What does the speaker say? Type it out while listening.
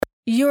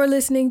You're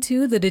listening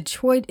to the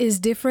Detroit is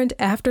Different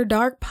After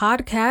Dark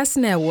Podcast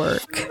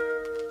Network.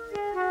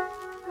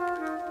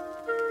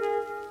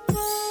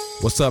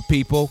 What's up,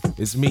 people?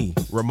 It's me,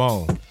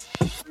 Ramon.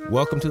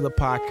 Welcome to the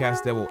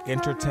podcast that will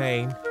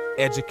entertain,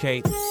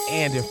 educate,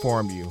 and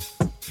inform you.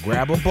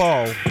 Grab a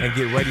bowl and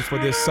get ready for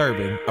this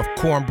serving of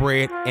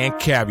cornbread and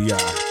caviar.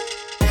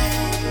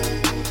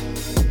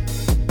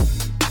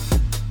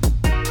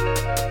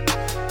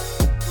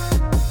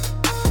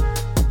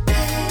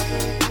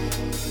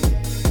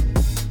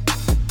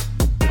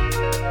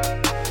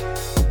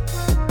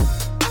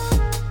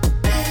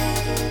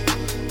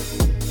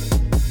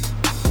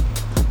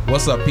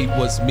 What's up,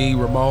 people? It's me,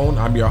 Ramon.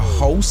 I'm your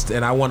host,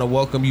 and I want to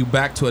welcome you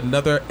back to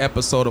another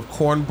episode of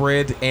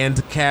Cornbread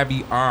and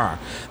Caviar,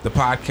 the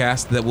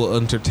podcast that will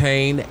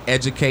entertain,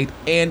 educate,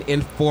 and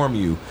inform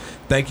you.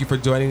 Thank you for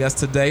joining us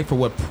today for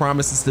what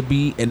promises to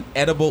be an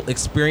edible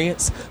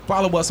experience.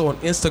 Follow us on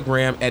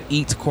Instagram at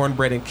Eat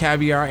Cornbread and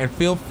Caviar, and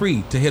feel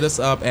free to hit us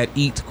up at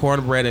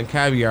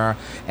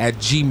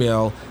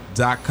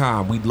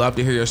eatcornbreadandcaviar@gmail.com. We'd love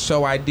to hear your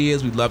show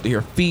ideas. We'd love to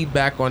hear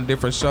feedback on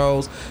different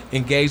shows.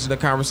 Engage in the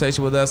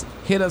conversation with us.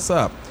 Hit us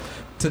up.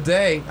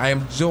 Today, I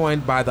am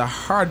joined by the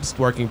hardest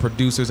working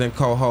producers and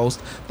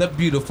co-hosts, the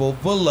beautiful,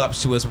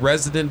 voluptuous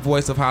resident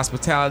voice of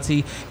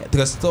hospitality, the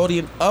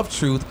custodian of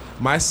truth,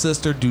 my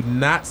sister. Do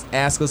not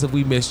ask us if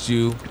we missed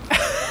you.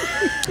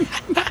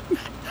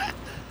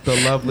 The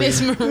lovely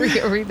Miss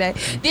Maria Renee.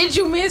 Did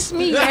you miss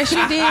me? Yes, you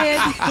did.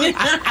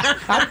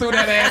 I threw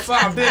that ass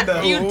off, didn't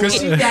I? Because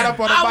she got up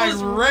on the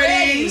mic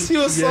ready. She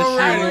was so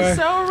ready. I was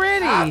so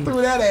ready. I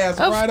threw that ass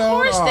right on. Of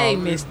course they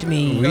missed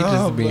me. We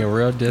just being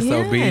real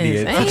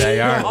disobedient today,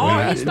 aren't we?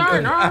 Already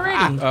starting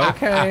already.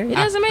 Okay. It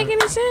doesn't make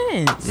any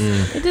sense.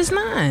 It does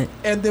not.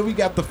 And then we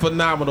got the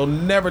phenomenal,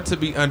 never to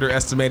be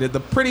underestimated, the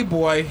pretty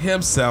boy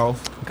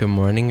himself. Good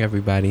morning,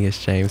 everybody. It's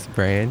James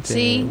Brand.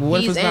 See,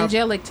 he's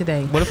angelic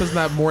today. What if it's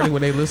not morning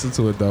when they listen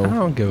to it, though? I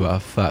don't give a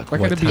fuck Why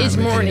what can't it be- time It's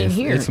morning it is.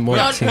 here. It's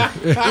morning.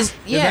 It's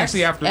It's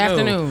actually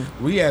afternoon.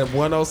 We at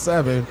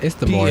 1:07 It's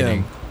the PM.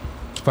 morning.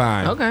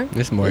 Fine. Okay.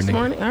 It's morning. It's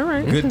morning. All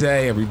right. Good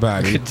day,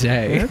 everybody. Good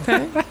day.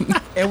 Okay.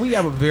 And we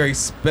have a very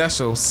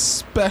special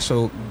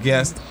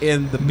guest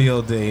in the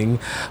building,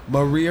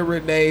 Maria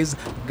Renee's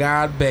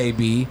God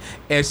baby.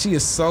 And she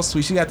is so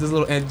sweet. She got this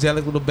little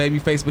angelic little baby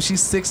face, but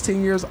she's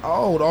 16 years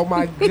old. Oh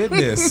my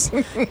goodness.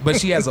 But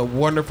she has a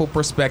wonderful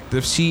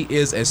perspective. She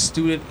is a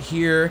student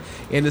here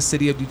in the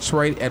city of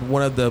Detroit at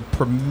one of the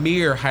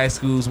premier high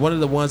schools, one of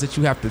the ones that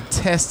you have to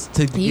test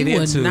to You get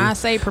would into. not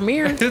say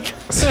premiere.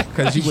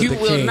 Because you, You went to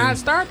will King. not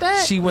start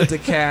that. She went to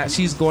Cass.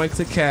 She's going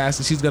to Cass,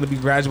 and she's going to be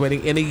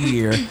graduating in a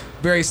year.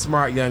 Very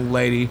smart young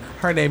lady.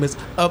 Her name is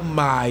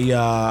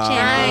Amaya.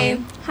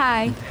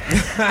 Hi.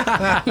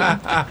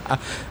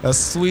 A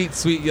sweet,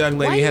 sweet young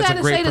Why lady. you Has a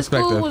gotta great say the school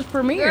perspective. was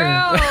premiere?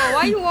 Girl,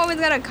 why you always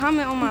gotta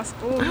comment on my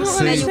school? don't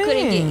That you couldn't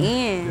get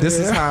understand. in. This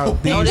is how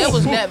these. No, that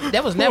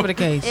was never the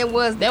case. It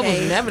was. That was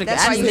never the case.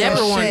 That's I why you never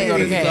so wanted to go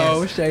to shady. Cass.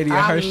 So shady.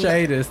 Her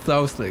shade is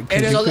so slick.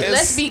 And So It's-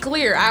 let's be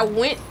clear. I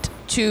went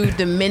to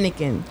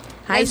Dominican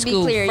High Let's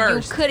School be clear,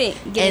 first, you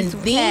couldn't get and into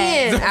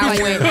then Cass.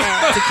 I went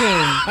to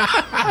King.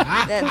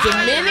 That's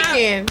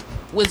Dominican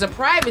was a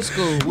private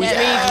school, which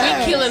means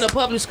we killing a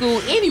public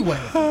school anyway.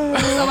 So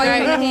why you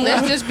Okay? couldn't Let's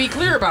hang? just be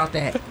clear about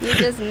that. You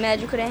just mad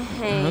you couldn't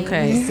hang.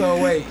 Okay. So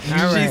wait. All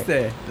She right.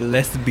 said,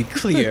 let's be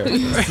clear.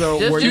 So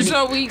were you?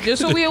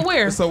 Just so we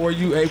aware. So were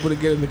you able to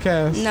get into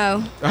Cass?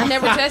 No. I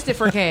never tested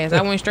for Cass.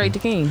 I went straight to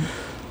King.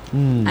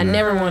 I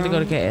never wanted to go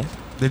to Cass.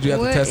 Did you have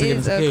to What test to get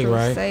is into a King,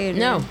 right? crusader?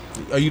 No,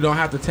 Or you don't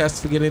have to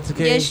test to get into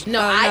King? Yes,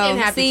 no, I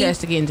didn't have See? to test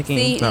to get into King.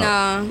 See,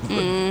 No.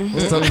 no.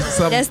 Some,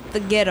 That's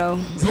the ghetto.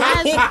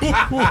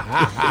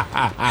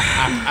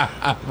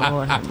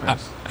 Lord have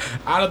mercy.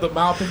 out of the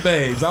mouth of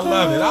babes. I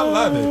love it. I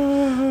love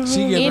it.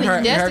 She giving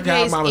her That's the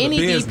case. godmama the Any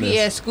business.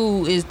 DPS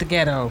school is the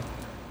ghetto.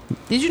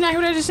 Did you not hear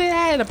what I just said?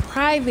 I had a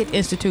private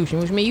institution,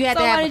 which means you had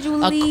So to why have did you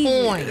a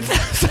leave?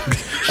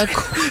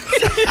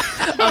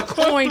 a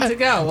coin to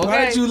go. Okay.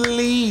 Why did you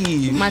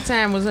leave? My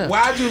time was up.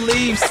 Why'd you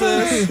leave,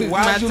 sis?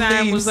 Why'd you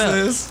time leave, was up.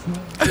 sis?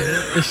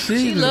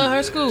 She love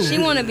her school. She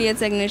want to be a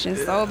technician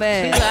so She's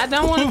bad. like, I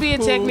don't want to be a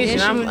technician.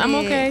 Yes, you I'm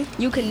did. okay.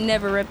 You could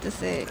never rep the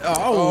set.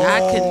 Oh, I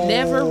could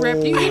never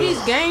rep. You hear these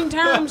gang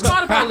terms?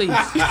 Call the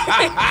police.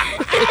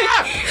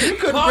 You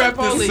couldn't Call rep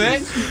the the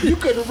police. set. You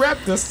couldn't rep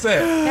the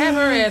set. Have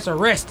her ass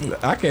arrested.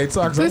 I can't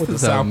talk because I This went to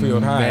is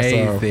Southfield High. So.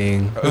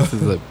 amazing. This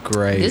is a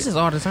great. This is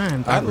all the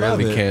time. I I really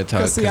love it. can't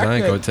talk 'Cause, because see, I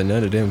ain't could- go to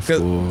none of them 'cause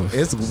schools.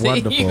 It's See,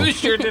 wonderful. you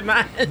sure did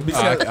not.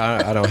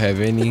 I don't have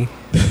any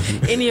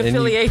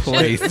Affiliation.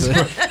 place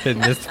in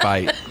this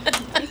fight.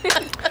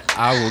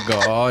 I will go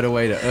all the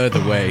way the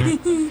other way.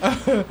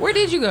 Where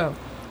did you go?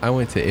 I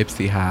went to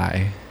Ypsi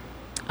High.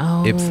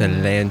 Oh.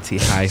 Ypsilanti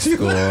High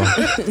School.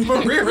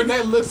 Maria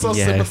Renee looks so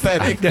Yes,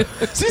 sympathetic.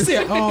 She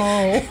said,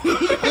 "Oh,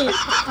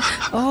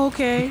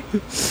 Okay.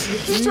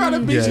 She's trying to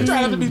be, Yes. she's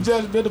trying not to be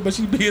judgmental, but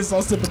she being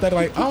so sympathetic.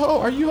 Like, oh,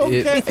 are you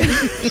okay?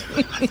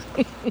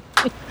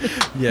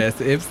 Yes,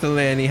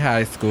 Ypsilanti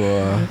High School.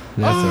 That's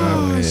where I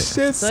Oh went.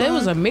 shit! So it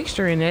was a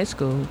mixture in that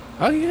school.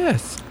 Oh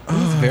yes, it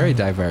was very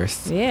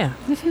diverse. Yeah.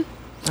 I'm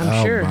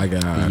oh sure. my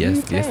god.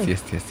 Yes, Okay.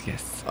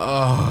 yes.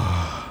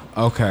 Oh,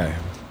 okay.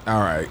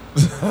 All right.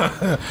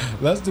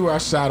 Let's do our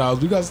shout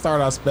outs. We're going to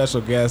start our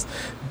special guest.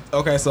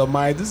 Okay, so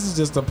Mike, this is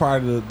just a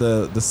part of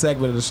the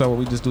segment of the show where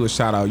we just do a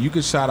shout out. You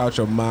can shout out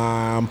your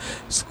mom,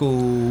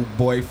 school,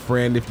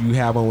 boyfriend if you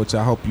have one, which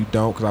I hope you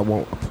don't because I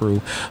won't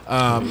approve.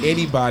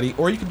 Anybody,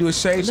 or you can do a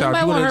shade shout.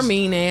 Nobody You want wanna- her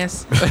mean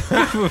ass.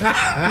 No,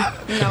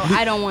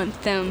 I don't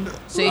want them.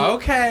 See,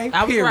 Okay.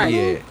 I was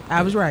period. right.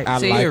 I was right. I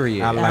See, like,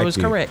 Period. I I like was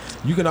it. correct.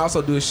 You can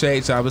also do a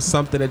shade shout. If it's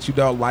something that you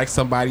don't like,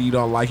 somebody you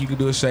don't like, you can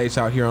do a shade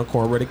shout here on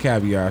Cornbread and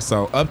Caviar.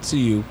 So up to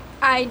you.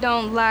 I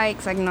don't like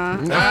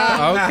Sagna.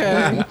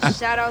 Okay.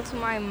 Shout out to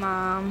my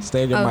mom.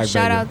 Stay in your Oh, mic,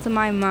 shout baby. out to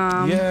my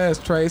mom. Yes,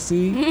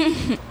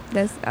 Tracy.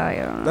 That's I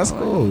don't know. That's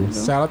what cool. to do.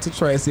 Shout out to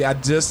Tracy. I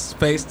just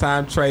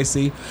FaceTime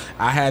Tracy.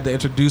 I had to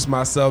introduce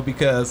myself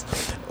because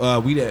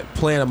we didn't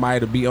plan Amaya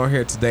to be on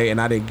here today, and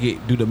I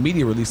didn't do the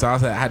media release. So I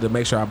had to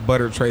make sure I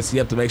buttered Tracy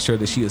up to make sure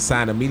that she had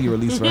signed a media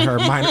release for her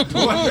minor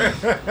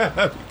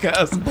daughter.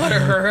 Because Butter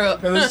her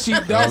up. if she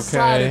don't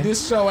sign it,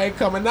 this show ain't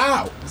coming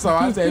out. So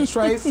I said,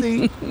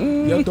 Tracy,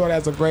 your daughter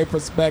has a great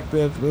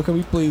perspective. Can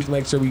we please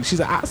make sure she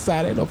said, I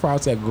signed it, no problem.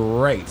 I said,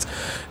 great.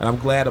 And I'm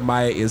glad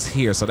Amaya is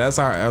here. So that's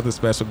our other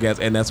special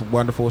guest, and that's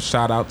wonderful.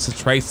 Shout out to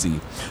Tracy,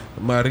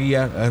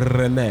 Maria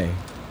Renee.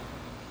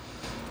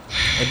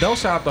 And don't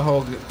shout out the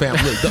whole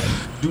family. Look,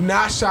 do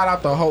not shout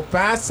out the whole.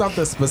 Find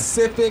something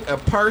specific, a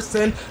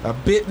person, a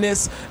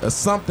business, or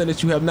something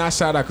that you have not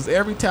shouted out. Because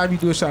every time you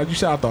do a shout out, you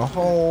shout out the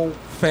whole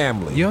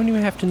family. You don't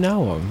even have to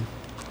know them.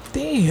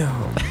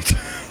 Damn.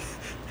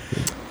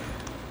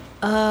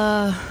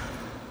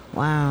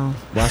 Wow.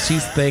 While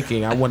she's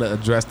thinking, I want to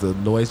address the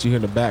noise you hear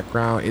in the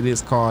background. It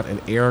is called an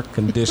air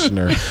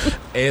conditioner.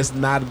 It's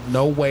not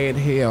no way in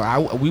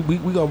hell. We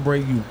gonna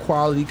bring you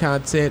quality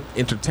content,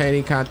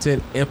 entertaining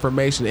content,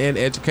 information, and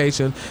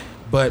education.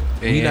 But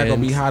we not gonna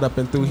be hot up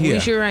and through here. We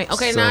sure ain't.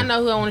 Okay, now I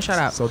know who I want to shout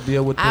out. So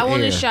deal with the I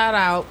want air. to shout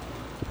out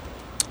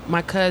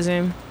my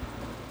cousin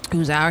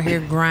who's out here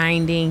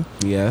grinding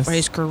Yes. for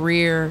his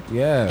career.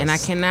 Yes. And I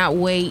cannot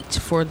wait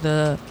for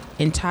the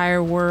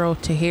entire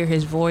world to hear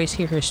his voice,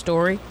 hear his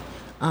story.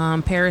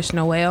 Paris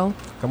Noel.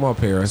 Come on,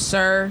 Paris.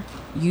 Sir,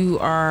 you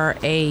are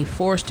a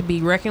force to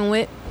be reckoned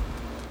with.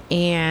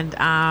 And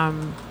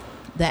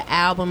the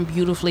album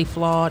Beautifully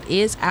Flawed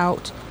is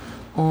out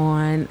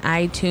on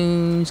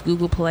iTunes,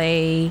 Google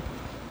Play.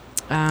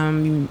 You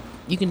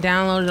can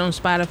download it on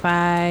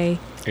Spotify.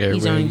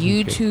 He's on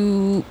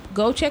YouTube.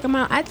 Go check him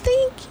out. I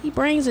think he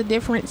brings a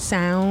different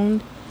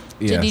sound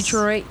to Yes.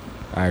 Detroit.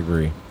 I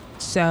agree.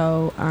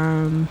 So,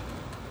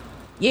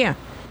 yeah.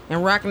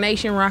 And Rock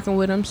Nation rocking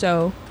with him.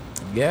 So,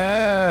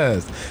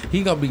 Yes.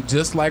 He gonna be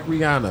just like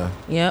Rihanna.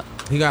 yep.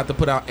 He got to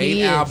put out 8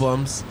 He is.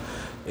 albums.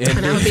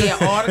 And I'll be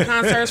at all the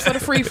concerts for the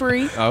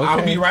free.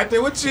 I'll be right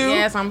there with you.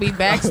 Yes, I'm gonna be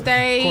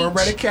backstage.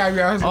 Cornbread and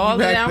Caviar. I'll All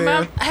be the back way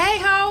there. down. Hey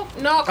ho,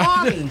 no,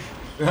 call me.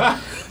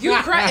 You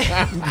crazy?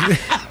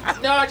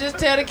 No, just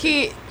tell the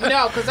kid.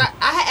 No, because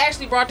I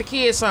actually brought the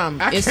kids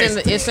something. I It's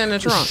can't in the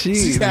trunk.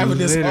 She's having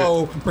this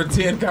whole pretend It's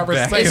in the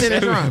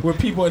conversation trunk. with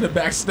people in the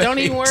backstage. Don't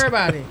even worry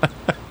about it.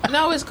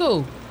 No, it's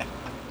cool.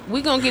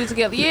 We gonna get it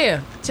together.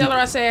 Yeah. Tell her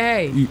I said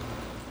hey.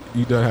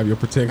 You don't have your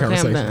pretend Okay,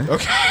 I'm conversation.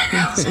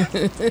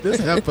 Okay. This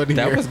happened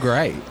That here. was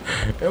great.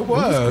 It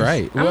was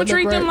great. I'm gonna Wasn't it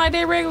treat them great? like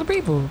they regular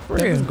people. For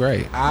That was real.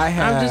 great. I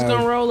have. I'm just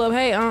gonna roll up.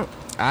 Hey,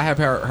 I have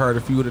heard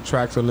a few of the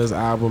tracks on this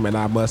album, and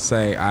I must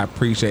say I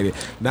appreciate it.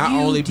 Not You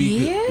only did?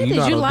 you know I Did you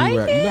don't like do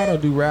rap. it? You know I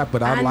don't do rap,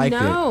 but I like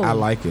know. it. I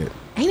like it.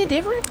 ain't it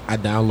different? I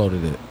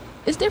downloaded it.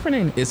 It's different,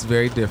 ain't it? It's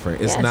very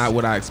different. It's Yes. not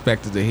what I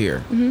expected to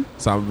hear.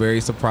 So I'm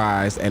very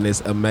surprised, and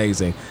it's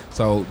amazing.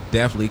 So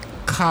definitely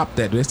cop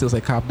that. Do they still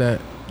say cop that?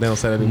 They don't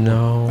say that anymore.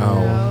 No.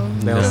 Oh,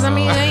 they don't Because I say-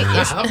 mean,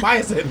 it's I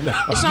might say no.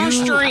 it's on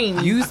stream.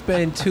 You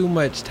spend too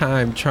much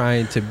time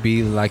trying to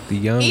be like the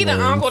young Eat an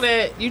ones. uncle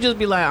that you just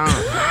be like,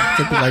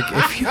 To be like,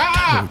 if you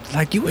don't,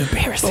 like you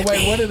embarrassing So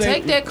wait, what me. do they?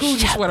 take that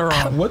Coogee sweater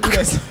off. What do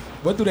they?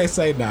 What do they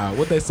say now?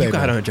 What they say? You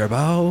got now? on your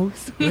bows.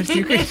 What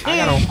you I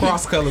got on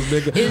cross colors,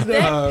 nigga. Is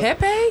that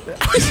Pepe?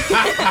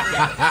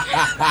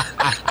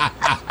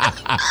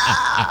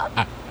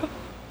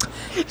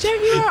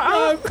 Check you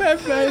out.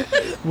 Pepe.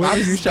 What are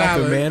you shopping,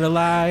 styling. man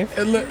alive?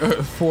 And look,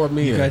 for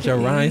me, You got your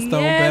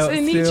rhinestone Yes, belt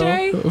and still.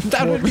 Nietzsche.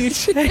 That would be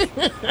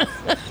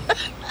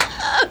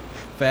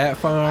Fat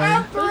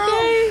Farm.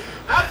 Okay.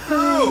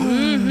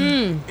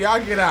 Y'all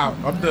get out.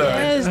 I'm done.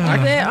 Yes,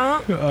 that,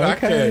 I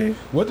can't.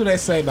 What do they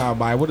say now,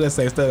 Mike? What do they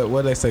say?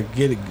 What do they say?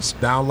 Get it,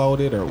 download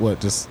it, or what?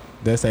 Just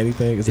they say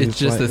anything? Is it It's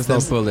just plain- as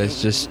simple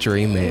as just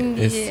stream it.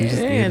 It's you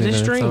just Yeah, get it just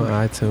on stream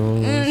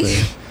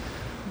iTunes.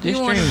 You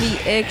Just want to dream. be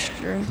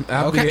extra.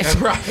 Okay.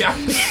 Right.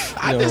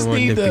 I You just don't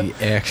need want to. to be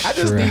extra. I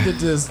just need to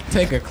just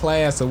take a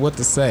class of what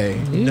to say.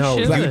 You No,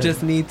 should. like, You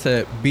just need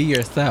to be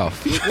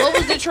yourself. What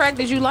was the track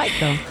that you liked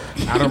though?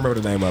 I don't remember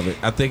the name of it.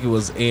 I think it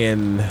was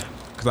in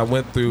because I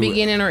went through.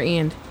 Beginning or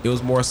end? It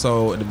was more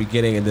so in the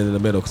beginning and then in the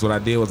middle. Because what I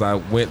did was I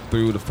went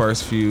through the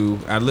first few.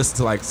 I listened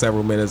to like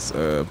several minutes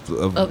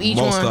of each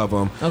most one? of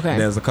them. Okay. And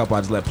there's a couple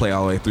I just let play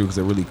all the way through because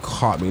it really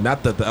caught me.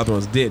 Not that the other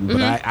ones didn't,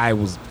 but I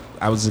was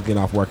just getting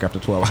off work after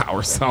 12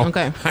 hours, so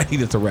Okay. I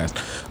needed to rest.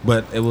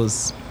 But it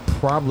was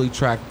probably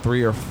track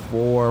 3 or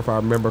 4 if I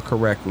remember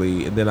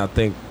correctly. And then I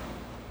think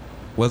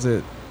was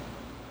it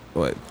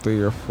 3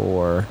 or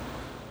 4,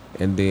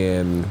 and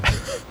then.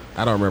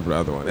 I don't remember the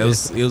other one. It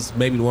was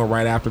maybe the one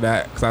right after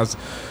that because I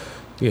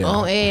was,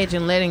 On Edge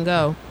and Letting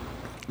Go.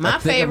 My I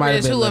think it favorite might have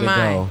is been Who Let Am It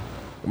I? Go.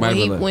 It might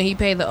have been When he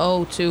paid the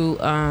ode to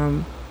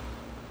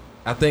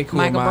I think Who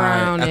Michael Am I?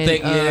 Brown I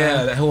think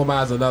and, Who Am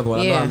I is another one.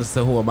 I know I yeah.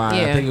 understood Who Am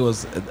I. Yeah. I think it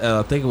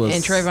was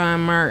and Trayvon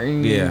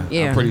Martin. Yeah,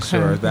 I'm pretty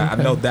sure that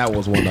I know that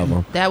was one of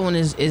them. That one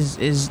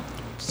is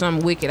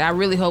some wicked. I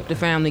really hope the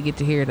family get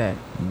to hear that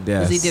Yes.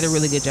 because he did a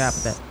really good job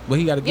of that. Well,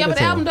 he got to get Yeah, it but to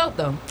the album him. dope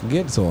though.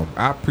 Get it to him.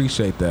 I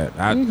appreciate that.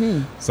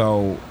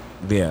 So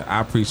yeah, I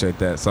appreciate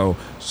that. So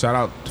shout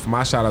out for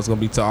my shout out is gonna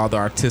be to all the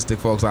artistic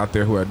folks out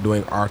there who are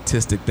doing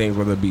artistic things,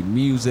 whether it be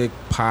music,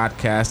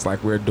 podcasts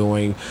like we're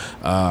doing,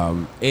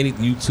 any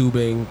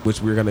YouTubing,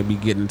 which we're gonna be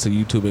getting into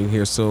YouTubing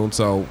here soon.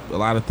 So a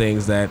lot of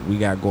things that we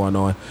got going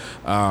on.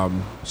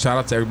 Shout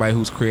out to everybody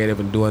who's creative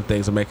and doing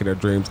things and making their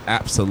dreams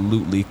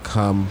absolutely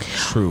come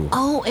true.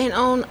 Oh, and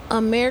on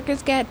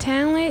America's Got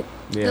Talent,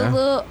 Yeah. the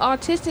little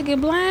autistic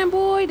and blind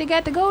boy that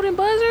got the golden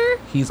buzzer.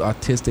 He's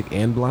autistic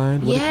and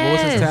blind. What was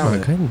Yes. his Oh my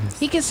talent? goodness.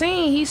 He can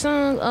sing. He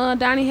sung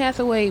Donny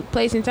Hathaway,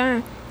 Place and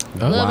Time.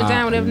 Oh, Love and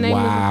Time, whatever the name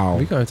Wow.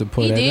 We're going to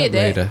pull He that did up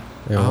that. later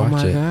and Oh watch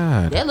my it.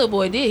 God. That little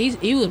boy did.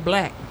 He was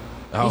black.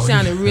 Oh, He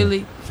sounded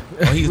really.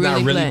 Oh, he's not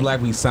really really black. black,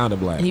 but he sounded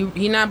black.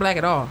 He not black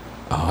at all.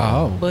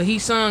 Oh. But he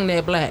sung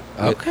that black.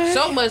 Okay.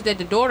 So much that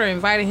the daughter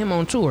invited him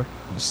on tour.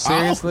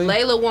 Seriously?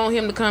 Layla want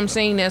him to come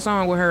sing that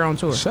song with her on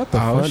tour. Shut the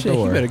Oh, front shit.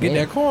 door. You better get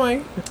Yeah. that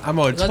coin. I'm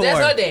on Because tour. that's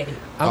her daddy.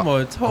 I'm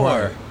on tour.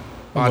 Right.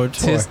 I'm on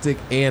tour. Autistic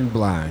and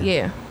blind.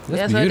 Yeah. That's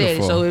That's her daddy.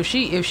 beautiful. So if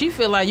she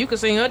feel like you can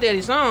sing her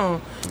daddy's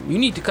song, you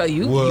need to cut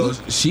you. Well, you,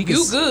 she could,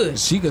 you good.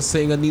 She could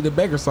sing Anita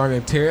Baker song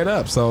and tear it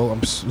up. So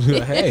I'm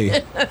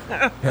hey,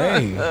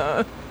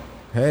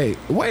 hey.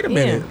 Wait a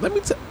minute. Let me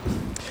tell.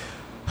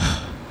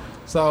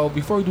 So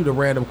before we do the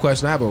random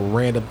question, I have a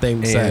random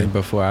thing to say. And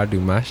before I do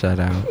my shout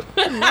out,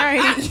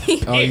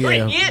 Right. Oh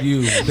yeah,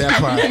 you that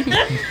part.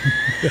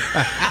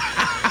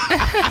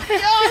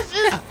 Y'all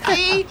just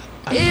see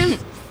his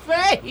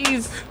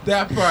face.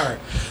 That part.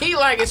 He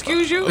like,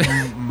 excuse you?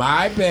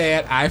 My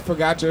bad. I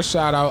forgot your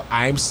shout out.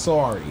 I'm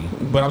sorry,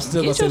 but I'm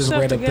still Get gonna say this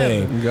yourself random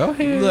together. thing. go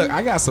ahead. Look,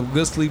 I got some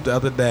good sleep the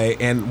other day,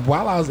 and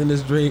while I was in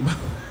this dream,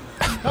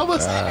 I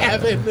was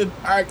having an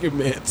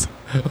argument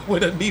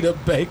with Anita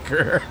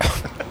Baker.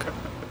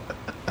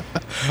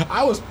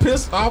 I was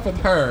pissed off at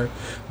her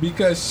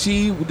because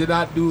she did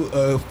not do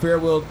a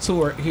farewell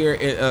tour here,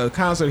 a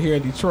concert here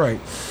in Detroit,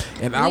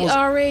 and I We was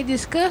already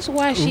discussed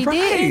why she Right.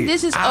 didn't.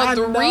 This is I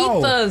know.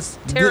 Aretha's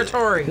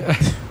territory.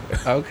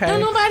 Okay.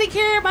 Don't nobody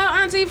care about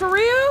Auntie for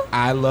real?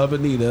 I love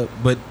Anita,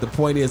 but the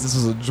point is, this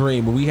was a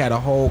dream. We had a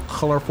whole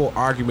colorful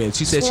argument.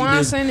 She said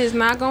Swanson is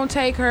not gonna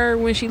take her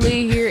when she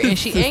leave here, and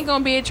she ain't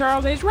gonna be at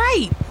Charles H.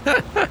 Wright.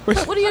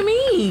 What do you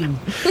mean?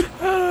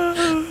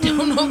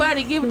 Don't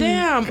nobody give a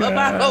damn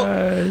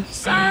about.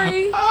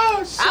 Sorry,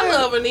 Oh shit! I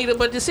love Anita,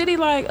 but the city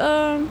like,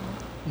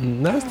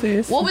 That's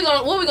this. what we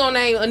gonna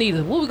name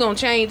Anita? What we gonna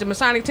change the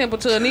Masonic Temple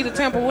to Anita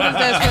Temple? What is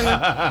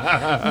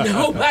that? Gonna,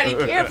 nobody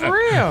care for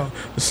real.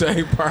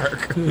 Shane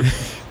Park.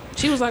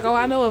 She was like, "Oh,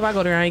 I know if I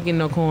go there, I ain't getting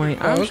no coin.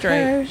 I'm Okay.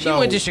 straight." She No.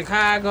 went to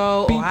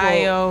Chicago,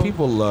 Ohio.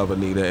 People love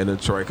Anita in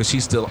Detroit because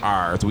she's still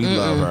ours. We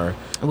love her.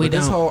 We But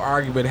this don't. whole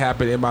argument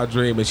happened in my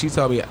dream, and she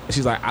told me,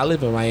 she's like, I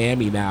live in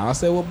Miami now. I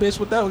said, well, bitch,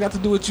 what that got to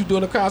do with you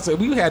doing a concert?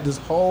 We had this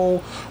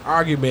whole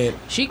argument.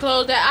 She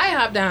closed that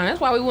IHOP down. That's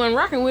why we wasn't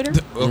rocking with her.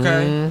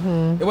 Okay.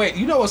 Mm-hmm. Wait,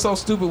 you know what's so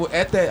stupid?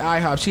 At that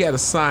IHOP, she had a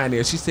sign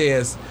there. She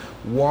says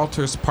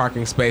Walter's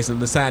parking space, and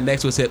the sign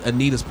next to it said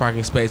Anita's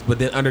parking space. But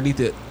then underneath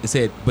it, it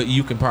said, but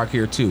you can park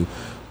here too.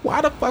 Why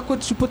the fuck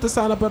would you put the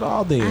sign up at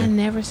all then? I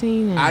never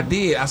seen that. I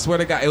did. I swear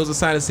to God, it was a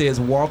sign that says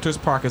Walter's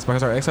parking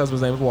spot. Her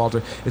ex-husband's name was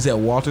Walter. It said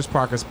Walter's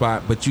parking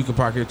spot, but you can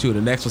park here too.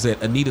 The next one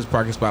said Anita's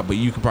parking spot, but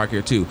you can park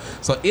here too.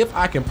 So if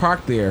I can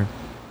park there,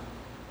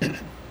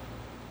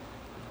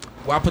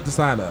 why put the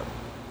sign up?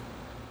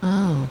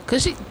 Oh,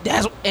 cause she.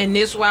 That's and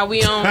this why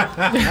we on.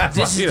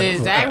 This is the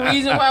exact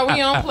reason why we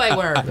don't play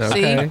with her.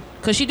 Okay. See,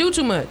 cause she do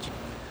too much.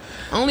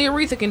 Only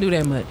Aretha can do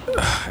that much.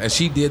 And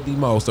she did the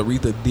most.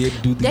 Aretha did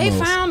do the They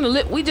most. found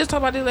we just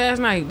talked about this last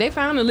night. They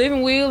found the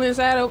living wheel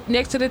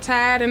next to the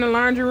Tide in the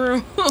laundry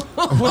room.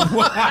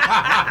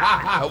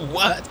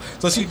 What?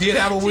 So she did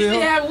have a She wheel?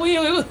 did have a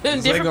wheel. It was in a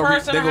So different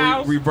parts of the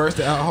house. Reverse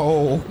the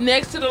whole.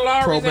 Next to the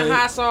Lawrence and Probate.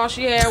 hot sauce,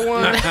 she had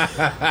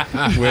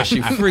one. Where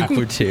she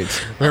frequented.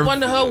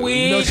 One of her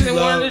wigs she and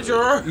one of loved- the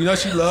drawer. You know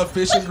she loved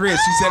fish and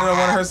grits. She said it on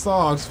one of her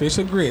songs. Fish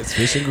and grits.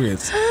 Fish and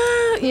grits.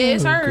 Yeah,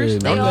 it's hers.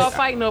 goodness. They all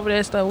fighting over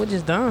that stuff, which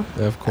is dumb.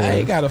 Of course. I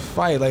ain't got to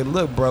fight. Like,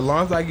 look, bro. As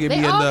long as I get They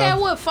me all enough.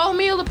 got what, 4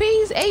 meal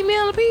apiece, 8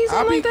 meal apiece, I'll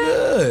something be like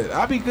that. good.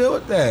 I'll be good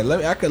with that.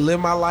 I could live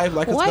my life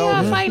like Why it's y'all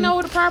going. fighting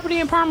over the property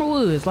in Palmer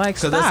Woods? Like,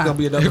 Because stop. that's gonna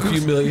be another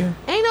few million.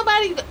 Ain't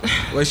nobody.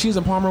 Well, she's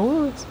in Palmer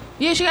Woods.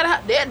 Yeah, she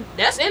got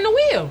that's in the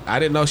wheel. I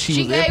didn't know she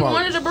She was in gave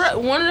Palmer.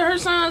 one of her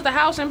sons the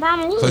house in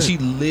Palmer Woods. So she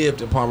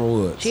lived in Palmer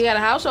Woods. She got a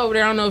house over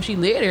there. I don't know if she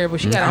lived there, but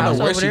she got a I don't house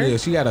know where over she there.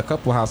 lives. She got a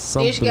couple houses.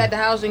 Then she something. got the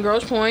house in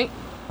Grosse Pointe.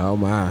 Oh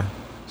my.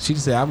 She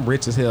said, I'm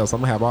rich as hell, so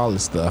I'm gonna have all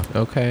this stuff.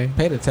 Okay.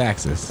 Pay the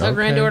taxes. Her Okay.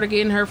 granddaughter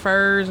getting her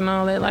furs and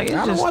all that. Like, it's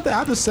I don't just. want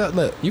that. I just sell.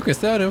 Look, You can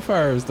sell them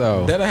furs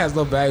though. that has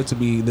no value to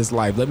me in this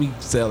life. Let me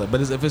sell it.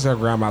 But if it's her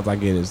grandma's, I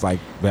get it. It's like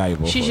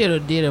valuable. She for- should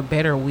have did a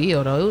better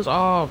wheel though. It was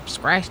all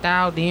scratched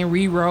out, then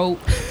rewrote.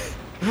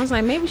 I was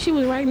like, maybe she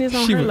was writing this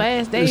on She her was-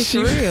 last days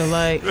she- for real.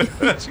 Like,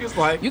 She was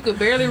like, you could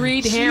barely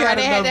read the She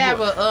handwriting. They had had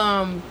to enough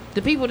have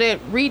the people that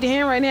read the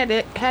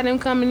handwriting had them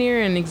come in here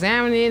and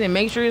examine it and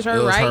make sure it's her it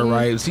was writing. her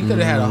right. She could have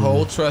had a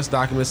whole trust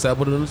document set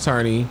with an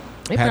attorney.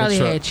 They Had a probably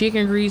tru- had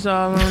chicken grease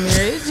all on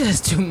there. It's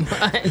just too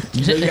much.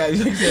 You got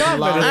a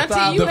lot of-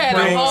 Auntie, you the had a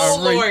Franks. whole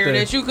Aretha. lawyer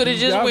that you could have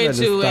just Y'all went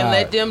better to and stop.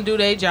 let them do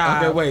their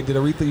job. Okay, wait. Did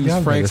Aretha use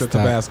Y'all Frank's or better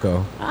stop.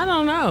 Tabasco? I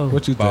don't know.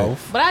 What you think?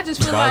 Both. But I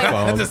just feel Both like of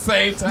At the 'em.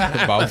 same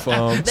time. Both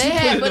of them. they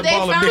had, in but the they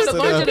bowl and found mixed a it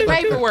bunch of the up.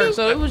 paperwork,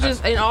 so it was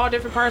just in all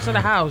different parts of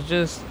the house.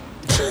 Just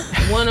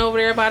one over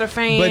there by the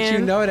fan. But you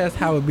know that's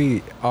how it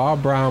be. All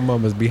brown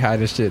mamas be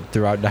hiding shit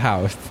throughout the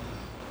house.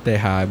 They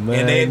hide money.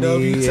 And they know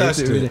if you touched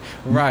it.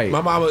 Right.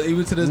 My mama,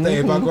 even to this day,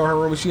 if I go in her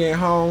room and she ain't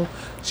home,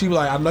 she be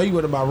like, I know you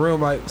went in my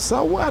room. Like,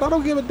 so what? I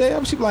don't give a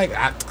damn. She be like,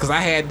 because I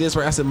had this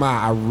right. I said,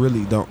 Ma, I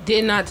really don't.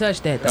 did not touch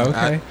that though.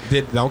 Okay.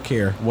 Don't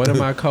care. One of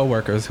my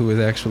coworkers, who is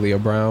actually a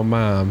brown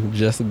mom,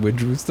 just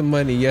withdrew some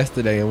money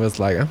yesterday and was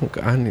like,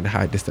 I need to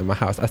hide this in my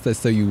house. I said,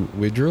 so you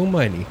withdrew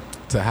money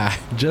to hide.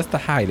 just to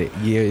hide it?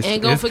 Yeah.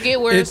 Ain't gonna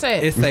forget where it's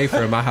at. It's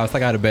safer in my house. I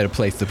got a better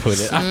place to put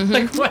it. I'm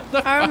like, what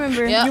the I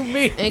remember. Yep. you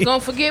mean? Ain't gonna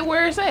forget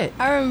where it's at.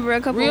 I remember a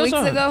couple Real weeks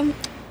talk. ago.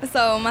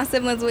 So my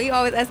siblings, we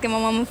always asking my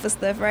mama for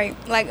stuff, right?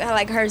 Like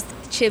her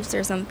chips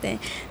or something.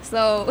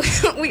 So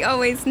we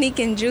always sneak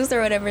in juice or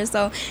whatever.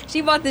 So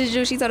she bought this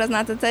juice. She told us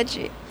not to touch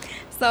it.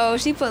 So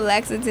she put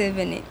laxative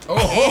in it. And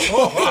like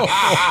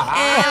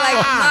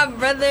my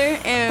brother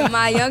and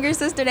my younger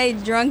sister, they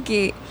drunk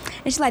it.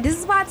 And she's like, this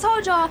is why I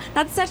told y'all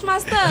not to touch my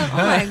stuff.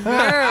 I'm like,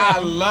 I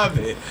girl. love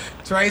it.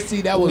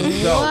 Tracy, that was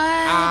dope. What?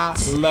 I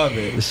love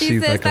it. She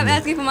She's said, like, stop I'm-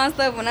 asking for my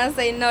stuff. When I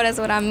say no, that's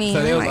what I mean.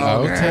 So they I'm was like,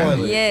 on the girl,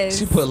 toilet. yes.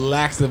 She put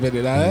laxative in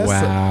it. Now, that's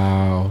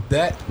Wow.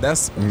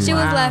 that's She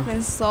Wow. was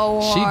laughing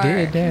so She hard.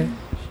 did that.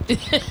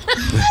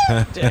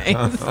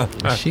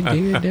 She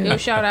did Yo,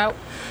 that. shout out.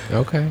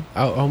 Okay.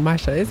 Oh, my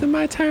shot. Is it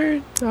my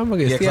turn? I'm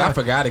gonna yeah. see. Because I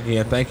forgot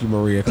again. Thank you,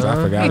 Maria. Because I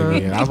forgot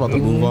again. I was about to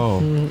move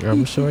on.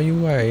 I'm sure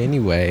you were.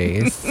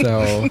 Anyway,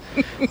 so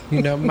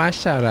my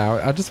shout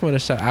out. I just want to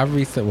shout.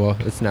 Well,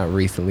 it's not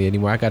recently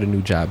anymore. I got a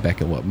new job back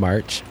in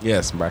March.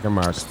 Yes, back in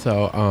March,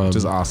 So which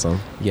is awesome.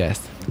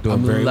 yes, Doing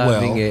I'm very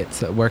loving well.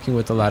 it. Working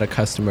with a lot of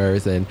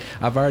customers, and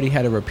I've already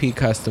had a repeat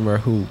customer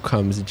who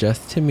comes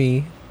just to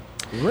me.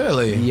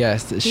 Really?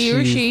 Yes, He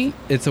or she?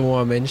 It's a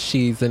woman.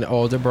 She's an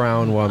older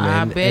brown woman,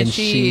 I bet and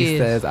she she is.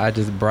 says I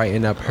just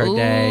brighten up her Ooh,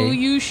 day.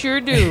 you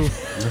sure do.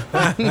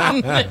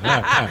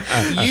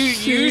 you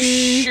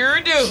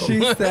sure do.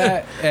 She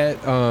sat at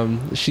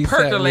she sat with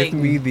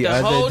Percolating me the the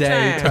other whole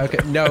day time.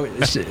 talking. No,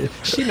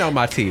 she know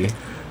my tea.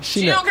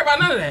 She don't care about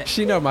none of that.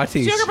 She know my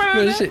tea. She don't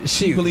care about But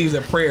She believes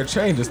that prayer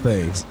changes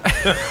things.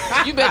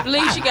 You better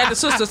believe she got the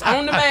sisters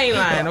on the main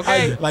line,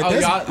 okay? Like oh,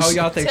 that's,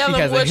 y'all think Tell she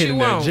them has a what you hidden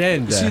want.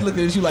 agenda? she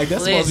looking at you like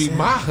that's supposed to be Listen.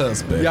 my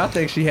husband. Y'all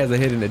think she has a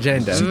hidden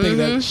agenda? She think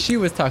that She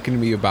was talking to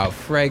me about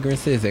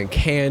fragrances and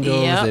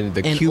candles Yep. and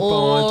the and coupons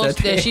oils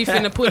that, that she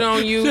finna put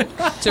on you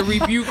to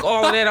rebuke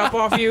all of that up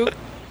off you.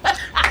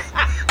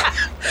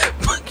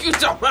 What you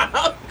talking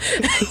about?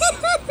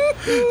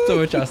 So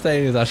what y'all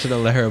saying is I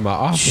shouldn't let her in my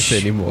office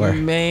anymore.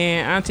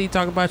 Man, Auntie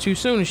talk about you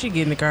soon as she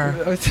get in the car.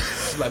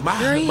 like my,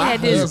 Girl, he my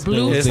had this husband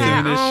blue was As soon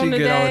tie there. as she on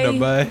get on the today.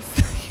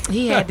 bus,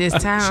 He had this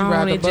tie She on.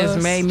 ride the It just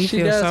bus? made me she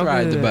feel does so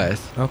ride good. the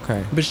bus.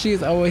 Okay. But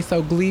she's always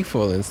so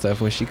gleeful and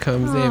stuff when she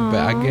comes in.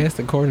 But I guess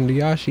according to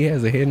y'all, she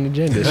has a hidden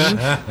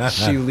agenda.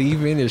 She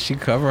leaving and she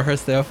cover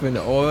herself in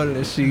the oil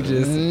and she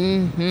just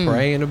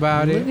praying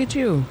about Look it. at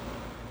you.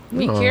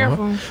 Be Aw.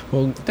 careful.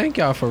 Well, thank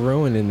y'all for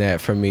ruining that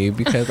for me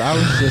because I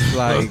was just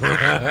like,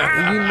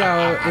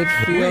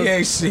 it feels. We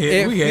ain't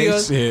shit. We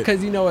ain't shit.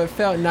 Because it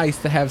felt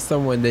nice to have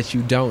someone that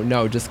you don't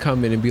know just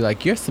come in and be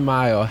like, your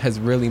smile has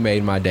really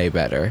made my day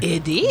better.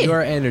 It did.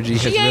 Your energy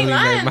She has ain't really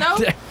lying, made my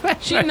though. day better.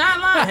 She's not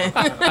lying.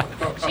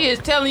 She is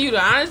telling you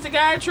the honest to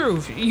God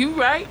truth. You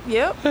right?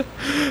 Yep.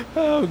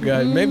 Oh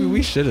God, maybe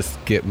we should have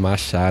skipped my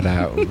shout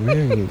out.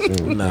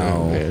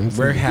 No,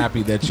 we're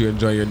happy that you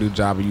enjoy your new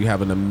job and you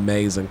have an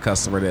amazing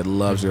customer that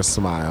loves your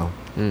smile.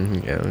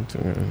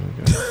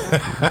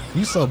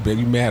 You so big,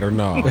 you mad or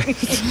no?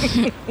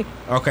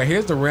 Okay,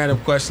 here's the random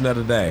question of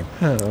the day.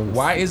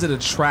 Why is it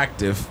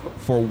attractive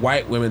for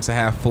white women to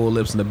have full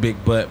lips and a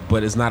big butt,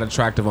 but it's not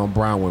attractive on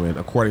brown women,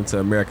 according to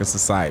American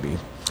society?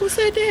 Who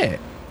said that?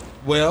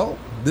 Well,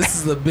 this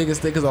is the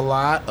biggest thing because a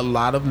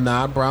lot of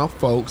non-brown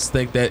folks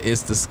think that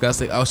it's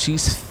disgusting. Oh,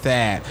 she's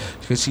fat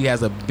because she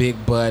has a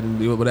big butt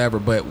and whatever.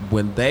 But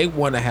when they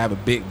want to have a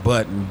big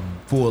butt and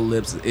full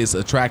lips, it's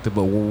attractive.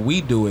 But when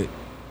we do it,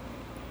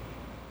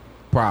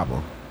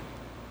 problem.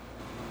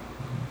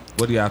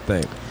 What do y'all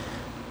think?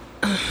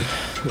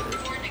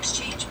 Foreign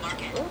exchange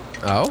market.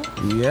 Oh,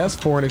 Yes,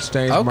 foreign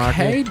exchange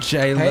market. okay,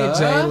 Jayla. Hey,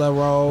 Jayla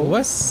Rose.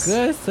 What's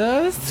good,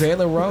 sus?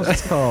 Jayla Rose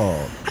is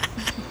called.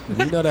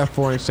 You know that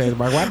foreign exchange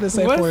market. Why did it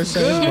say foreign What's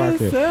exchange good,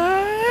 market? sus?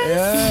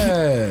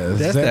 Yes.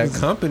 That's that Jayla's-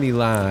 company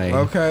line.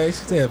 Okay, she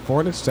said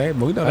foreign exchange.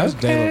 But we know that's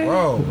Jayla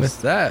Rose. What's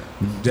that?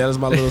 Jayla's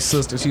my little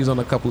sister. She's on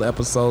a couple of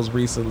episodes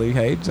recently.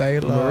 Hey,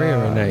 Jayla. Maria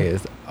Renee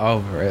is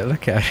over it.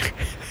 Look at her.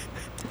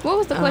 What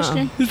was the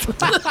question?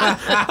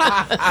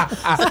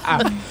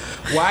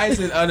 Why is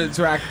it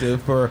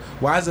unattractive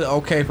why is it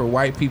okay for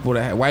white people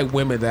white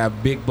women to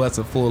have big butts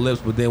and full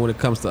lips, but then when it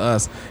comes to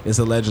us, it's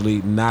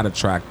allegedly not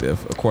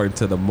attractive, according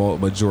to the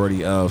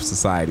majority of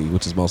society,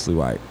 which is mostly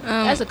white?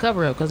 That's a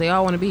cover up because they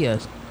all want to be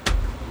us.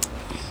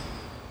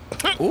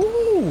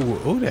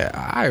 Ooh, that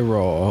eye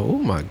roll. Oh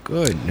my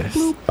goodness.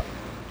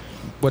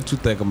 What you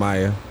think,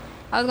 Amaya?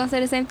 I was gonna say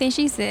the same thing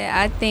she said.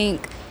 I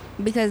think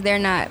because they're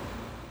not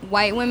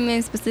white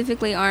women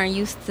specifically aren't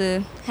used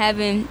to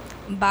having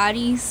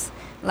bodies.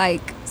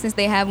 Like since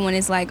they have one,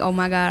 it's like, oh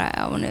my God,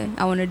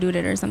 I wanna do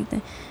that or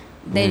something.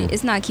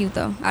 It's not cute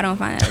though. I don't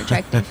find that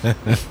attractive.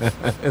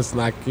 It's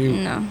not cute.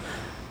 No.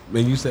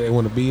 And you say they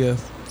want to be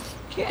us?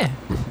 Yeah.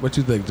 What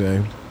you think,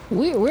 James?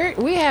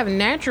 We have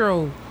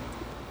natural.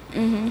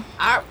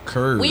 Our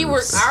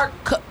Curves. our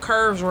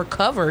curves were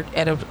covered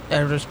at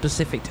a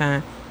specific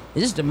time.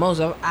 This is the most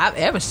I've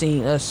ever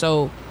seen us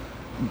so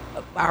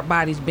our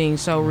bodies being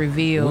so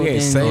revealed. We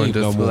ain't and saved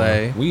On no more.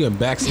 display. We in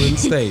backslidden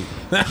state.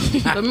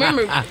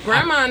 remember,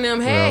 Grandma and them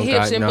had Well,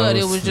 hips and butt.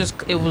 It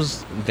diagnosed.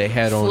 was They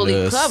had on Fully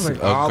a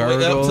covered. All the way up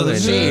girdle to the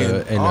and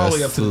chin. and All the a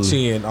way up to the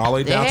sleeve. chin. All the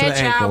way they down to had the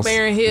ankles.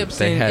 childbearing hips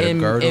They and, had a and,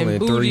 girdle and and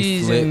three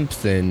booties and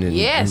flips and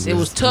yes, it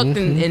was tucked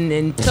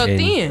and tucked and-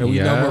 in. And we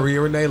Yeah. know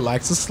Maria Renee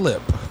likes to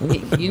slip.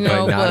 You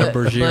know, But not a but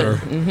brassiere.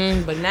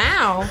 but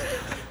now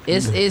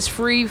it's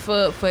free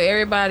for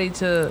everybody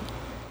to.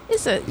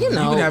 It's a You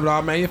can have it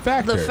all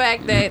manufactured. the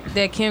fact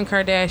that Kim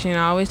Kardashian,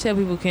 I always tell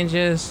people, can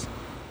just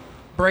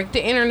break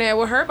the internet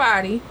with her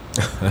body,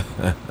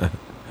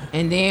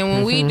 and then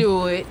when we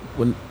do it,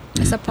 When,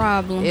 It's a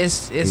problem.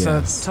 it's Yes.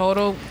 a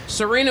total.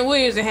 Serena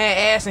Williams had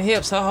ass and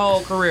hips her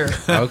whole career,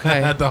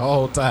 Okay. the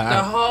whole the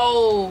time.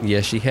 whole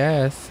Yes, she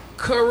has.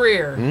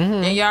 career,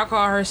 Mhm. and y'all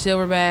call her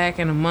silverback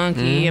and a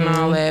monkey and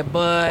all that,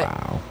 but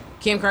Wow.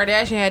 Kim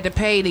Kardashian had to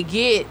pay to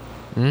get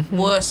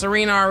what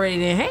Serena already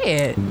done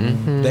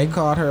had. They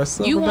called her a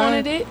silverback. You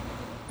wanted it.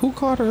 Who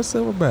called her a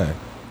silverback?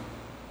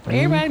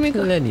 Everybody been.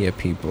 Plenty of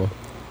people.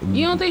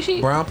 You don't think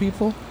she? Brown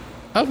people?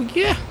 Oh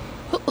yeah.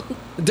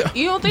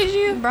 You don't think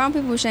she? Brown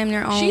people shame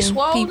their own She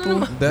swole people.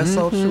 them. That's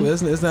so true.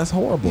 Isn't that's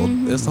horrible.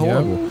 It's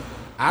horrible.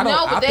 I don't.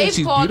 No, I but think they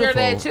she's called her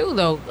beautiful. that too,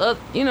 though.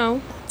 You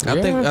know,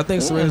 I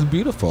think Serena's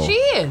beautiful. she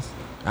is.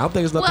 I don't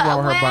think there's nothing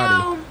wrong with her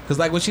Well, body. Because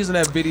like when she's in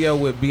that video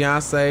with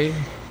Beyonce,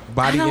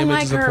 body I don't image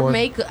like is her important.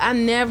 makeup. I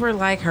never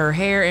like her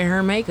hair and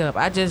her makeup.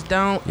 I just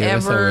don't Yeah,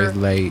 that's ever always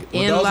late.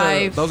 Well, in those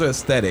life. Are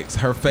aesthetics.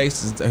 Her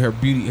face is her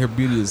beauty. Her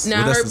beauty is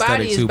Now that's her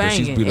body aesthetic is too, but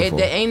she's banging. beautiful.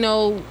 There ain't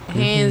no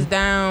hands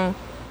down.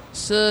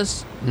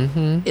 Sus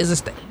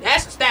is a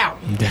that's a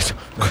stallion.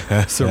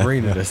 That's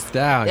Serena the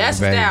Stallion. That's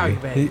a baby. stallion,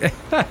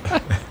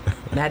 baby.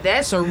 Now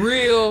that's a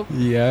real.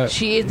 Yeah.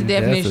 She is the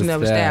definition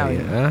of a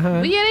stallion. Uh-huh.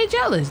 But yeah, they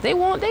jealous. They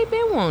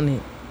been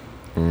wanting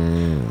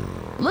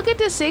it. Look at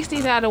the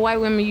 '60s. How the white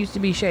women used to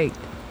be shaped.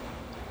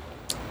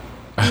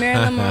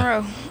 Marilyn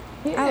Monroe.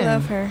 I Yeah.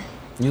 love her.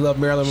 You love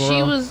Marilyn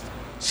Monroe?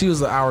 She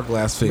was. an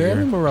hourglass figure.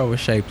 Marilyn Monroe was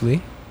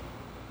shapely.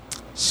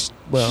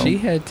 Well, She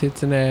had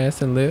tits and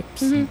ass and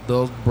lips.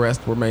 those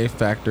breasts were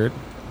manufactured.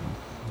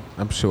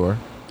 I'm sure.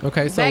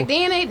 Okay, so Back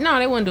then,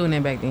 they wasn't doing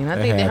that back then. I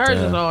They think that had hers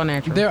to. was all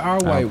natural. there are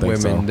don't white think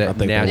so. women I that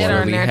think they were.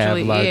 naturally, That are naturally,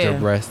 have larger yeah.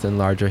 breasts and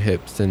larger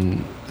hips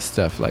and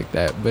stuff like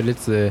that. But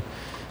it's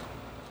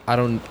I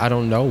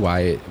don't know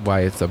why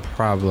it's a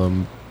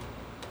problem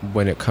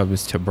when it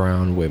comes to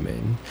brown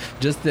women.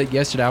 Just that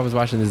yesterday I was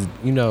watching this,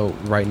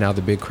 right now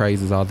the big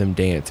craze is all them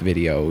dance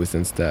videos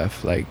and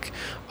stuff. Like,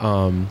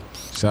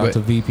 shout out to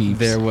VP.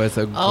 There was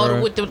a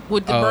girl with the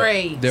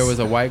braids. There was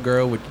a white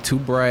girl with 2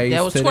 braids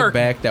that was sitting twerking.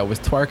 back that was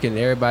twerking.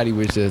 Everybody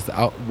was just,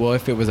 well,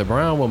 if it was a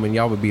brown woman,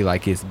 y'all would be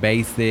like, it's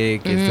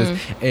basic. It's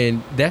just,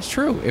 and that's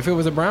true. If it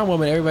was a brown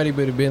woman, everybody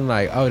would have been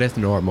like, oh, that's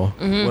normal.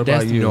 What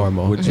That's about you?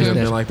 normal. Would you have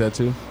That's- been like that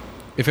too?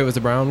 If it was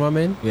a brown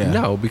woman, Yeah.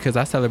 no, because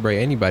I celebrate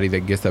anybody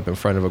that gets up in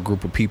front of a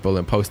group of people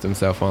and posts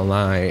himself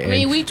online. I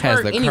mean, we has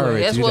twerk the anyway.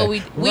 courage That's to do what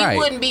that. we Right.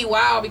 wouldn't be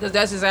wild because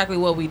that's exactly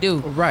what we do.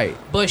 Right.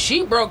 But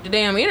she broke the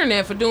damn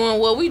internet for doing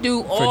what we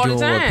do For all doing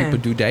the what people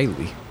time. do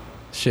daily.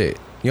 Shit.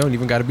 You don't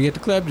even got to be at the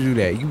club to do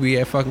that. You be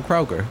at fucking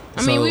Kroger.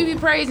 I mean, So- we be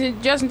praising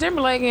Justin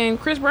Timberlake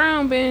and Chris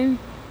Brown been.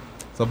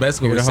 So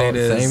basically, You're what the we're whole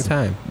saying is same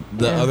time.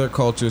 the Yeah. other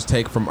cultures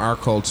take from our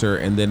culture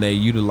and then they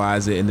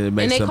utilize it and then it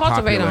makes And they them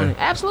cultivate popular. on it.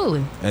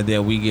 Absolutely. And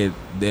then we get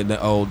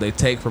they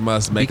take from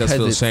us, make us Because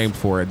feel it's- ashamed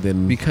for it.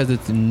 Then Because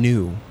it's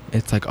new.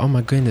 It's like, oh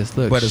my goodness,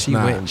 look, But it's she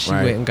not, went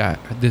right. and got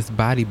this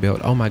body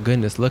built. Oh my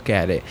goodness, look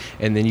at it.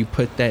 And then you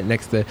put that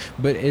next to,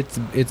 but it's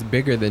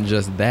bigger than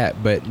just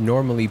that. But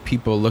normally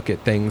people look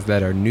at things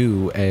that are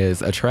new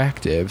as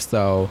attractive.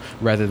 So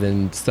rather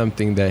than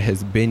something that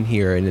has been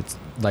here and it's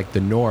like the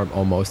norm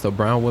almost. So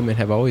brown women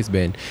have always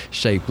been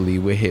shapely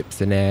with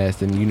hips and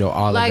ass and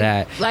all of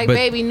that. Like But-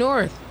 Baby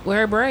North, with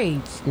her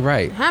braids.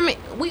 Right. How many?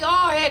 We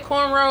all had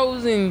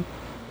cornrows and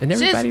And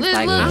everybody's this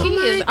like, little oh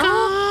kids. my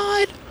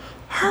God,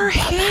 her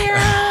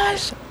hair.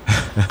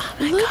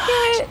 Look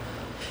at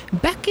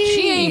Becky.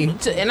 she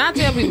ain't. And I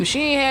tell people she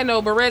ain't had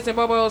no barrettes and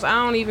bobos. I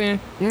don't even.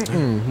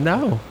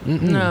 No.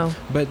 No.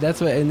 But that's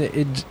what, and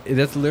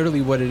that's literally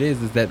what it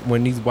is that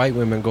when these white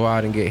women go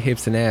out and get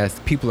hips and ass,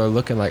 people are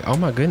looking like, oh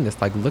my goodness,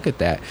 like look at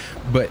that.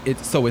 But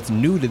it's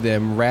new to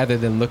them rather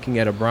than looking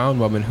at a brown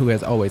woman who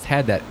has always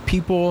had that.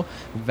 People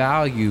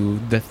value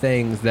the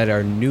things that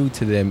are new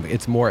to them.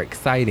 It's more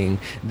exciting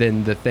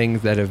than the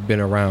things that have been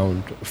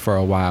around for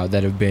a while,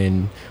 that have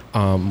been,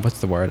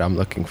 what's the word I'm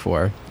looking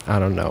for? I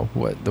don't know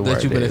what the word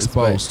that you've been is,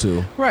 exposed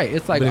to. Right,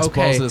 it's like, Been exposed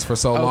okay, to this for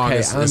so long, okay,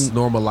 it's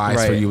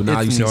normalized for you. Now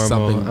it's you see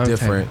something I'm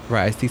different.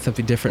 right, I see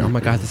something different. Oh my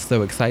God, this is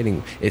so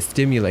exciting. It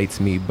stimulates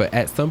me, but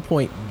at some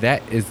point,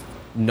 that is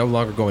no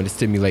longer going to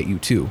stimulate you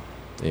too.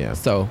 Yeah.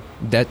 So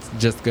that's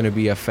just going to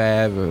be a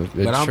fad.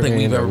 But I don't think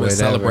we've ever been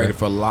celebrated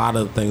for a lot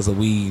of the things that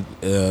we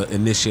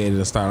initiated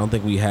and started. I don't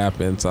think we have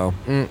been. So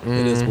it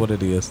is what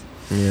it is.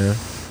 Yeah.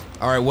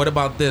 All right, what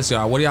about this,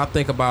 y'all? What do y'all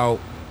think about?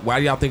 Why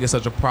do y'all think it's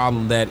such a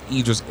problem that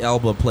Idris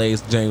Elba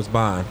plays James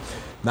Bond?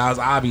 Now it's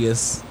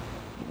obvious.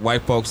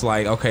 White folks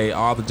like, okay,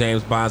 all the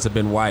James Bonds have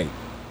been white.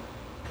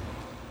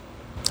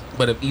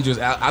 But if Idris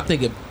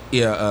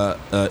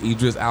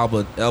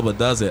Elba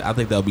does it, I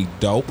think that'll be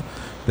dope.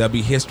 That'll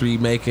be history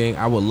making.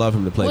 I would love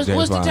him to play What's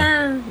James the Bond.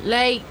 term?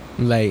 Late.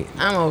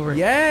 I'm over it.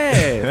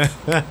 Yes.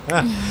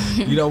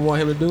 You don't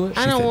want him to do it?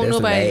 I don't said want that's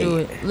nobody to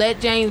late. do it. Let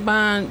James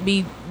Bond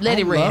be. Let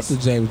it I love rest. the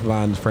James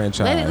Bond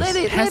franchise. Let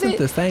it. Hasn't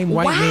the same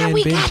white why man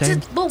we been got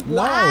James? to? But No,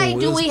 why it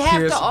do was we have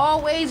Pierce- to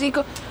always?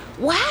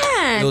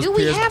 Why It was do we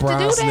Pierce have to do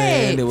Brosnan.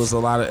 that? It was a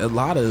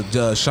lot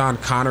of Sean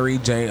Connery,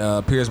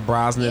 Pierce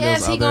Brosnan.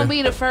 Yes, There he was gonna other-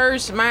 be the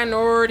first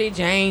minority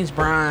James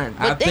Bond.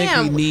 But I think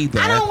damn, we need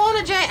that. I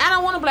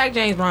don't want a black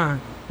James Bond.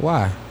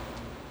 Why?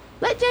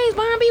 Let James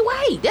Bond be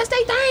white. That's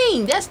their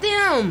thing. That's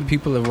them.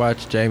 People have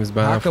watched James How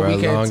Bond come for we a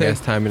can't long take ass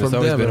time, and it's from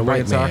always them been a and bring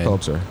white it to our man.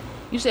 culture?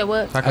 You said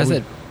what? How I come we-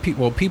 said,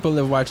 people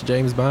have watched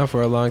James Bond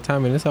for a long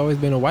time, and it's always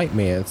been a white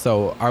man.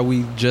 So, are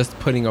we just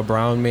putting a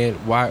brown man?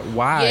 Why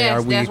Yes,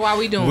 are we? that's why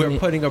we doing We're it.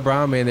 putting a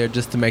brown man there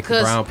just to make the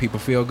 'Cause- brown people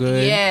feel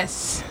good.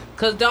 Yes.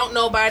 Cause don't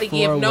nobody For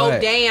give no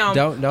what? damn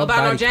Don't about no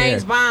nobody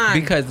James care. Bond.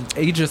 Because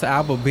Idris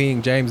Elba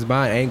being James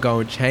Bond ain't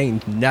gonna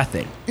change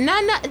nothing.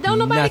 Don't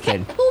nobody care.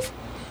 Nothing.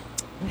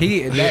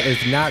 That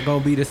is not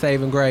gonna be the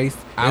saving grace.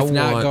 I It's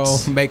not want-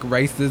 gonna make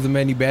racism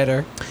any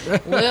better.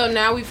 Well,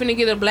 now we finna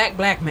get a black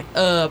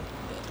man,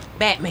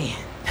 Batman.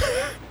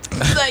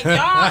 Like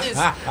y'all is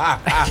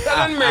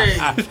killing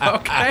me.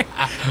 Okay.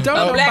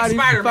 Don't A black nobody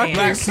Spider-Man. fucking Black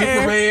care.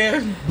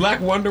 Superman, Black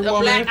Wonder The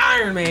Woman. Black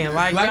Iron Man.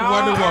 Like Black y'all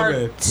Wonder are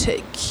Woman.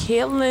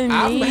 killing me.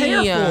 I'm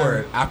here for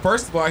it.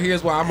 First of all,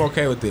 here's why I'm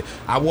okay with it.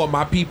 I want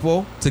my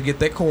people to get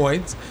their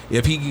coins.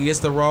 If he gets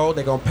the role,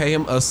 they're gonna pay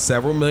him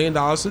several $1 million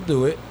to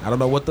do it. I don't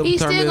know what the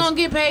He's term still is, gonna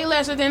get paid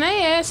lesser than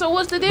they ass. So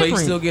what's the but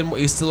difference?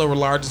 he's still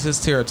enlarges his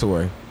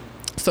territory.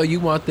 So you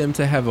want them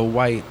to have a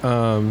white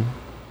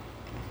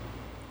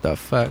the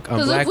fuck?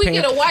 Because Black if we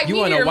get a white you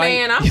want a meteor white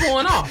man, I'm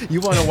going off.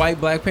 You want a white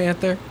Black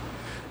Panther?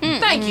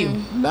 Thank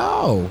you.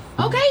 No.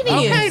 Okay then.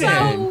 Okay, so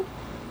then.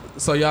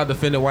 So y'all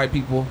defending white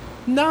people?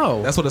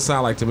 No. That's what it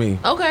sounds like to me.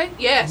 okay,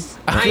 yes,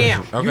 I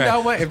am. Okay. You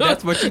know what? If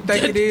that's what you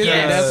think it is, Yes.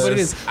 then that's what it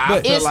is. I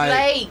But feel It's like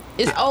late.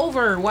 It's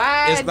over.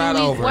 Why it's not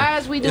over. Why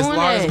is we doing as long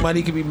that? as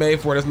money can be made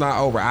for it, it's not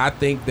over. I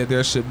think that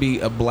there should be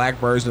a black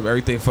version of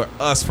everything for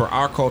us, for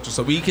our culture,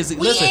 so we can see.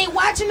 We Listen, ain't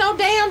watching no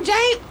damn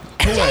James.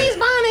 James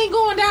Bond ain't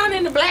going down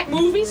in the black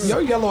movies.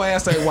 Your yellow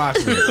ass ain't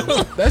watching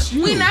it. That's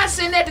you. We not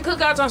sitting at the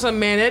cookouts on some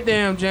man. That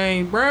damn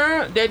James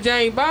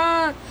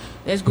Bond,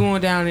 that's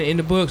going down in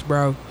the books,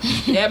 bro.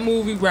 That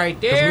movie right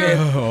there.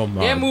 Oh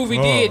my That movie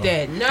did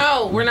that.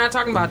 No, we're not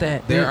talking about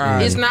that.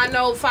 It's not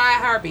no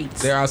 5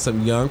 heartbeats. There are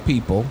some young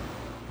people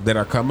that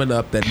are coming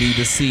up that need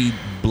to see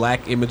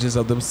black images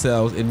of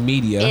themselves in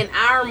media. In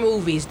our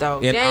movies, though.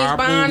 In James our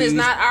Bond movies, is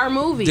not our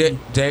movie.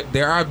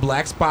 There are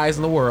black spies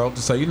in the world,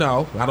 just so you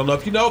know. I don't know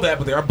if you know that,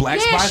 but there are black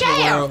Yeah, spies in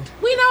the world.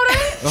 Shaft. We know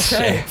that.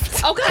 Okay.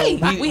 Okay,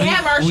 we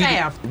have our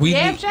Shaft. We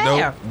have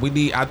Shaft.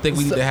 I think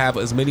we need to have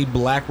as many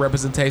black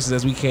representations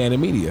as we can in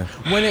media.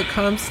 When it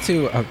comes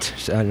to,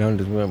 I know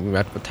this is what we're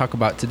about to talk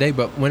about today,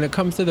 but when it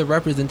comes to the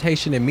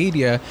representation in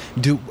media,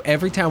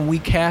 every time we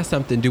cast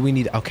something, do we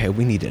need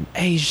an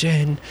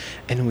Asian,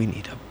 and we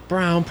need a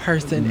brown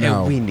person, No.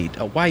 and we need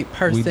a white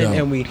person,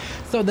 don't.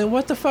 so then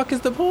what the fuck is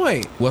the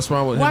point? What's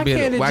wrong with Why him being?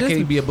 can't it Why just- can't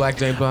he be a black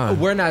James Bond?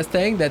 We're not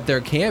saying that there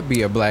can't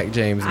be a black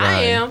James Bond.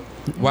 I am.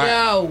 Why?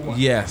 No.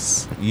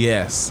 Yes,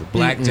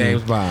 black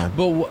James Bond.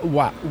 But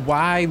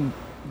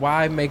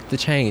why make the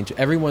change?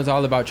 Everyone's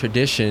all about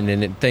tradition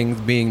and things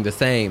being the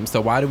same. So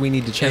why do we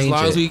need to change As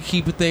long it? as we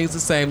keep things the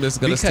same, there's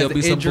gonna still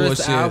be some Idris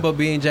bullshit. Elba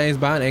being James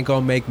Bond ain't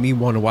gonna make me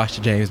want to watch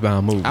the James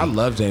Bond movie. I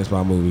love James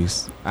Bond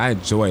movies. I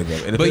enjoy them.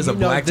 And if But there's a you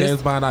know, black this-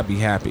 James Bond, I'd be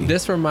happy.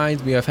 This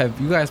reminds me of, have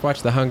you guys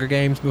watched The Hunger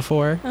Games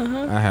before? I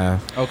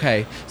have.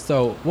 Okay,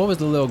 so what was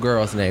the little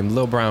girl's name?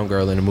 Little brown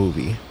girl in the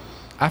movie.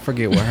 I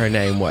forget what her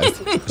name was.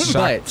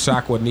 But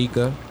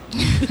Shakwanika.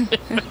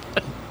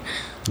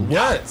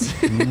 What?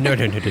 no.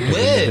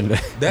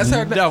 That's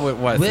her. No, it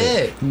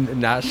wasn't. What?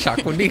 Not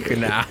Shakwanika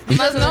now.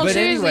 But no, But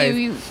seriously,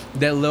 anyways,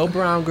 that little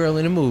brown girl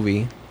in the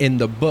movie, in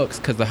the books,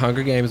 because the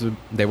Hunger Games,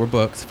 they were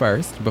books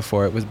first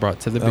before it was brought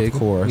to the Of big,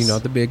 course.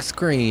 the big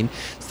screen.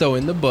 So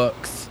in the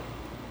books,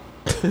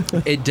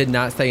 it did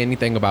not say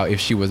anything about if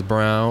she was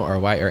brown or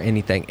white or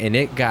anything. And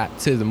it got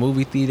to the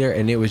movie theater,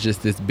 and it was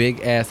just this big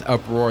ass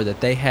uproar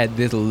that they had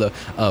this a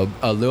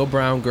little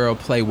brown girl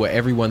play what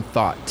everyone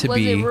thought to Was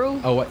be. it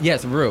Rue? Oh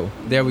yes, Rue.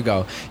 There we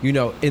go.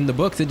 In the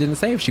books, it didn't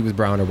say if she was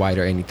brown or white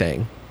or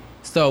anything.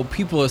 So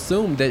people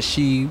assumed that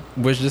she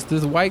was just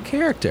this white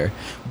character.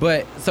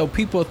 But so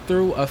people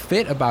threw a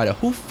fit about it.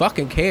 Who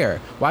fucking care?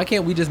 Why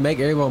can't we just make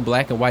everyone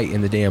black and white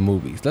in the damn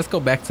movies? Let's go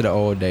back to the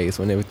old days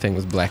when everything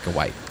was black and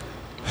white.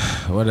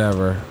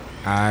 Whatever.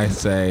 I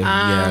say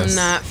I'm yes.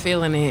 not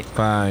feeling it.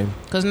 Fine.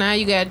 Because now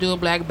you got to do a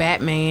black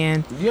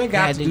Batman. You ain't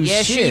got to do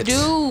yes, shit. you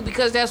do.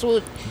 Because that's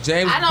what...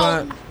 James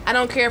Bond. I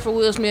don't care for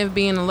Will Smith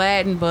being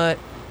Aladdin, but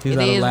He's it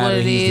not is what Aladdin,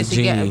 it he's is. the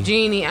He got genie. a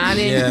genie. I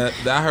didn't...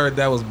 Yeah, I heard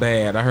that was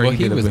bad. I heard Well, he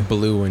did a was bit-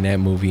 blue in that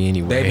movie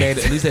anyway. They made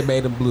at least they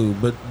made him blue,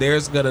 but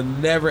there's gonna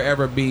never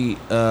ever be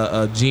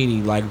a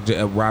genie like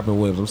Robin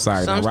Williams. I'm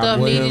sorry, Some now, stuff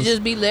Robin need to Williams,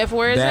 just be left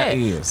where it's that at.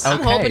 is.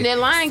 I'm Okay, hoping that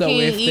Lion so King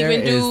if there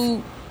even is-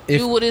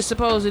 do what it's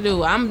supposed to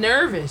do. I'm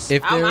nervous.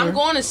 If I'm there-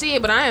 going to see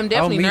it, but I am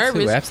definitely me too,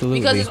 nervous. absolutely.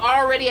 Because it's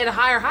already at a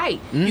higher height.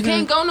 You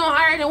can't go no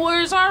higher than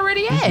where it's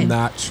already at.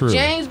 Not true.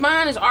 James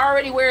Bond is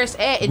already where it's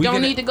at. It We don't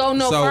can- need to go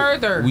no so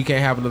further. We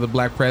can't have another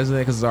black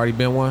president because there's already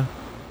been one.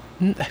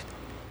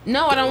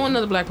 No, I don't want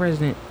another black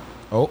president.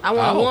 Oh, I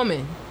want Oh. a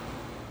woman.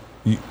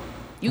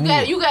 You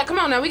got. Come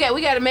on now. We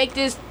got to make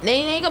this. They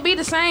ain't gonna be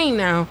the same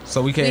now.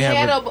 so we can't We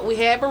have. we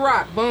had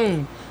Barack.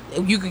 Boom.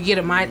 You could get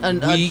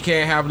We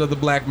can't have another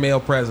black male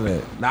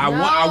president. Now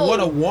I No.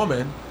 want a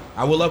woman.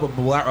 I would love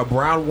a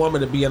brown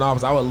woman to be in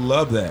office. I would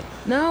love that.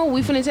 No,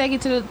 we finna take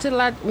it to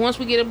the once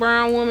we get a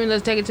brown woman,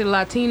 let's take it to the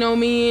Latino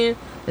men.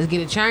 Let's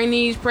get a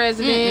Chinese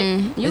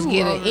president. Let's You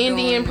get an overdoing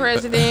Indian it.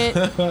 president.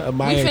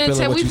 Amaya ain't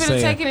feeling what we you finna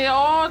saying. taking it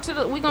all to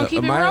the. We gonna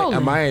keep it rolling.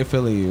 Amaya ain't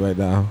feeling you right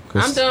now.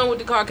 'cause I'm done with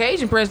the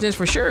Caucasian presidents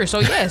for sure. So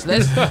yes,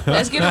 let's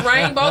get a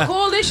rainbow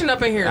coalition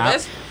up in here.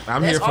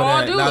 I'm let's here for all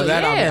that. do Now it.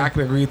 that Yeah. I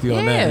can agree with you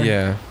on that.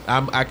 Yeah.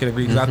 I can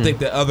agree because I think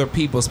that other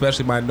people,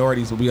 especially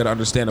minorities, will be able to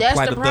understand the That's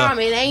plight the of problem.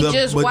 It ain't the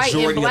just white and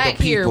majority of the black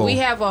here. people. We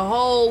have a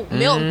whole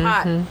melting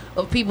pot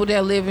of people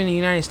that live in the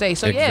United States.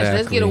 So yes,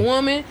 let's get a Exactly.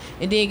 woman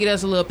and then get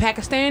us a little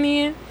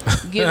Pakistani,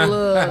 get a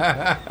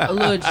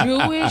little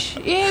Jewish.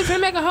 Yeah, it's gonna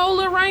make a whole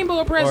little rainbow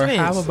of Or presidents.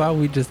 how about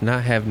we just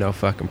not have no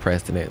fucking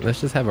president? Let's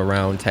just have a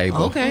round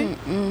table. Okay.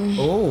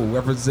 Oh,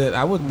 represent.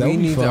 I would. That We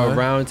would be need fun. a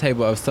round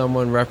table of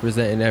someone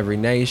representing every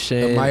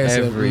nation, Amaya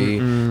said, every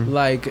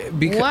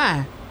because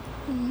Why?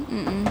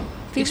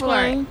 People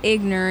Explain. are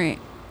ignorant.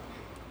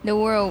 The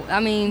world, I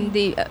mean,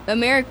 the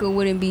America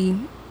wouldn't be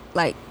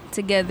like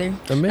together.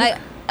 America-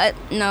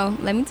 No,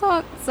 let me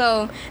talk.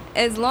 So,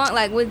 as long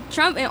like with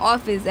Trump in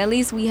office, at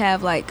least we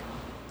have like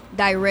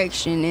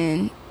direction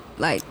and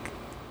like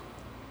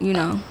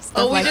stuff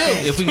Oh, we like do.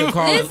 that. If we can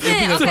call it. If we Listen,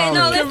 can okay, call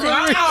no, it.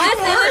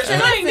 listen.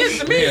 Explain this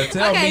to me. Yeah,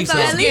 tell Okay, me so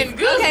at something.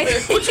 least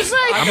okay. What you say?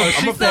 I'm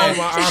gonna fold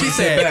my arms and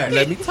sit back.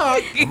 let me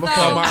talk. I'm gonna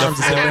fold my arms and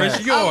sit back.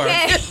 It's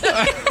yours.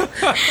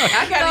 Okay.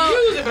 I gotta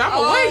use it, but I'm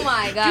gonna wait. Oh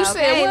my God. You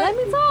said okay, what?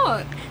 let me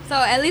talk. So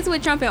at least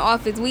with Trump in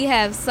office, we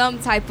have some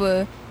type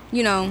of,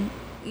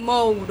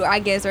 mode, I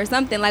guess, or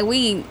something. Like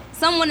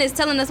someone is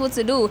telling us what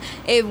to do.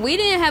 If we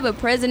didn't have a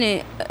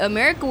president,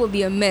 America would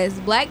be a mess.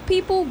 Black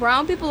people,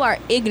 brown people are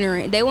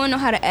ignorant. They won't know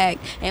how to act,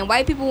 and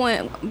white people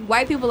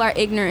are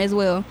ignorant as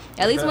well.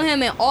 At least with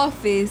him in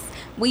office,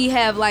 we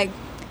have like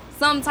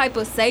some type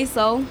of say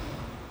so.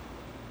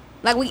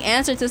 Like we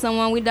answer to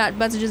someone. We not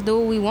about to just do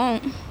what we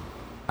want.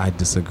 I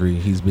disagree.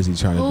 He's busy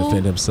trying to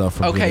defend himself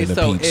from Okay, being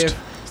so impeached.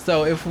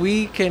 if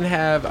we can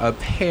have a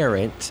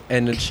parent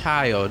and a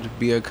child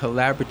be a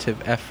collaborative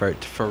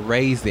effort for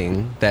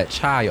raising that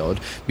child,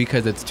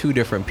 because it's two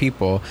different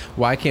people,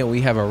 why can't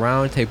we have a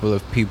round table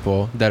of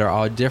people that are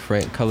all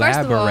different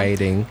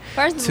collaborating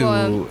First of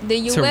all, the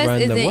U.S.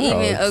 run isn't the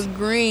even world?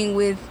 agreeing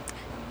with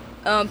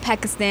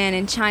Pakistan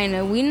and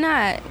China. We're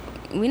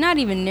not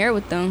even there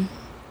with them.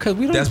 Cause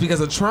we don't. That's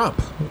because of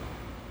Trump.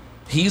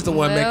 He's the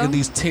one Well- making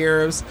these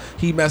tariffs.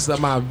 He messed up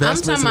my I'm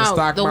investments talking in the about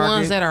stock the market.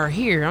 ones that are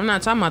here. I'm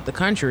not talking about the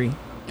country.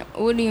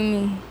 What do you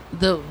mean?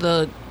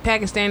 The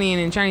Pakistani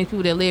and Chinese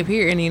people that live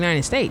here in the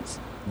United States.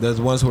 There's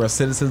ones who are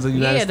citizens of the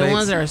United Yeah, States. the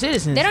ones that are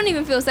citizens. They don't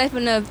even feel safe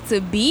enough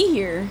to be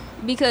here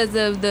because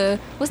of the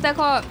what's that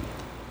called?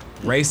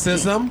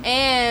 Racism.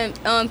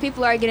 And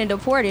people are getting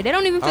deported. They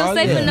don't even feel Oh,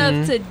 safe yeah.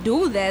 enough to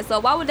do that. So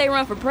why would they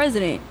run for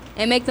president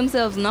and make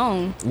themselves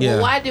known? Yeah.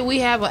 Well, why did we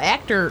have an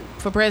actor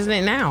for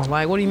president now?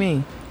 Like, what do you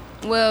mean?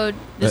 Well,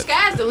 The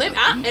sky's the limit.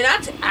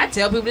 I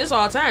tell people this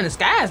all the time. The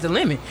sky's the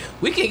limit.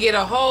 We could get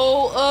a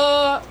whole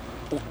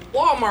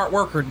Walmart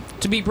worker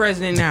to be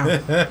president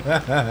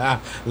now.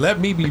 Let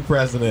me be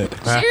president.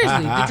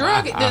 Seriously,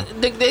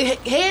 the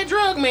head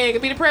drug man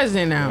could be the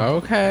president now.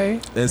 Okay.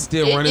 And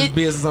still run his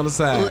business on the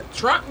side.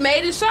 Trump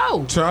made it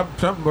so. Trump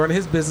running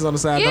his business on the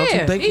side. Don't you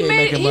Yeah, think he ain't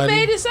making he money?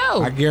 made it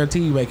so. I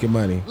guarantee you making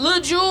money.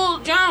 Lil Jewel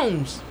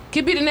Jones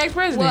could be the next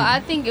president. well,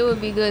 I think it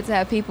would be good to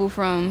have people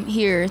from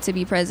here to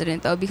be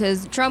president, though,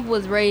 because Trump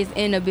was raised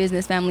in a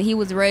business family. He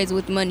was raised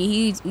with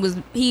money.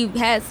 He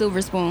had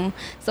silver spoon.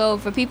 So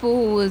for people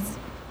who was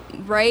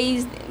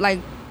raised like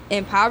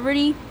in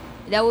poverty,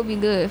 that would be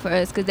good for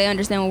us because they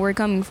understand where we're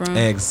coming from.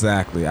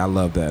 Exactly. I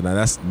love that. Now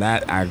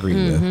that I agree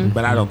with.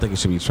 But I don't think it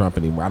should be Trump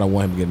anymore. I don't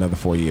want him to get another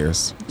 4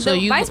 years. So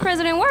the vice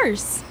president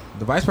worse.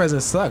 The vice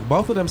president suck.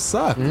 Both of them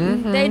suck.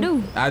 They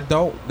do.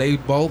 They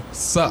both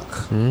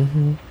suck.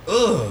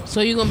 Ugh.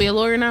 So you gonna be a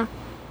lawyer now?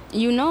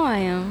 You know I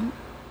am.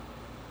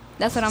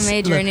 That's what I'm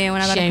majoring in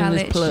when I go to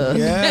Shameless college. plug.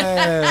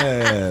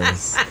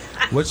 Yes.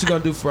 What you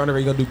gonna do for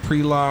undergrad? You gonna do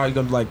pre-law? You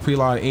gonna do like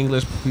pre-law in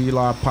English,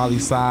 pre-law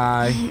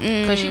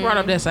poli-sci? Cause she brought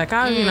up that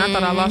psychology, and I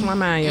thought I lost my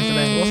mind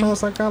yesterday. What's wrong with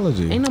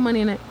psychology? Ain't no money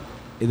in it.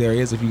 There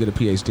is if you get a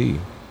PhD.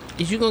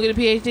 Is you gonna get a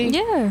PhD?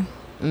 Yeah.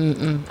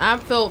 I'm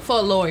for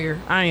a lawyer.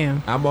 I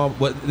am. I'm on,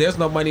 but there's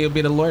no money in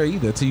being a lawyer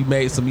either until you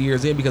made some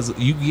years in because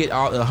you get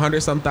all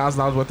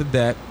 $100,000 worth of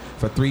debt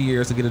for 3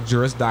 years to get a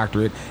Juris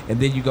Doctorate, and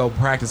then you go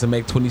practice and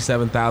make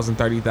 $27,000,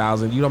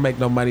 $30,000. You don't make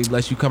no money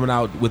unless you coming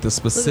out with a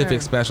specific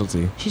her.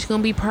 specialty. She's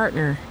gonna be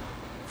partner.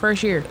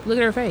 First year. Look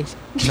at her face.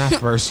 Not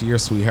first year,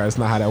 sweetheart. It's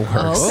not how that works.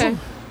 Oh, okay.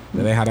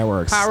 That ain't how that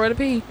works. Power of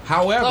the P.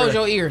 However, Close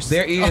your ears.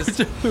 There is.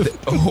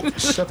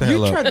 Shut the hell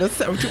You up. tried to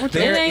say what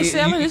It ain't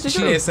selling, it's the she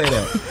truth. didn't say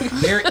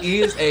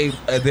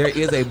that. There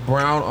is a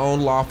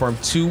brown-owned law firm.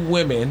 Two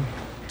women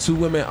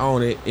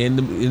own it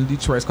in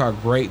Detroit. It's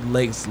called Great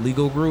Lakes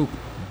Legal Group.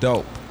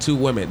 Dope. Two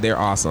women. They're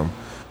awesome.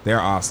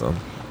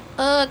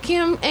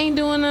 Kim ain't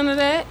doing none of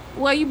that.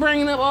 Why you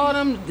bringing up all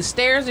them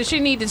stairs that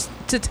she need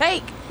to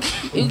take?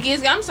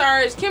 I'm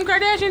sorry, is Kim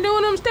Kardashian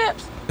doing them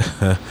steps?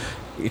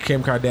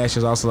 Kim Kardashian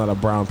is also not a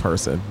brown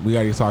person. We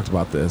already talked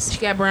about this. She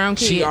got brown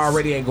kids. She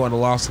already ain't going to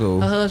law school.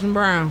 Her husband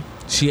brown.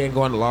 She ain't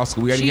going to law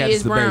school. We already She had this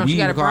is debate. brown. We She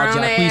got even a called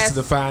brown Jacquees ass.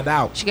 to find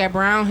out. She got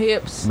brown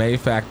hips. Main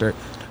factor.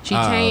 She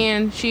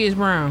tan. She is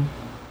brown.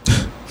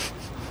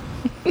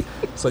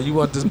 So you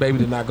want this baby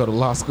to not go to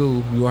law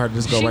school? You want her to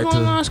just go She right going to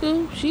to? law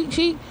school.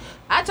 She.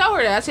 I told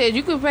her that. I said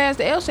you could pass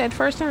the LSAT the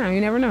first time.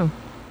 You never know.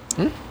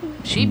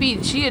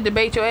 She'll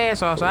debate your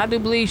ass off. So I do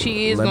believe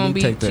she is Let gonna me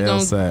be. take the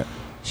LSAT.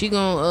 She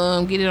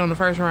gonna get it on the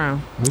first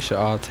round. We should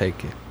all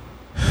take it.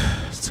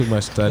 It's too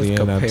much studying.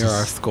 Let's I'm compare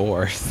our just-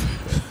 scores.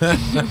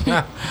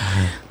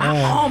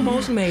 I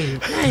almost made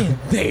it. Damn.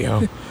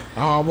 Damn.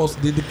 I almost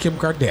did the Kim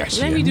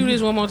Kardashian. Let me do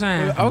this one more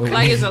time. Okay.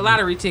 Like it's a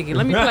lottery ticket.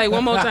 Let me play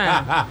one more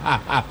time.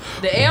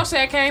 The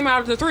LSAT came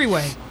out of the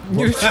three-way.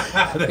 The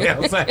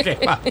LSAT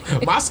came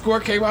out. My score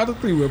came out of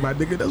 3-way, my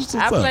nigga. That's what's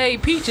I up.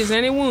 played peaches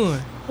and it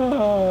won.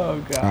 Oh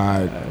God.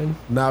 All right.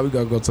 Now we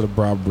gotta go to the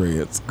brown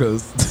breads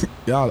because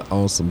y'all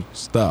own some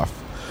stuff.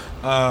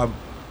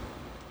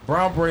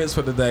 Brown breads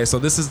for today. So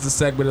this is the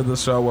segment of the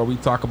show where we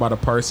talk about a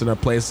person or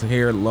place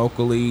here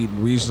locally,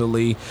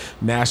 regionally,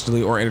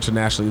 nationally, or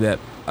internationally that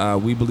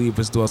we believe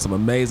is doing some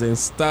amazing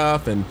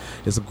stuff and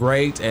is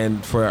great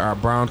and for our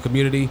brown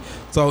community.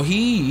 So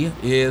he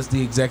is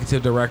the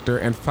executive director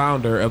and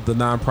founder of the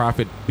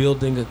nonprofit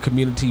Building a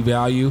Community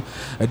Value,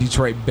 a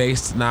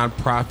Detroit-based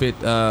nonprofit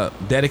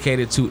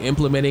dedicated to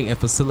implementing and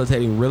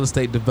facilitating real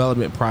estate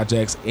development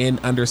projects in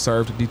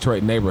underserved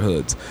Detroit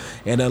neighborhoods.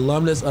 An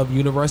alumnus of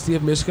University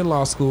of Michigan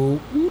Law School,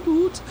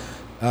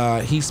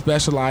 He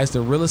specialized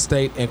in real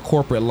estate and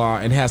corporate law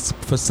and has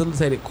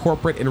facilitated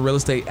corporate and real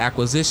estate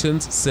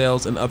acquisitions,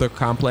 sales, and other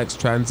complex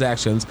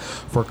transactions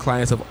for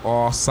clients of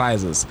all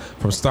sizes,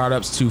 from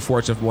startups to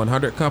Fortune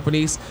 100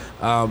 companies,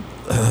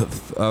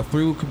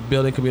 through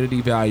building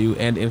community value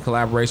and in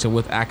collaboration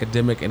with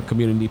academic and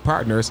community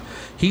partners.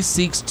 He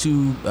seeks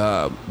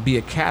to be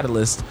a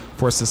catalyst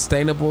for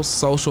sustainable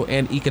social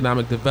and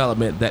economic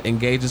development that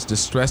engages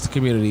distressed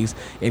communities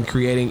in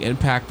creating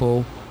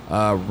impactful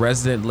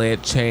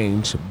resident-led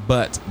change,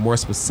 but more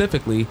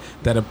specifically,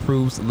 that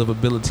improves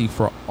livability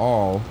for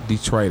all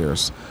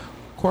Detroiters.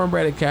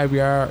 Cornbread and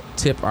Caviar,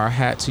 tip our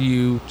hat to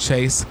you,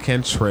 Chase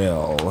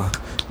Cantrell.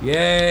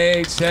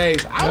 Yay,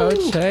 Chase. Go,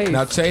 Chase.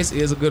 Now, Chase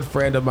is a good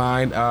friend of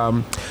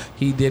mine.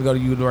 He did go to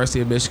University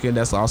of Michigan.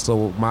 That's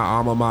also my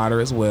alma mater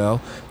as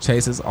well.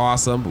 Chase is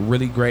awesome.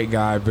 Really great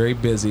guy. Very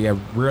busy. I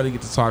rarely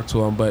get to talk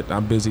to him, but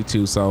I'm busy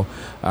too. So,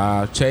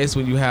 Chase,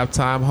 when you have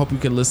time, hope you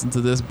can listen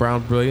to this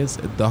Brown Brilliance,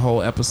 the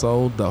whole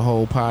episode, the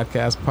whole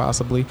podcast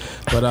possibly.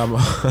 But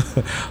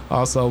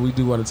also, we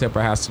do want to tip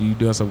our hats to you.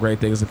 Doing some great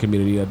things in the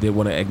community. I did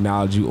want to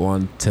acknowledge you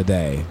on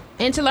today.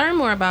 And to learn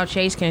more about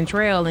Chase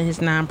Cantrell and his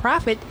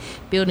nonprofit,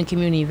 Building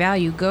Community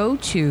Value, go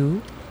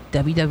to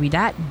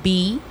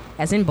www.b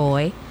as in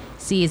boy,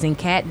 C as in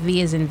cat,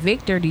 V as in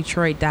Victor,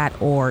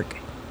 Detroit.org.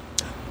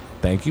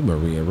 Thank you,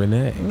 Maria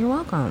Renee. You're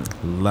welcome.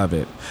 Love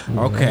it.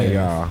 Okay,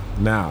 y'all.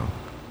 Now,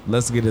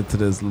 let's get into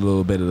this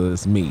little bit of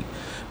this meat.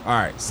 All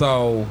right,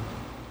 so...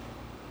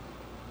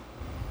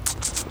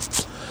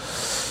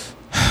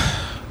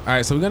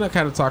 we're going to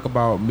kind of talk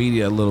about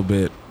media a little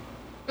bit.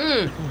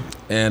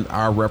 And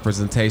our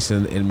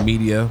representation in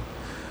media.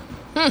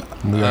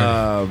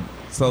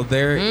 So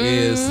there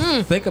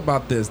is, think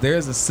about this, there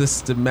is a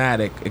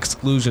systematic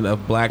exclusion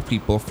of black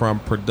people from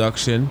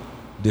production,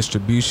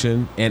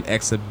 distribution, and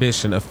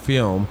exhibition of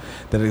film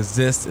that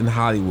exists in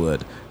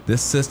Hollywood.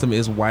 This system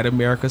is white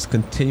America's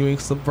continuing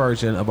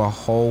subversion of a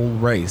whole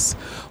race,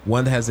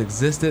 one that has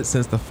existed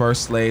since the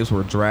first slaves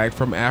were dragged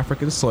from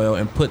African soil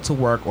and put to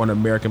work on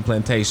American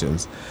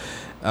plantations.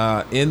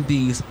 In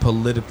these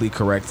politically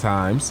correct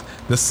times,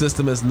 the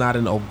system is not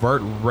an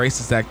overt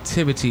racist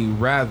activity.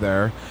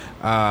 Rather,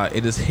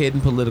 it is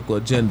hidden political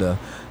agenda,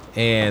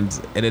 and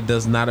it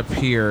does not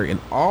appear in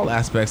all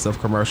aspects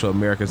of commercial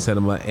American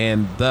cinema,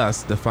 and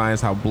thus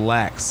defines how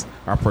blacks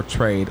are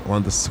portrayed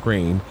on the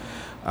screen.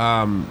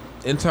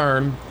 In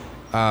turn,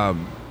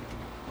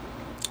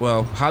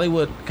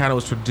 Hollywood kind of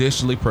was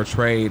traditionally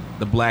portrayed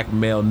the black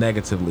male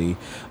negatively,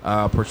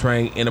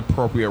 portraying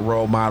inappropriate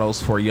role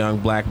models for young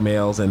black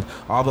males. And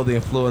although the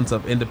influence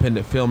of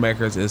independent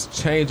filmmakers is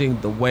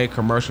changing the way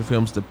commercial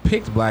films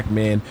depict black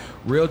men,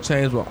 real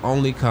change will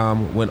only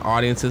come when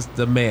audiences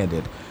demand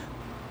it.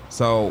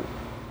 So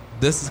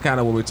this is kind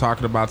of what we're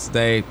talking about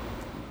today.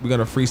 We're going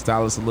to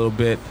freestyle this a little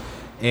bit.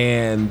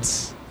 And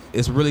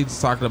it's really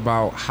just talking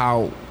about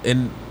how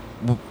in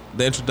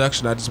the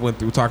introduction I just went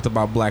through talked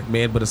about black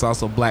men, but it's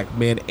also black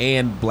men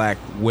and black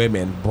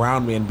women,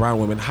 brown men, brown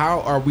women. How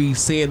are we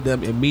seeing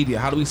them in media?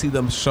 How do we see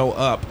them show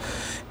up?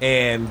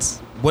 And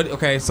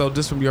so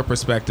just from your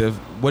perspective,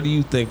 what do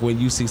you think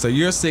when you see, so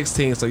you're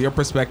 16, so your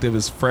perspective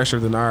is fresher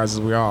than ours as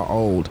we're all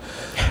old.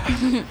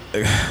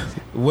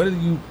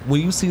 When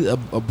you see a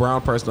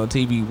brown person on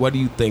TV, what do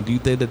you think? Do you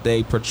think that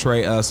they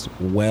portray us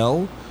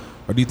well,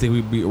 or do you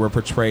think we're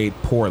portrayed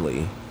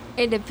poorly?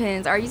 It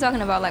depends. Are you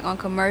talking about like on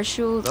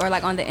commercials or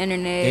like on the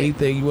internet?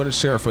 Anything you want to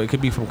share. It could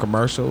be from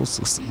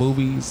commercials,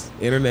 movies,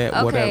 internet,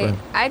 whatever.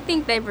 I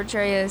think they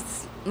portray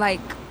us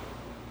like,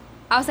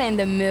 I'll say in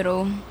the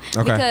middle.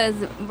 Okay. Because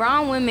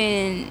brown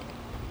women,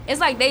 it's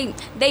like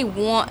they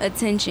want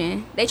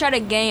attention. They try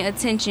to gain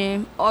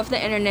attention off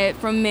the internet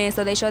from men,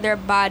 so they show their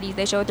bodies,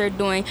 they show what they're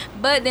doing.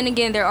 But then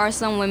again, there are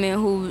some women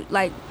who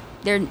like,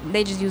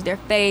 they just use their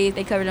face,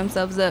 they cover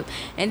themselves up.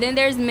 And then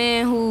there's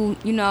men who,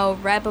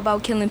 rap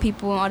about killing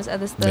people and all this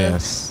other stuff.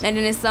 Yes. And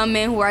then there's some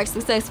men who are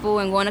successful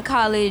and going to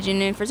college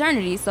and in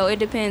fraternities. So it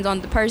depends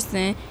on the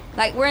person.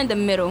 Like, we're in the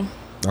middle.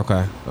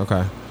 Okay.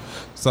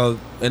 So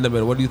in the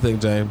middle, what do you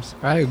think, James?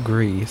 I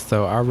agree.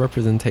 So our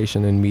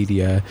representation in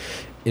media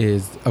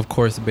is, of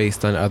course,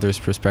 based on others'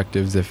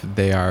 perspectives, if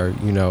they are,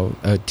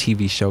 a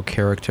TV show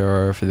character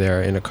or if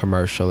they're in a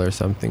commercial or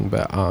something.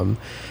 But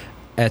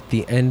at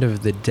the end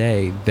of the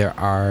day, there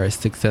are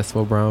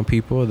successful brown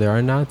people. There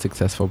are not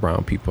successful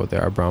brown people.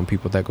 There are brown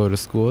people that go to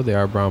school. There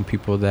are brown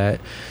people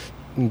that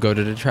go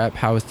to the trap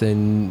house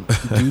and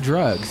do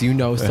drugs,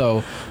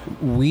 So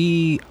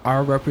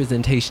our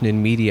representation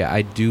in media,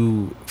 I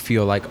do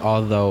feel like,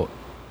 although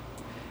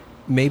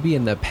maybe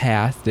in the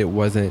past it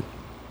wasn't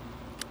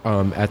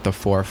at the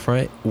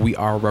forefront, we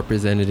are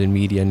represented in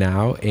media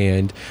now,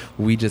 and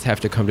we just have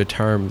to come to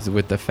terms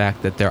with the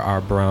fact that there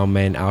are brown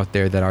men out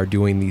there that are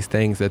doing these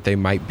things that they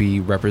might be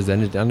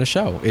represented on the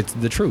show. It's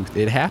the truth.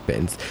 It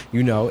happens.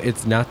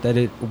 It's not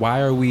that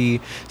why are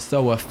we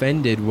so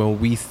offended when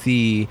we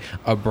see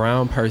a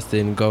brown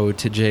person go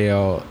to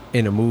jail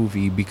in a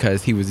movie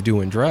because he was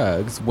doing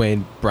drugs,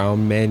 when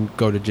brown men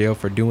go to jail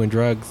for doing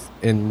drugs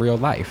in real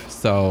life?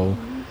 So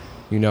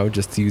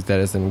just to use that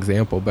as an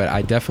example. But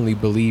I definitely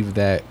believe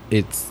that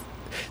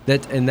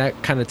and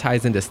that kind of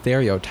ties into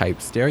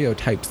stereotypes.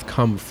 Stereotypes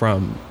come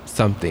from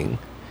something,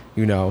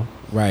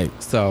 Right.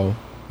 So,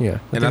 yeah.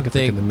 And I it's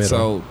like in the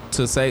middle.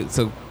 so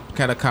to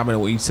kind of comment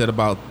on what you said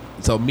about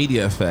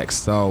media effects.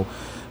 So,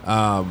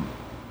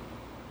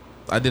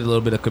 I did a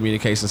little bit of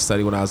communication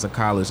study when I was in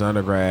college,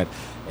 undergrad,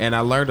 and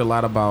I learned a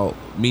lot about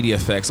media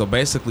effects. So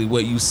basically,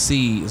 what you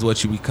see is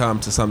what you become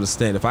to some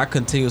extent. If I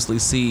continuously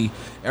see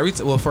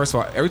first of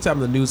all, every time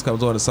the news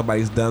comes on and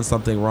somebody's done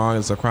something wrong,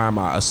 it's a crime,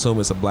 I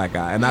assume it's a black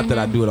guy, and not that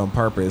I do it on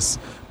purpose,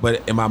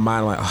 but in my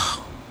mind, I'm like,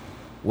 oh,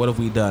 what have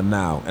we done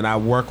now? And I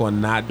work on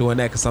not doing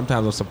that, because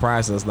sometimes I'm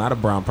surprised that it's not a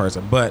brown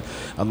person, but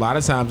a lot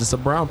of times it's a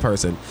brown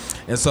person.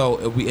 And so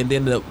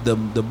then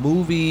the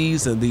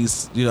movies and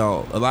these, a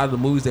lot of the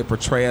movies, they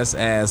portray us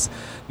as,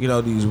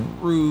 these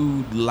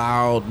rude,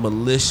 loud,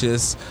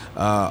 malicious,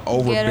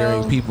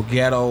 overbearing people,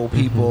 ghetto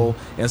people.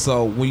 And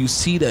so when you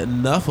see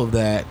enough of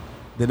that,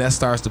 then that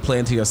starts to play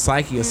into your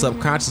psyche, and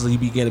subconsciously you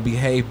begin to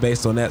behave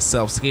based on that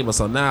self-schema.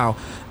 So now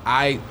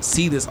I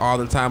see this all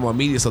the time on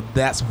media, so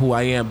that's who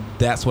I am,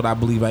 that's what I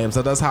believe I am,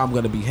 so that's how I'm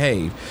going to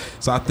behave.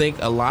 So I think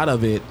a lot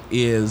of it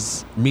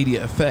is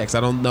media effects.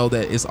 I don't know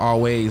that it's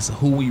always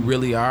who we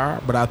really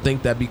are, but I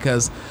think that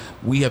because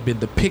we have been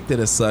depicted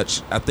as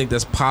such, I think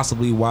that's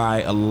possibly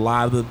why a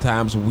lot of the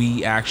times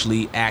we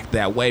actually act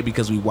that way,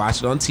 because we watch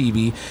it on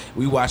TV,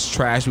 we watch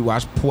trash, we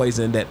watch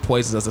poison that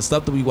poisons us, the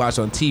stuff that we watch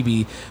on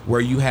TV,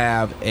 where you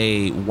have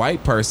a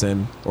white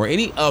person or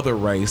any other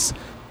race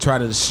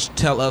trying to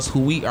tell us who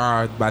we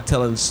are by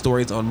telling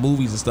stories on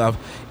movies and stuff.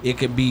 It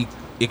could go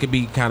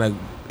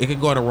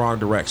in the wrong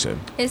direction.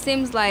 It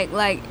seems like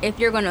if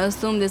you're gonna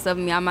assume this of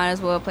me, I might as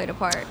well play the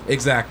part.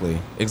 Exactly.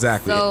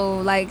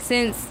 So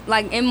since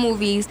in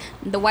movies,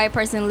 the white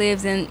person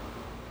lives in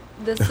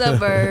the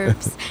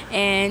suburbs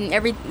and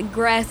every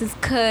grass is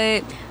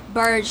cut,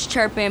 birds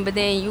chirping, but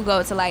then you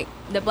go to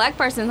the black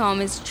person's home,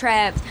 is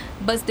traps,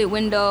 busted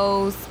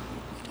windows,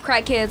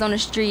 crackheads on the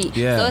street.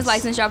 Yes. So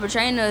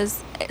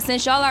it's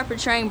since y'all are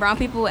portraying brown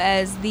people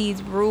as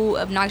these rude,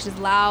 obnoxious,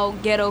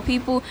 loud, ghetto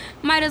people,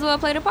 might as well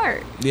play the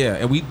part. Yeah,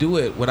 and we do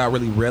it without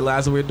really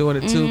realizing we're doing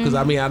it too. Because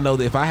I know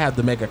that if I have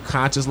to make a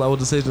conscious level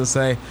decision to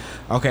say,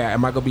 okay,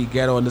 am I going to be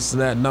ghetto and this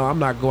and that? No, I'm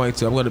not going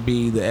to. I'm going to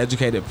be the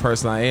educated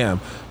person I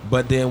am.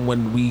 But then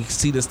when we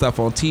see this stuff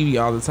on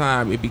TV all the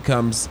time, it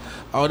becomes,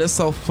 oh, that's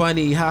so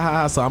funny, ha ha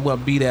ha. So I'm going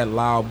to be that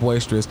loud,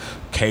 boisterous.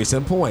 Case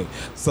in point.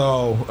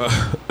 So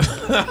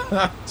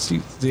she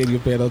did you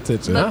pay no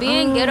attention. But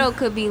being ghetto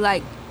could be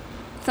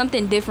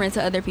something different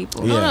to other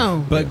people. Yeah.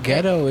 No. But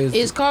ghetto is...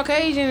 It's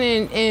Caucasian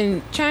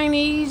and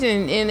Chinese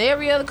and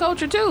every other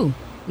culture too.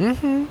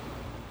 Mm-hmm.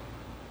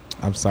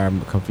 I'm sorry,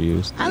 I'm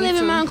confused. I live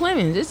in Mount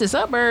Clemens. It's the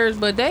suburbs,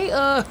 but they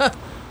are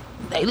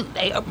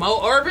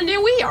more urban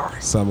than we are.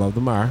 Some of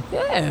them are.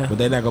 Yeah. But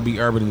they're not going to be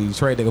urban in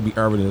Detroit. They're going to be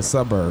urban in the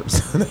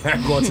suburbs. They're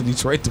not going to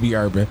Detroit to be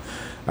urban.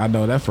 I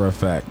know that for a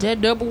fact. That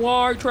double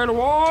wide, treadle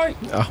wide.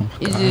 Oh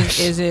my gosh.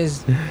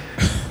 Is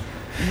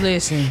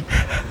listen.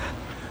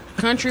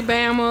 Country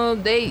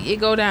Bama, it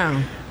go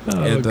down.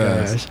 Oh It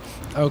does. gosh.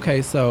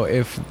 Okay, so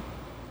if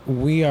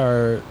we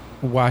are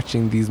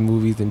watching these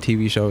movies and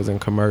TV shows and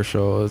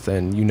commercials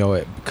and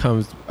it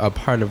becomes a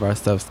part of our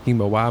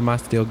self-schema, why am I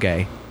still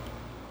gay?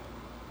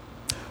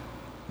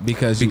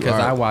 Because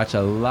I watch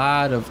a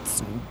lot of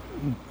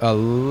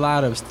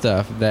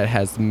stuff that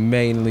has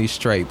mainly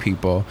straight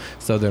people.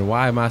 So then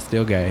why am I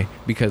still gay?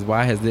 Because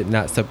why has it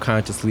not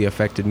subconsciously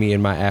affected me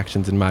in my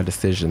actions and my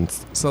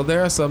decisions? So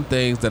there are some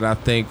things that I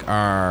think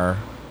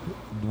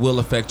will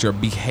affect your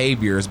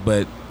behaviors,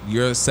 but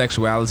your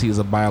sexuality is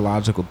a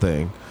biological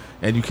thing,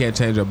 and you can't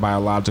change your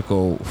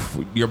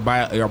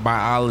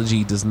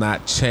biology does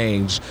not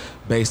change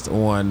based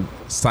on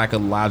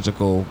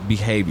psychological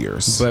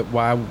behaviors. But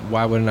why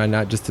wouldn't I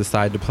not just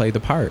decide to play the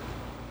part?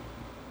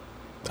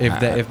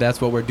 If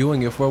that's what we're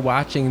doing, if we're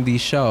watching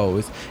these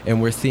shows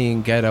and we're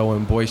seeing ghetto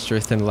and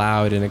boisterous and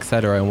loud and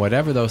etc. and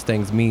whatever those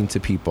things mean to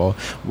people,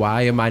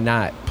 why am I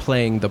not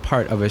playing the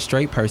part of a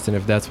straight person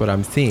if that's what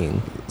I'm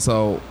seeing?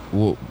 So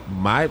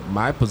my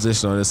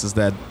position on this is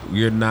that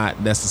you're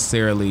not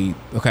necessarily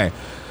okay.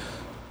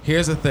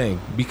 Here's the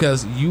thing,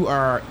 because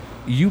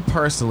you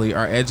personally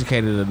are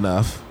educated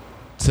enough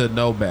to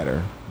know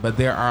better, but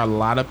there are a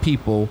lot of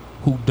people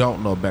who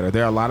don't know better.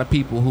 There are a lot of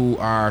people who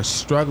are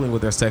struggling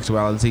with their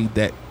sexuality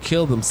that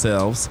kill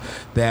themselves,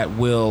 that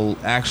will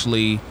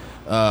actually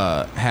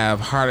have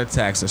heart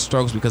attacks and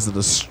strokes because of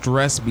the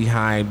stress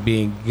behind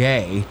being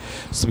gay.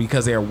 So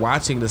because they're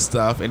watching this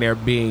stuff and they're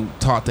being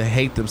taught to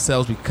hate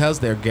themselves because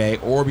they're gay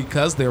or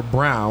because they're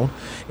brown,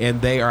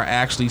 and they are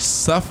actually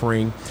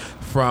suffering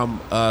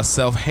from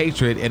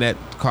self-hatred, and that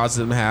causes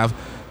them to have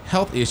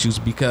health issues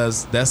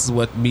because that's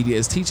what media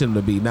is teaching them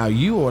to be. Now,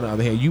 you, on the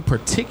other hand, you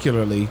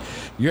particularly,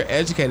 you're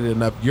educated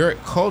enough. Your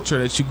culture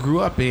that you grew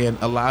up in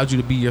allowed you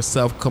to be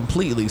yourself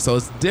completely. So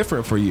it's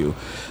different for you.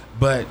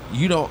 But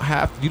you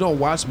don't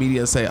watch media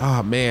and say,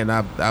 oh man,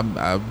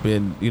 I've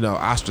been,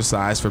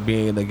 ostracized for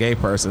being a gay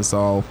person,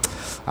 so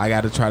I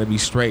got to try to be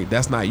straight.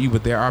 That's not you.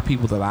 But there are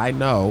people that I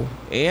know,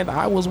 and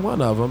I was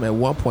one of them at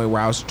one point,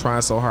 where I was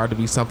trying so hard to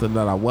be something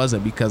that I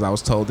wasn't because I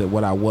was told that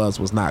what I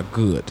was not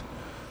good.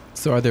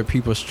 So are there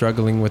people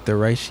struggling with their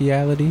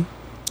raciality?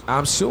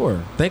 I'm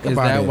sure. Think Is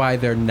about it. that why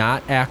they're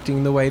not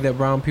acting the way that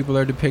brown people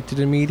are depicted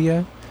in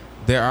media?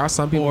 There are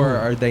some people, or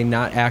are they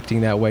not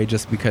acting that way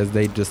just because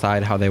they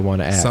decide how they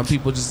want to act? Some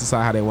people just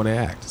decide how they want to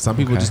act. Some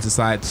people just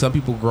decide. Some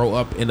people grow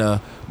up in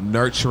a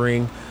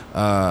nurturing, in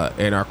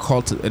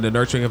a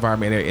nurturing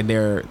environment,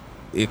 and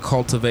it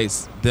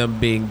cultivates them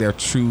being their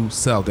true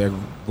self. They're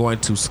going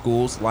to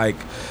schools like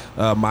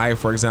Maya,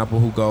 for example,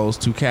 who goes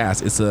to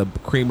Cass. It's a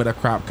cream of the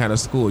crop kind of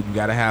school. You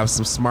got to have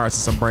some smarts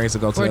and some brains to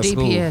go to that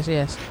school. For DPS,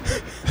 yes.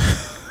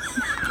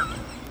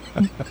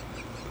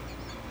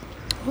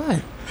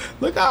 What?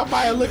 Look how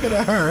Maya looking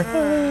at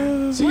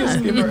her. She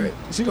gonna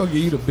give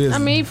you the business. I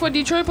mean, for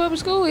Detroit Public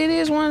School, it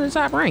is one of the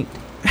top ranked.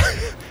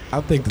 I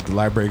think that the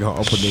library gonna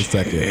open in a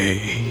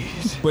second.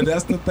 But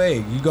that's the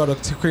thing. You go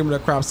to cream of the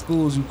crop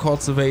schools, you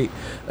cultivate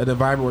an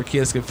environment where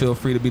kids can feel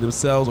free to be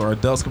themselves, or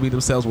adults can be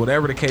themselves,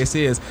 whatever the case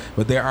is.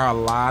 But there are a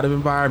lot of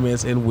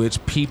environments in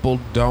which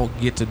people don't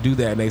get to do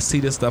that, and they see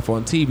this stuff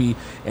on TV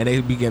and they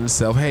begin to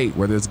self-hate,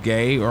 whether it's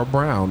gay or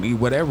brown,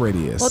 whatever it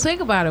is. Well,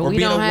 think about it. Or We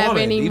being don't a have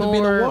woman, any even more.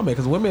 being a woman,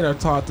 because women are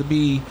taught to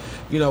be,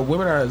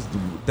 women are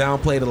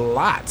downplayed a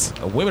lot.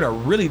 Women are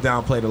really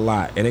downplayed a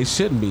lot, and they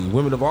shouldn't be.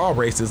 Women of all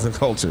races and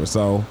culture.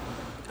 So,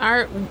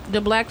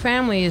 The black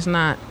family is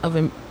not of.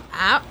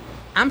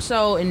 I'm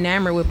so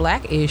enamored with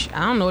Blackish.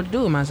 I don't know what to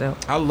do with myself.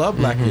 I love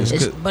Blackish,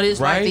 But it's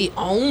right? like the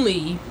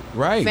only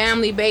Right.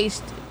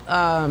 family-based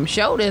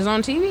show that's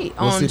on TV,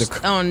 Well, see,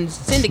 on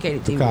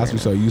syndicated The TV. Cosby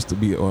Show used to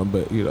be on,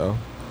 but we're gonna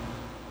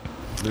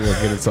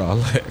get into all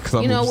that. 'Cause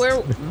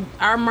We're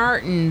our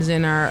Martins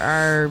and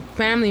our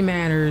Family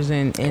Matters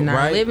and our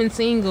Right. Living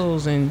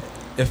Singles and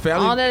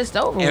all that is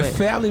over And with.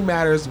 Family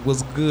Matters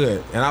was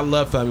good, and I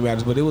love Family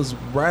Matters, but it was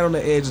right on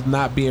the edge of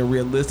not being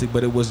realistic,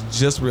 but it was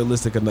just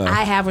realistic enough.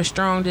 I have a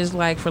strong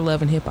dislike for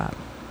Love and Hip Hop.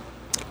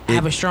 I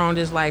have a strong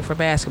dislike for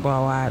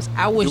Basketball Wives.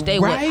 I wish they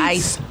would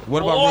ice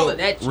What all about of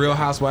that. Real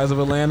Housewives of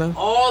Atlanta?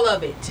 All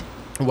of it.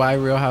 Why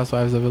Real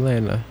Housewives of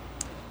Atlanta?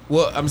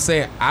 Well, I'm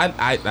saying I'm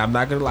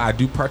not gonna lie. I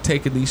do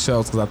partake in these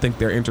shows because I think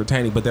they're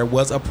entertaining. But there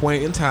was a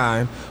point in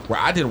time where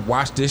I didn't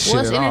watch this shit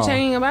What's at all.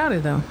 entertaining about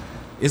it though?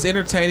 It's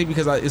entertaining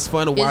because it's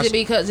fun to watch. Is it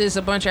because it's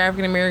a bunch of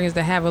African Americans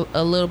that have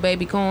a little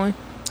baby coin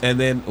and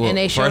then and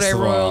they show first their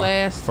of royal all-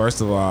 ass First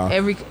of all,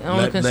 on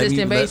a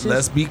consistent basis?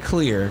 Let's be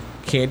clear.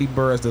 Candy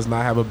Burris does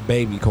not have a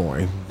baby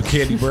coin.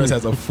 Candy Burris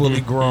has a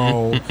fully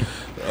grown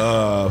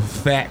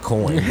fat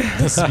coin.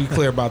 Let's be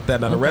clear about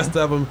that. Now the rest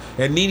of them,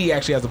 and Nene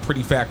actually has a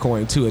pretty fat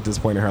coin too at this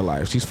point in her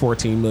life. She's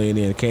 14 million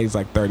in. Candy's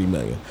like 30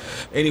 million.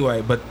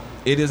 Anyway, but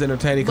it is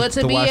entertaining. But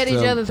to be watch at each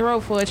them. other's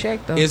throat for a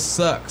check though. It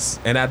sucks,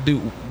 and I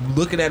do.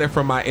 Looking at it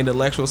from my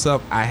intellectual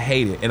self, I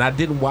hate it, and I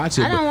didn't watch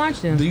it. I don't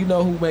watch them. Do you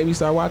know who made me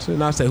start watching it?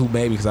 Not say who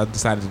made me because I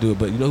decided to do it,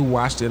 but you know who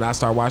watched it and I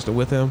started watching it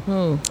with him?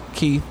 Who?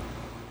 Keith.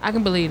 I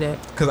can believe that.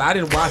 Because I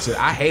didn't watch it.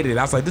 I hated it.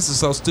 I was like, this is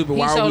so stupid. He's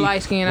Why so are we,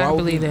 light skinned, I why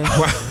can would we- believe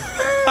that.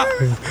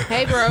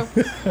 Hey, bro.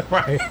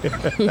 Right.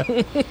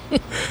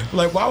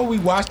 Like, why would we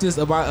watch this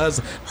about us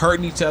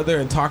hurting each other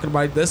and talking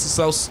about it? This is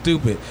so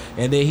stupid.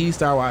 And then he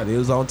started watching it. It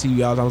was on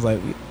TV all the time. I was like,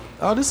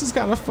 oh, this is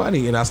kind of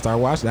funny. And I started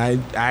watching it.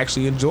 I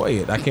actually enjoy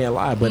it. I can't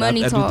lie. But I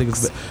do think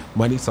it's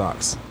money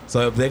talks.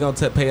 So if they're going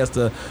to pay us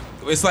to...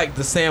 It's like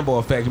the Sambo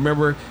effect.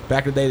 Remember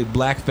back in the day, the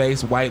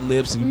blackface, white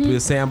lips, and you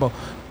put Sambo?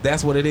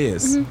 That's what it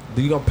is.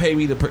 You going to pay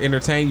me to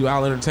entertain you?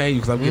 I'll entertain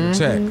you because I'm getting a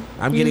check.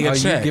 I'm getting a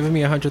check. You giving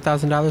me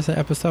 $100,000 an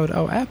episode?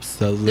 Oh,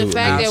 absolutely. The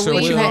fact that sure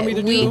what you want me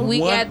to do? we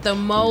got the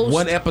most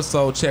One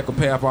episode check will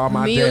pay off all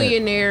my debt.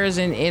 millionaires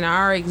in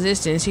our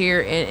existence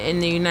here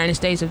in the United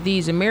States of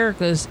these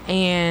Americas,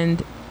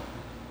 and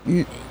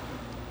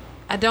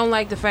I don't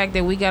like the fact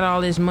that we got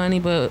all this money,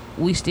 but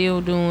we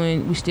still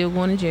going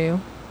to jail.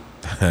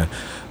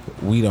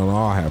 We don't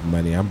all have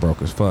money. I'm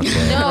broke as fuck. Bro.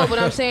 No, but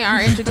I'm saying our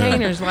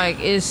entertainers, like,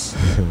 it's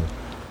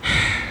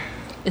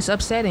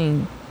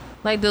upsetting.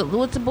 Like,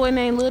 what's the boy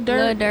named Lil Durk?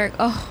 Lil Durk.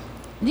 Oh,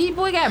 These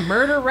boy got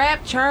murder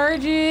rap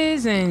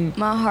charges, and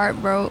my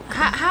heart broke.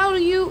 how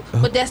do you?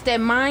 But that's that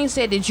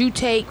mindset that you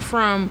take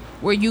from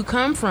where you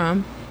come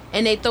from,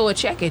 and they throw a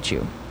check at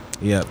you.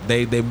 Yeah,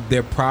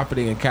 they're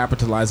profiting and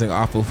capitalizing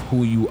off of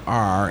who you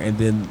are, and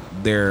then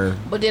they're.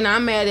 But then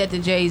I'm mad at the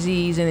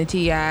Jay-Z's and the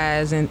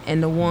T.I.'s and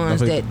the ones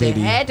Don't forget that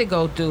Diddy. had to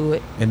go through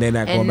it. And they're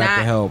not going back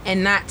to help.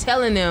 And not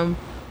telling them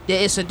that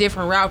it's a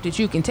different route that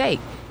you can take.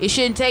 It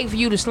shouldn't take for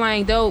you to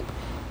slang dope,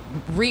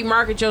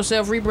 remarket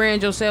yourself,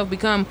 rebrand yourself,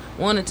 become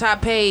one of the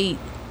top paid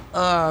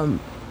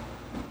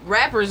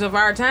rappers of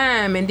our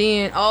time, and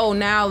then,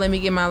 now let me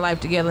get my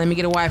life together. Let me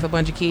get a wife, a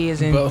bunch of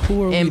kids, and But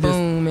who are we to-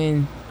 boom.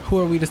 And who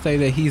are we to say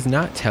that he's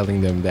not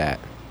telling them that?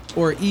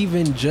 Or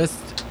even just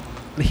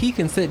he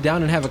can sit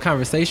down and have a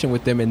conversation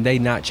with them and they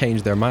not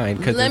change their mind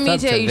because Let it's me up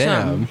tell to you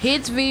them. something.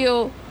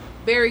 Hitsville,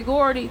 Barry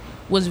Gordy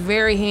was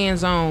very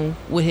hands-on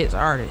with his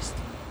artists.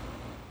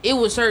 It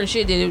was certain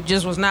shit that it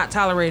just was not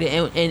tolerated,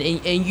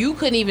 and you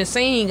couldn't even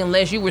sing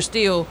unless you were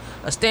still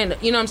a stand.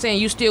 You know what I'm saying?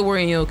 You still were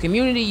in your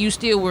community. You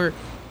still were.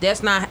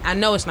 That's not. I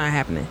know it's not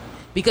happening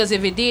because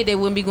if it did, they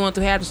wouldn't be going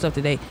through half the stuff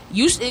today.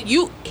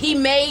 He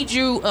made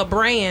you a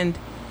brand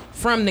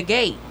from the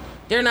gate.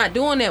 They're not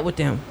doing that with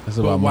them. That's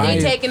about why money.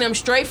 He's taking them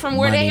straight from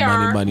where Money, they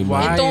money, are money,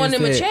 money. and throwing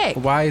them a is check.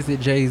 Why is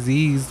it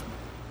Jay-Z's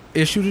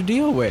issue to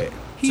deal with?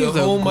 To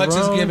whom much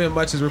is given,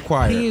 much is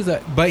required.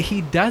 But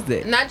he does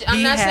it.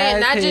 I'm not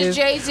saying not just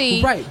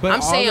Jay-Z. Right, but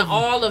I'm saying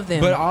all of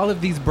them. But all of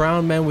these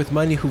brown men with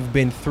money who've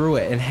been through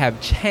it and have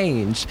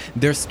changed,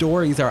 their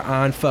stories are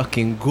on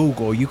fucking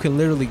Google. You can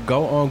literally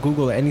go on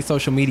Google or any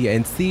social media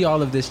and see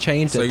all of this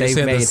change So that you're they've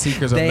saying made. the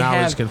seekers of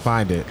knowledge can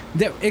find it.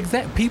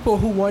 Exact people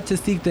who want to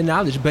seek the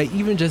knowledge. But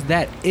even just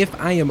that, if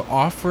I am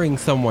offering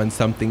someone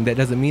something, that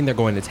doesn't mean they're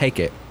going to take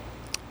it.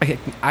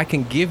 I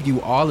can give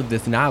you all of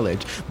this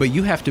knowledge, but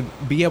you have to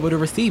be able to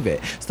receive it.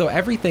 So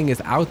everything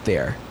is out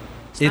there.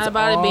 It's not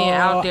about it being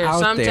out there. all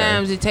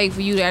Sometimes it takes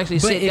for you to actually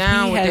But sit if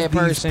down he with has that these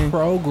person.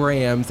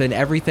 programs and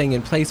everything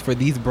in place for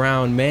these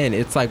brown men,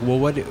 it's like, well,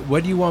 what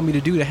do you want me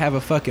to do to have a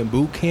fucking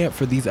boot camp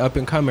for these up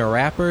and coming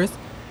rappers?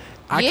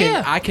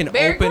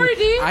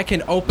 I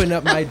can open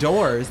up my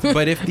doors,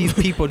 but if these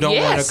people don't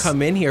want Yes. to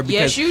come in here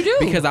because Yes, you do.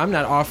 because I'm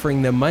not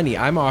offering them money,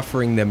 I'm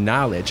offering them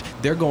knowledge.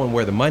 They're going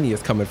where the money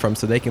is coming from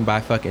so they can buy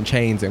fucking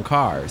chains and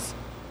cars.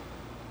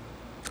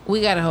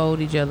 We gotta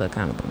hold each other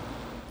accountable.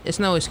 It's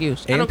no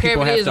excuse. I And don't care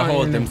people if it have is to on the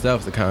hold internet.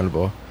 themselves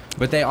accountable.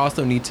 But they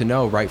also need to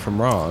know right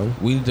from wrong.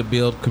 We need to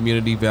build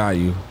community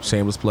value.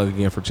 Shameless plug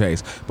again for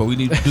Chase. But we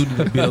need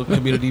to build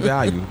community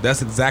value.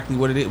 That's exactly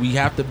what it is. We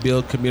have to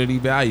build community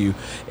value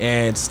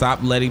and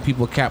stop letting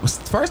people cap.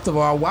 First of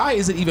all, why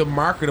is it even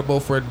marketable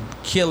for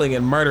killing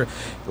and murder?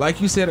 Like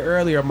you said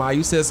earlier, Ma,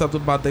 you said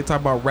something about they talk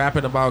about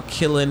rapping about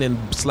killing and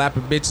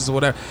slapping bitches or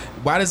whatever.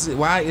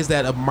 Why is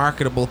that a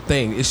marketable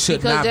thing? It should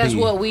Because not that's be.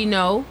 what we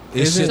know.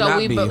 It should so not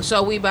we be.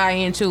 so we buy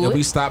into If it.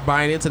 we stop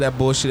buying into that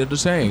bullshit, it'll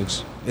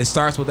change. It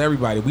starts with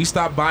everybody. We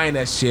stop buying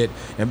that shit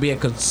and being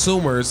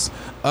consumers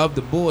of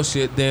the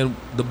bullshit, then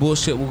the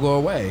bullshit will go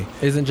away.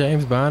 Isn't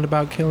James Bond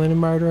about killing and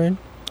murdering?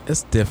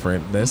 It's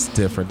different. That's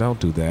different. Don't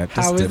do that.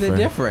 How is it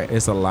different?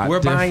 It's a lot We're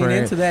different. buying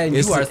into that, and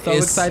you are so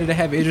excited to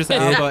have Idris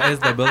Elba as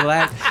the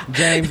black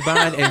James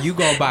Bond, and you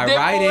gonna buy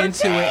right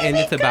into it, and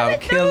it's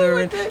about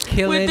killing the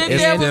and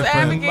devil's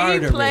murdering.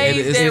 advocate, he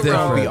plays It's that It's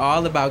gonna role. be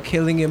all about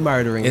killing and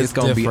murdering. It's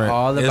gonna be different.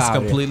 all about It's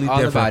completely it. All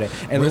different. about it.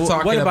 And We're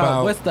talking what about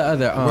about- what's the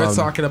other? We're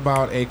talking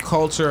about a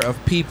culture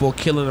of people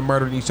killing and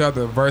murdering each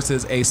other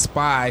versus a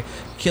spy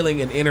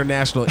killing an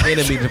international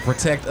enemy to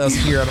protect us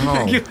here at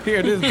home. You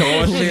hear this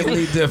bullshit?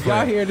 Completely different.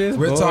 Y'all hear this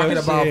We're talking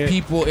about bullshit.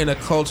 people in a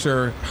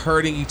culture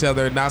hurting each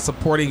other, not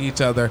supporting each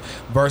other,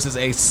 versus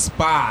a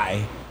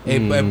spy.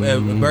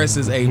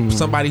 Versus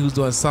somebody who's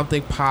doing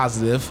something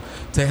positive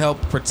to help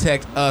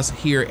protect us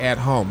here at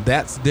home.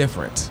 That's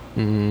different.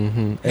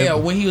 Mm-hmm. Yeah,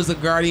 when he was a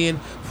guardian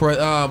for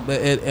on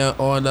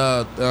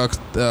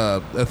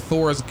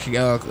Thor's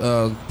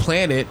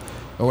planet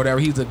or whatever,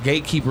 he's a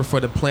gatekeeper for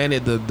the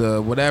planet,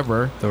 the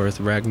whatever, Thor's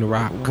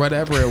Ragnarok.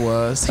 whatever it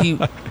was.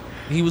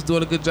 He was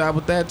doing a good job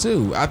with that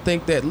too. I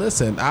think that.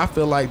 Listen, I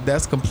feel like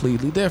that's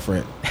completely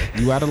different.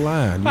 You out of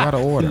line. You out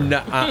of order. No,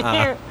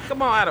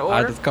 Come on, out of I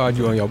order. just called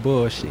you on your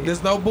bullshit.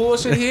 There's no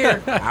bullshit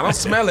here. I don't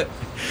smell it.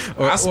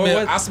 I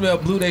smell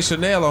Blue de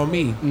Chanel on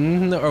me.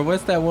 Or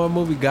what's that one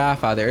movie,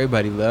 Godfather?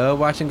 Everybody love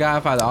watching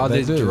Godfather. All They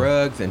this do.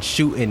 drugs and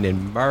shooting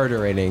and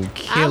murdering and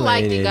killing. I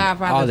like the and all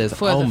Godfather this.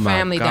 for Oh the my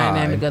family God.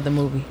 dynamic of the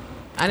movie.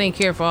 I didn't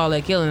care for all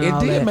that killing and It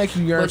all did that. make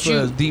you yearn But for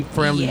a deep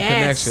family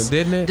connection,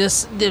 didn't it?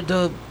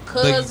 The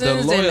cousins and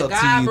the loyalty,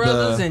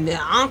 godbrothers the- and the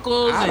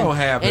uncles. I don't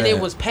have and that. it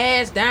was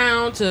passed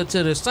down to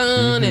the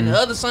son, and the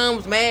other son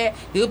was mad.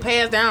 It was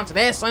passed down to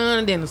that son,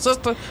 and then the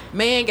sister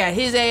man got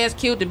his ass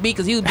killed to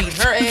because he was beating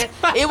her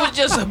ass. It was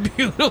just a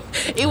beautiful.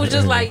 It was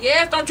just like,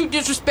 yes, don't you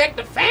disrespect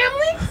the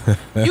family?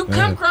 You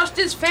come across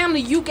this family,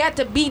 you got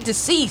to be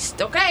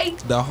deceased, okay?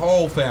 The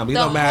whole family. It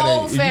The don't matter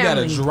whole if you got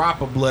a family.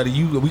 drop of blood.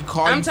 We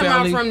call I'm you talking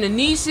family. about from the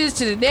nieces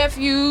to the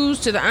nephews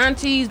to the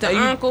aunties, the And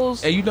you-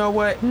 uncles. And you know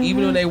what?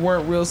 Even when they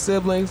weren't real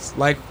siblings,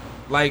 like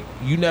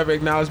you never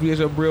acknowledged me as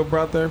your real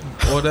brother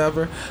or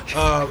whatever.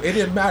 It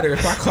didn't matter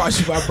if I called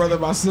you my brother,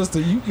 my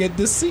sister. You get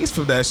deceased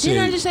from that shit.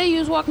 Didn't I just say you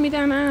was walking me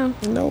down the aisle?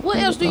 No. What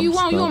else do you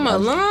want? You want my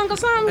lung or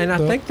something? And I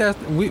think that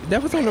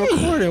was on the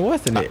recording,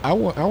 wasn't it? I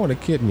want a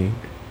kidney.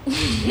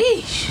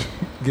 Yeesh.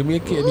 Give me a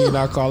kidney and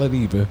I'll call it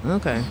even.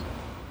 Okay.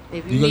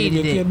 If You you, gonna give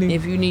me needed a it. kidney?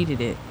 If you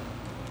needed it.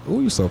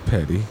 Ooh, you so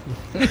petty.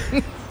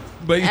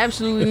 But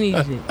Absolutely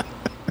needed it.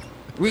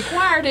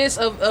 Require this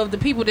of the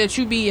people that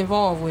you be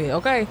involved with,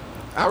 okay?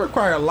 I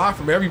require a lot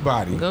from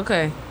everybody.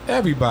 Okay.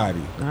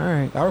 Everybody. All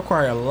right. I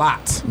require a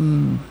lot.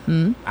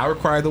 Mm-hmm. I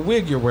require the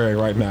wig you're wearing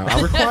right now. I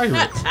require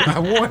it. I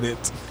want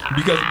it.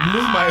 Because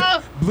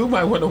Blue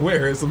might want to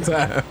wear it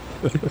sometime.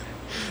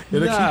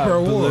 It'll keep her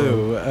warm.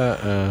 Blue.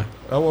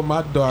 I want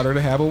my daughter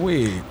to have a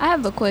wig. I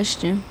have a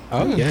question.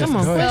 Oh, yes. come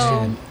on. Go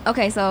ahead.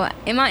 Okay, so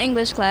in my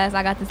English class,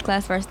 I got this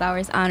class first hour.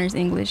 It's honors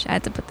English. I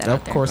had to put that out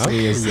Of there. course it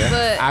is. Yeah.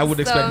 But, I would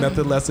expect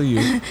nothing less of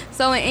you.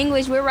 So in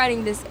English, we're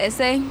writing this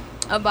essay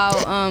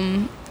about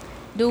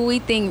do we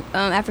think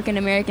African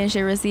Americans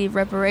should receive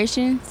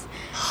reparations?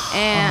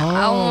 And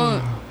I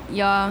want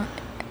y'all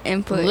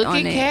input Look on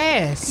at it.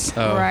 Cass.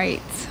 Oh.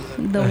 Right,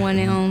 the one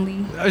and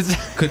only.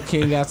 Could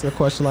King ask a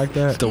question like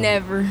that?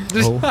 Never.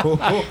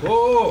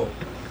 Oh.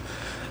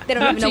 They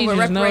don't even know what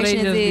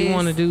reparations they is.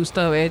 want to do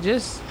stuff. It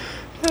just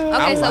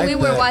Okay, so like we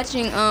were that.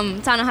 watching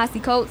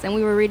Ta-Nehisi Coates, and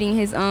we were reading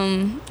his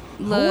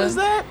Who is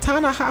that?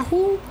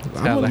 Who?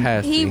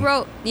 Tallahassee. He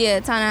wrote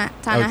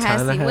Ta-Nehisi,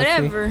 Ta-Nehisi?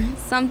 whatever,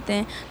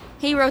 something.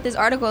 He wrote this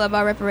article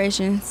about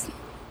reparations,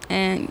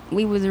 and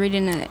we was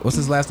reading that. What's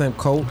his last name?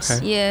 Coates?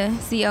 Okay. Yeah,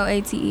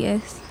 Coates.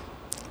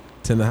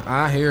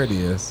 Here it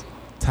is.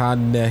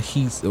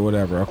 Ta-Nehisi or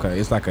whatever. Okay,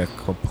 it's like a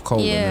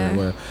colon. Yeah. Or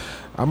whatever.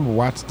 I'm gonna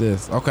watch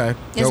this. Okay.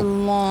 It's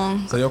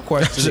long. So your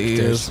question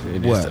is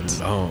It what?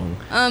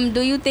 long.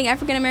 Do you think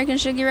African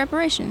Americans should get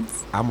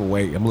reparations? I'm gonna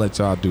wait. I'm gonna let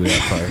y'all do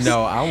that first.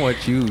 No, I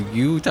want you.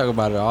 You talk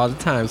about it all the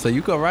time, so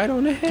you go right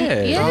on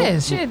ahead. yeah,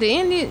 shit.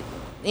 The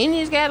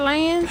Indians got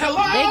land.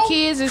 Hello? Their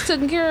kids is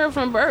taken care of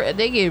from birth.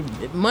 They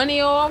get money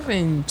off,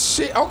 and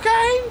Shit.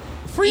 Okay.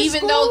 Free even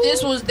school? though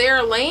this was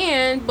their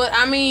land, but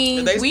I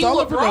mean, They we stole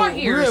were it from brought them.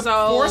 here, We were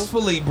so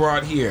forcefully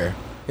brought here,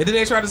 and then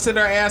they tried to send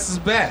our asses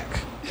back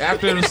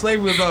after the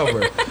slavery was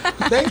over.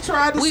 They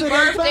tried to we send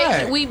us birthed.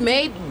 back. We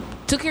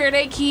took care of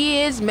their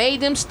kids,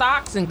 made them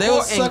stocks and They cor-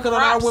 were sucking and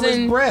on our crops women's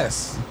and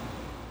breasts.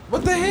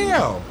 What the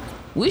hell?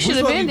 we should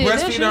have supposed been to be there.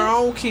 breastfeeding our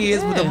own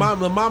kids, but the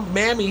Yeah. mom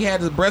mammy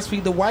had to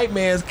breastfeed the white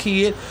man's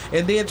kid,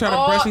 and then try to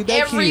breastfeed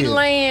their Every kid.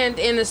 land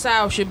in the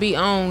South should be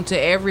owned to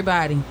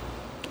everybody.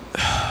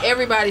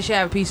 Everybody should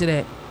have a piece of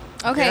that.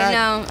 Okay, Yeah,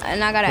 now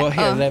and I gotta. Well,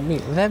 here, let me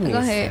Go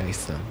ahead. say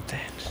something.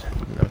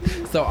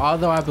 No. So,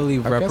 although I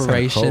believe I guess I'm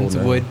reparations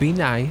cold now. would be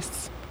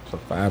nice, For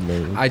 5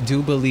 minutes. I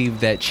do believe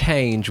that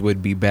change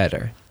would be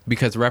better.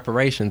 Because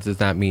reparations does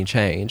not mean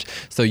change.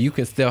 So you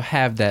can still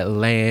have that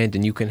land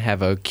and you can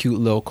have a cute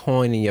little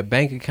coin in your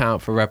bank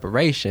account for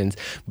reparations.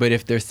 But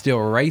if there's still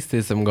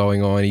racism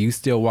going on and you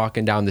still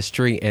walking down the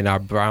street and our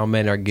brown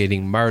men are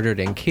getting murdered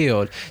and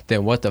killed,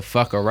 then what the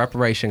fuck a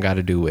reparation got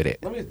to do with it?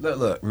 Let me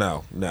look.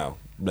 No.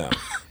 No.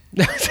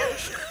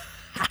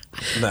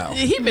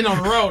 He been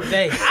on the road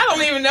today. I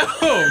don't even know.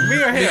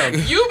 Me or him?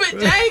 You been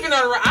Jay been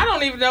on the road. I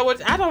don't even know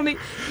what. I don't need.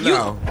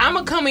 No. I'm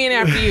gonna come in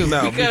after you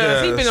No,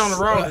 because he been on the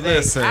road today.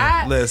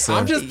 Listen.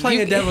 I'm just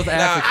playing devil's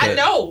advocate. I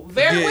know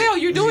very well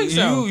you're doing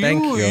so.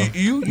 Thank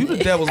you. You the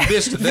devil's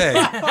bitch today.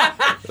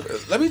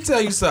 Let me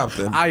tell you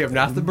something. I am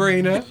not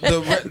Sabrina.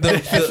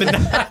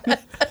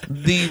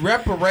 The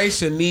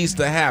reparation needs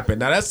to happen.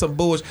 Now that's some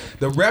bullshit.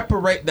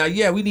 Now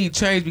yeah, we need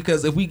change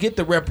because if we get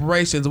the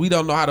reparations, we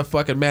don't know how to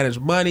fucking manage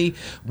money.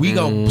 We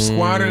gonna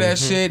squander that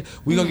shit.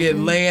 We gonna get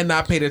land,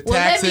 not pay the Well,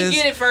 taxes. let me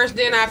get it first,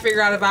 then I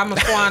figure out if I'm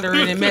gonna squander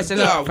it and mess it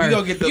No, up. we first.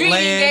 gonna get the you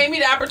land. You gave me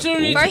the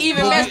opportunity First- to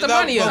even but mess we- the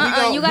money no, up.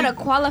 but you gotta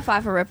qualify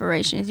for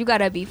reparations. You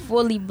gotta be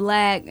fully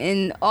black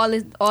and all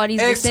these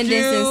descendants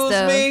and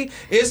stuff. Excuse me.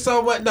 It's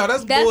so much. No,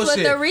 that's That's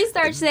bullshit. what the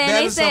research said. That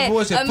They is some said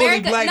bullshit.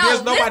 America. Fully black. No,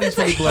 There's nobody's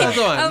listen fully to black.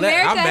 me. Hold on.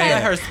 America I'm mad. has,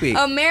 Let her speak.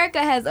 America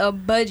has a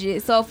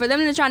budget, so for them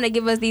to trying to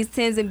give us these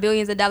tens and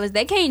billions of dollars,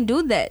 they can't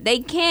do that. They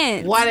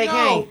can't. Why they No,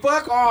 can't?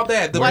 fuck all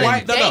that. The Why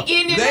white, they no.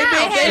 getting it They now?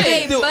 been, They they had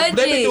been a doing,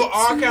 they been doing budget.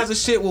 all kinds of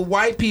shit with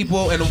white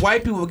people, and the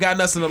white people got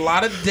us in a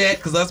lot of debt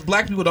because us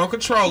black people don't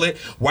control it.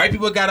 White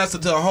people got us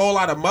into a whole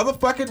lot of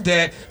motherfucking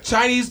debt.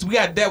 Chinese, we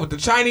got debt with the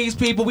Chinese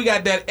people. We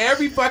got debt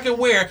every fucking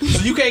where.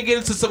 So you can't get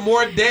into some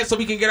more debt so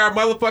we can get our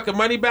motherfucking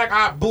money back.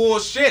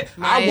 Bullshit.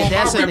 I Man, want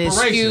that's my an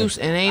reparation. excuse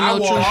and ain't I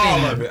no want truth all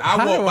in it. of it. I How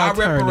want do my I turn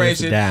this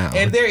reparation. down?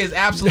 And there is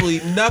absolutely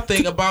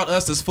nothing about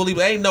us that's fully.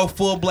 There ain't no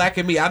full black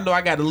in me. I know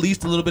I got at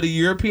least a little bit of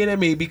European in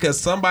me because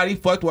somebody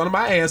fucked one of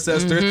my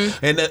ancestors,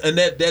 and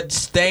that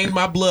stained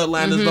my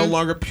bloodline is no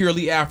longer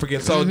purely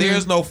African. So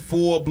there's no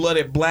full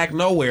blooded black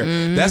nowhere.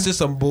 That's just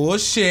some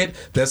bullshit.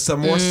 That's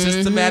some more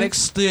systematic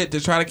shit to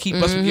try to keep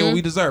us from getting what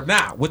we deserve.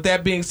 Now, with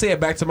that being said,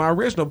 back to my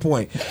original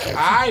point,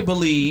 I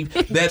believe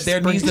that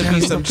there needs to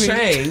be some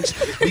change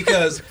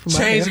because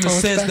change in the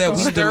sense that we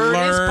need to Stir this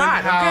learn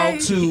pot, how okay?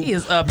 He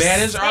is to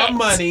manage our upset.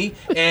 money,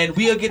 and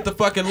we'll get the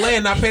fucking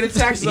land, not pay the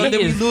taxes, and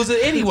then we lose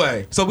it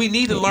anyway. So we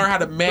need to learn how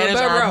to manage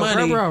our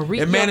money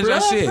and manage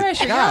our shit.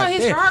 Pressure, y'all,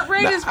 his damn. heart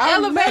rate is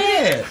I'm elevated.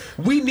 mad.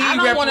 We need I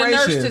don't want a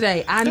reparations. nurse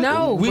today. I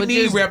know. We but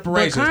need just,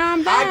 reparations. But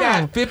calm down. I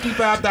got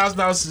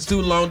 $55,000 in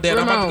student loan debt.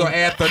 I'm about to go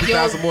add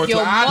 $30,000 more to it.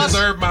 I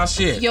deserve my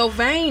shit. Your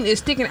vein is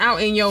sticking out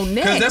in your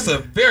neck. Because that's a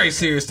very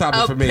serious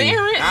topic for me.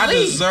 Apparently. I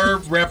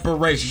deserve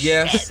reparation.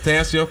 Yes, to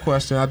answer your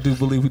question, I do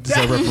believe we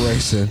deserve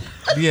reparation.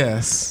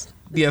 Yes.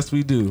 Yes,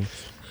 we do.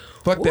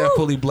 Fuck that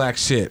fully black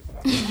shit.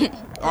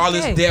 all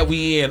this debt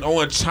we in,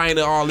 owing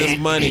China all this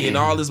money and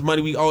all this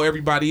money we owe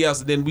everybody else,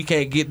 and then we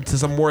can't get into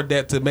some more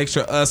debt to make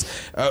sure us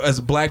as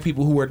black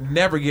people who were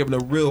never given a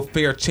real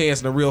fair chance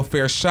and a real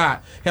fair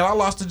shot. Hell, I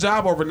lost a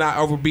job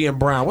over being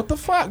brown. What the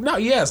fuck? No,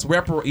 yes,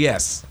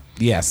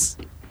 yes.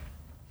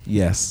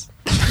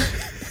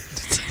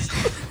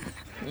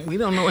 We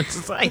don't know what to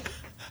say.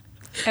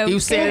 Okay. You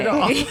said it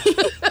all.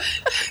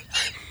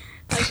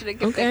 I should have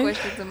kept that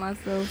question to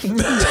myself.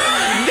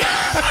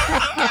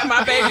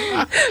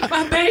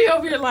 my baby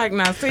over here like,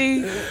 now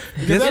see,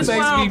 This why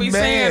I don't be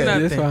saying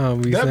nothing. This why I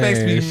don't be That makes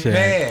saying me shit.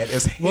 mad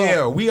as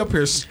hell. We up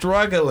here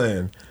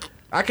struggling.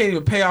 I can't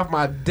even pay off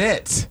my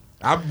debt.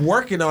 I'm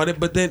working on it,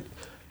 but then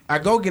I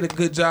go get a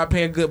good job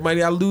paying good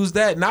money. I lose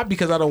that, not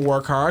because I don't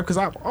work hard, because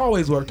I've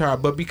always worked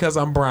hard, but because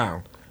I'm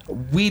brown.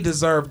 We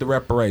deserve the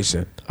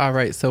reparation. All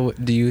right, so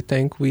do you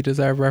think we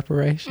deserve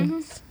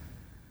reparations?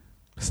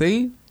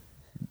 See?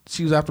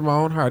 She was after my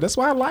own heart. That's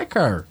why I like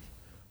her.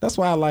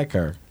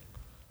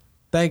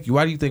 Thank you.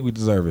 Why do you think we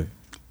deserve it?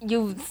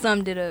 You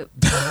summed it up.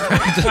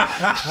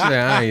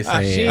 Yeah, I ain't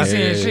saying She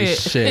ain't saying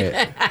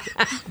shit.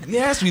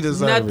 Yes, we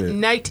deserve it.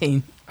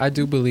 19. I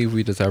do believe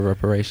we deserve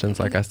reparations,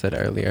 like I said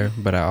earlier,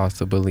 but I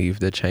also believe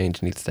that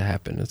change needs to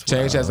happen as well.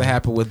 Change has to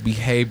happen with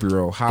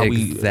behavioral, how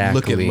we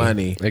look at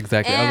money.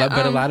 Exactly. And,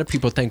 But a lot of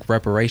people think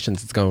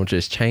reparations is going to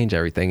just change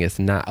everything. It's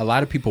not. A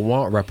lot of people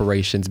want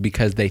reparations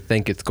because they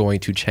think it's going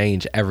to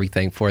change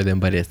everything for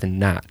them, but it's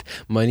not.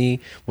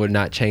 Money will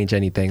not change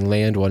anything.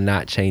 Land will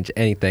not change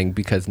anything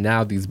because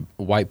now these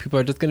white people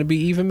are just going to be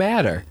even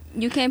madder.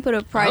 You can't put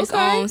a price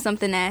Okay. on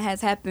something that has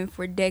happened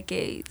for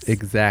decades.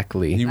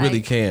 Exactly. You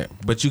really can't,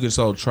 but you can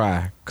so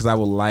try. Because I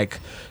would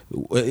like,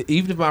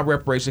 even if my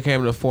reparation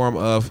came in the form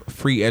of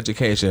free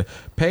education,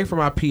 pay for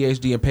my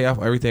PhD and pay off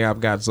everything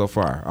I've got so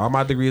far. All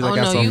my degrees I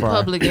got so you far.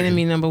 public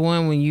enemy number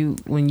one when you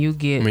get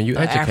When you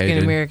educated. African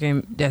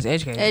American that's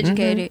educated.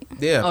 Educated.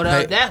 Yeah, Oh,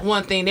 that's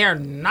one thing they're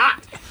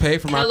not. pay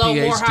for my Hello,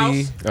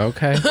 PhD.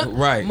 Okay.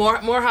 Right.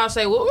 Morehouse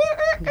say, well,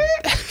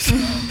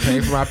 Pay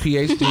for my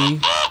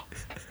PhD.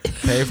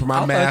 Pay for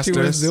my I thought you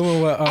was master's.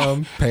 doing what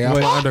Pay off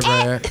what- my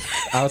undergrad.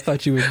 I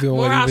thought you was doing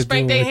what he Morehouse was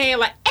spank doing. their hand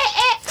like,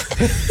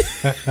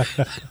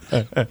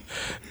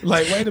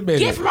 Like, wait a minute.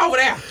 get from over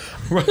there.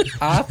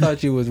 I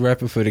thought you was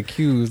repping for the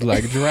Q's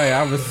like Dre.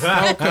 I was so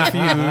confused.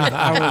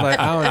 I was like,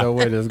 I don't know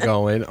what is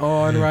going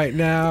on right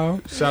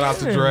now. Shout out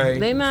to Dre,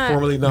 They not-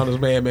 formerly known as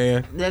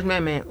Man. That's my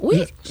man.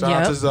 We Shout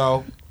out to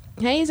Zoe.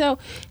 Hey, so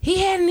he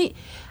hadn't.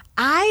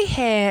 I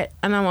had,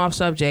 and I'm off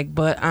subject,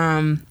 but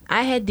I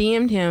had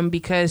DM'd him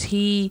because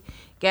he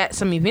got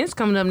some events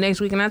coming up next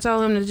week, and I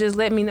told him to just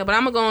let me know. But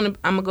I'm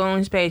gonna go on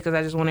his page because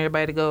I just want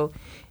everybody to go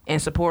and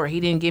support.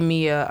 He didn't give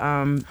me a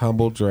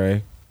Humble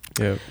Dre.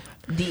 Yep.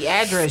 the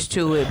address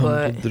to it,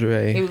 but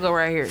Dre. here we go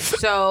right here.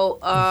 So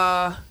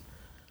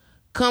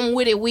come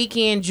with it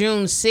weekend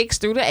June 6th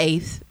through the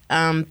 8th.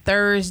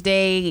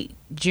 Thursday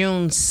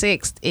June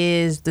 6th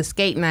is the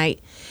skate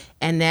night,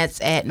 and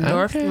that's at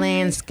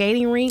Northland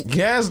Skating Rink.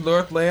 Yes,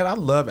 Northland. I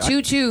love it.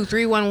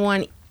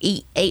 22311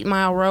 8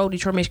 Mile Road,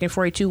 Detroit, Michigan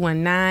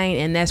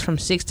 48219, and that's from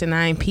 6 to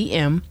 9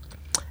 p.m.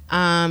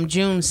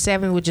 June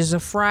 7th, which is a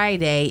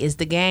Friday, is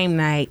the game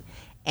night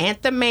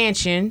at the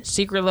Mansion.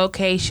 Secret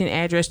location,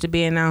 address to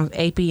be announced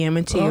 8 p.m.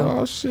 until.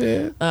 Oh,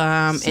 shit.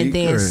 And then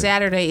Secret.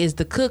 Saturday is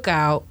the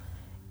cookout,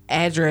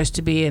 address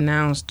to be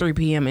announced 3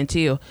 p.m.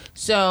 until.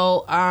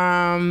 So,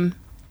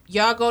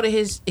 y'all go to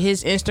his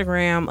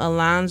Instagram,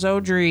 Alonzo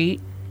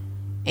Dreed,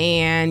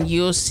 and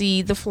you'll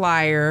see the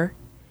flyer.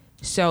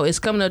 So it's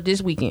coming up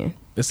this weekend.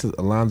 This is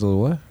Alonzo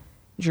what?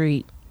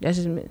 Dreed. That's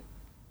his.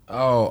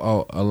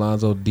 Oh,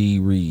 Alonzo D.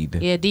 Reed.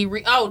 Yeah, D.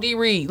 Reed. Oh, D.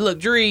 Reed. Look,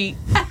 Dreed.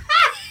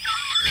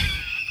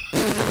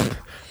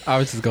 I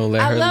was just gonna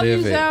let I her love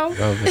live you, it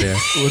Zoe. over there.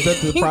 Was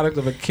that the product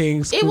of a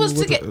king school? was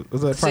was to get- that a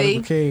product See?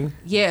 of a king?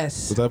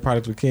 Yes. Was that a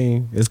product of a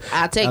king? It's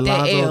I'll take that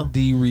Alonzo L.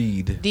 D.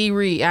 Reed. D.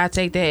 Reed. I'll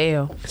take that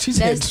L. She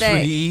said That's that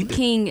Reed.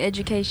 king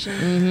education.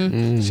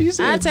 Mm-hmm. She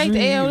said I'll take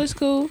the L. Dreed. That's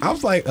cool. I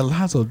was like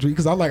Alonzo Dreed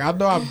because I'm like I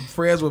know I'm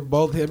friends with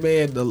both him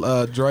and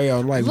Dre.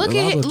 I'm like Look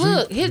at Alonzo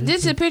it. Dreed. Look.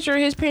 This is a picture of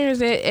his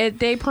parents at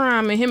their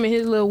prime and him in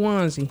his little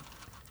onesie.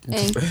 And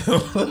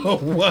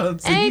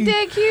Onesie. Ain't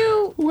that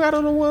cute? Who had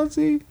on the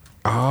onesie?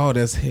 Oh,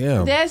 that's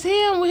him. That's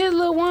him with his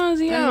little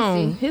onesie Let me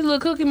on. see. His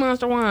little Cookie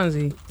Monster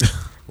onesie.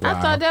 I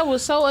Wow. thought that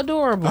was so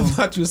adorable. I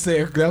thought you were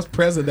saying that's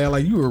president.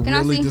 Like you were Can I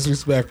really see?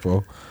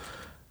 disrespectful.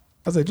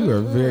 I said you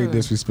are very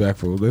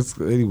disrespectful. This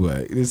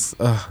anyway.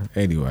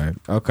 Anyway.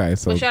 Okay,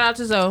 so But shout out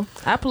to Zoe.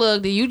 I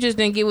plugged it. You just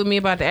didn't get with me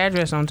about the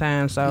address on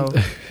time, so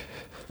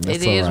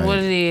that's it is all right. what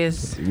it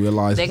is. We'll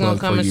always They gonna plug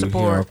come for and you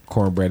support. here on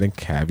Cornbread and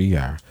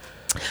Caviar.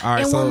 All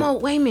right, And so one more.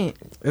 Wait a minute.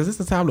 is this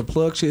the time to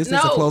plug shit? Is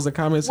this a No. closing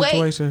comment Wait.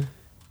 situation?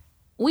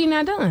 We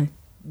not done.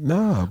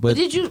 No, But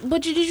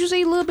but did you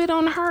see a little bit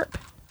on the harp?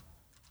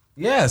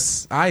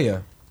 yes,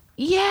 Aya.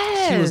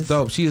 Yes. She was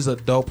dope. She is a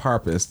dope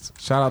harpist.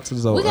 Shout out to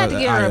Zoe. We got to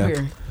get her Aya. up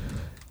here.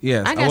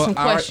 Yes. I got some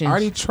questions. I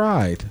already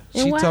tried.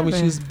 And She what told me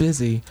happened? she's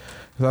busy.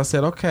 So I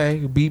said, okay,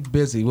 be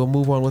busy. We'll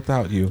move on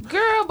without you.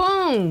 Girl,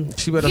 boom.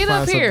 She better Get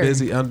find up some here.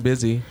 busy,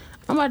 unbusy.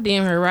 I'm about to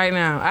DM her right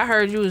now. I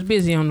heard you was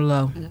busy on the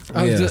low.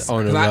 I was just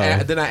on the 'Cause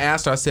low. then I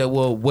asked her, I said,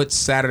 well, what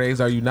Saturdays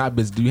are you not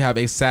busy? Do you have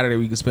a Saturday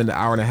where you can spend an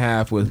hour and a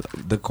half with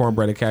the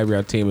Cornbread and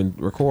Caviar team and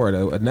record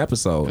an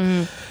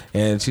episode?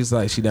 And she's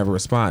like, she never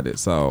responded.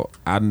 So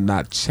I'm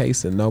not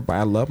chasing nobody.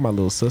 I love my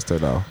little sister,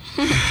 though.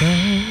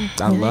 I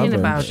love ain't her.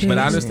 about But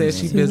I understand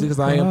she's busy because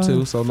I am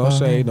too. So no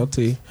shade, no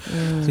tea.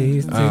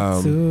 Please take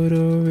to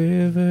the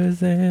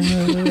rivers and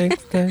the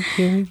lakes that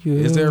you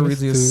Is there a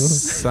reason you're to.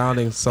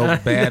 sounding so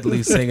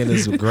badly singing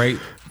this great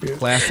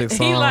classic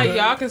song? He like,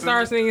 y'all can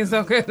start singing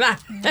so good.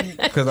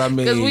 Because I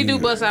mean, 'Cause we do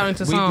bust out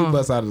into We song. do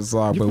bust out into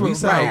song, but we Right.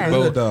 sound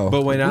good though.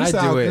 But when We I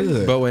sound do it,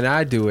 good. but when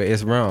I do it,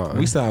 it's wrong.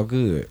 we sound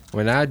good.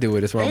 When I do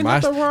it, it's wrong. Ain't My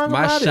nothing wrong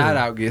about it. shout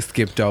out gets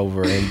skipped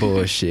over and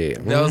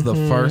bullshit. That was the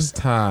first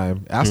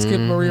time I skipped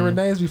Maria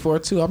Renee's before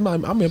too.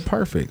 I'm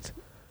imperfect.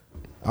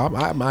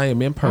 I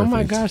am imperfect. Oh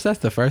my gosh, that's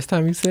the first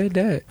time you said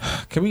that.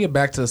 Can we get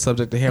back to the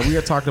subject at hand? We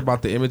are talking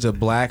about the image of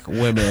black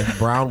women,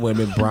 brown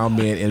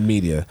men in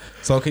media.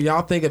 So can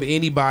y'all think of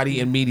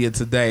anybody in media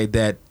today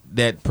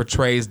that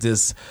portrays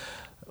this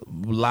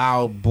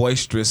loud,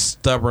 boisterous,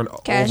 stubborn,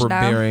 Cash Doll.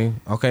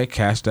 overbearing? Okay,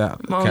 Cash Doll.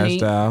 Cash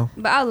Monique. Doll.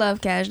 But I love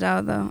Cash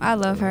Doll though. I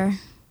love her.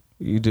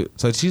 You do.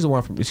 So she's the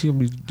one from. She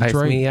from Ice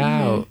Detroit. me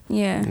out,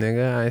 Yeah.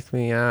 nigga. Ice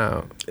me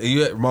out.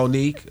 You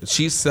Monique.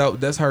 She's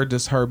that's her.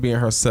 Just her being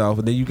herself.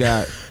 And then you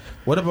got.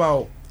 What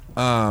about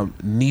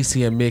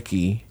Niecy and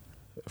Mickey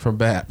from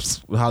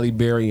Baps? Holly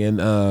Berry and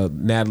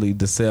Natalie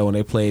DeSalle when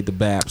they played the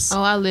Baps.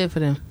 Oh, I live for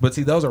them. But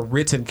see, those are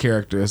written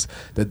characters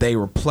that they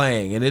were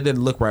playing, and it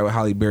didn't look right with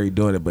Holly Berry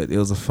doing it. But it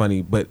was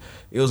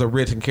it was a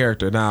written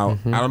character. Now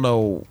I don't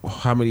know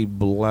how many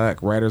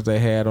black writers they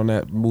had on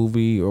that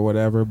movie or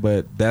whatever,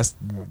 but that's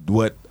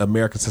what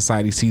American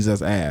society sees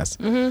us as.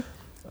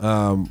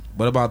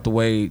 What about the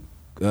way?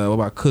 What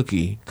about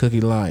Cookie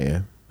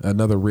Lion?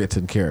 Another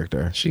written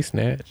character. She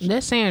snatched.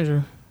 That's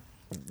Sandra.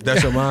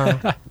 That's your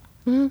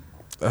mom.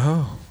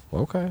 Oh,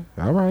 okay,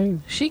 all right.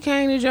 She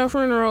came to your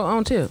funeral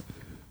on tip.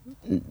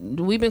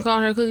 We've been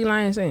calling her Cookie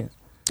Lion since.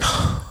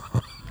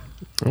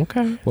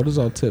 Okay. What does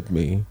on tip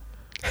mean?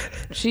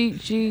 She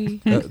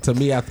To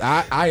me,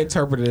 I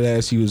interpreted it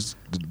as she was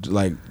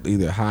like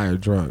either high or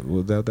drunk.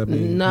 Was that what that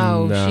mean?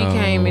 no, No. she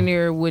came in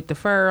there with the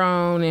fur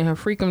on and her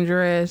freakum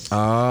dress.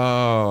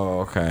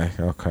 Oh, okay.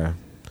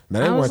 Now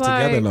they I was weren't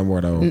together like, no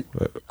more though.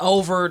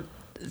 Over,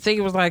 I think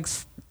it was like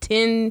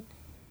 10,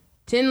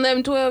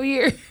 11, 12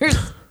 years.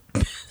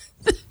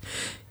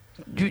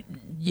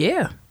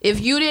 Yeah.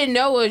 If you didn't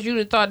know us, you'd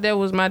have thought that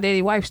was my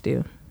daddy wife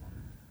still.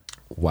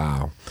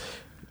 Wow.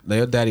 Now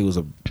your daddy was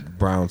a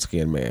brown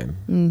skinned man.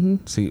 Mm-hmm.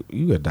 See,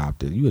 you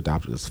adopted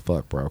as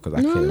fuck, bro. Because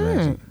I can't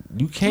imagine.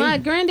 You can't. My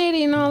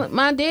granddaddy and all,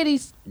 my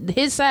daddy's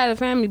his side of the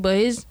family, but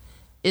his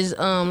is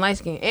light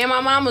skin, and my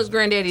mama's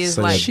granddaddy is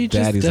So like She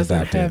just Daddy's doesn't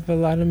adopted. have a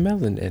lot of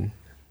melanin.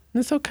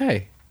 It's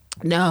okay.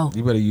 no,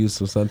 You better use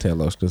some suntan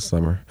lotion this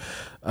summer.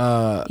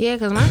 yeah,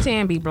 because my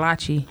tan be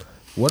blotchy.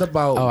 What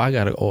about? Oh, I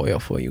got an oil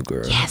for you,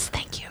 girl. Yes,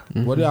 thank you.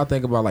 What do y'all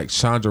think about like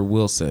Chandra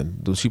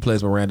Wilson? She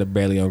plays Miranda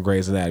Bailey on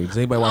Grey's Anatomy. Does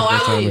anybody watch Oh,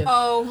 Grey's I Anatomy? live.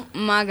 Oh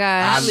my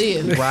gosh. I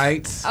live.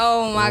 Right.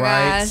 Oh my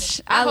Right.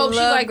 gosh. I hope she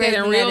love like that Grey's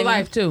in real Anatomy.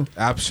 life too.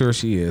 I'm sure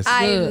she is.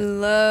 I Good.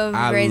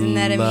 love Grey's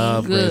Anatomy.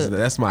 love Grey's Good. Anatomy.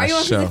 That's my Are you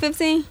on show. season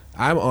 15?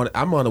 I'm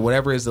on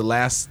whatever is the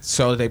last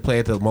show that they play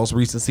at the most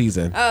recent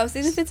season. Oh,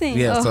 season 15.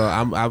 Yeah, oh. so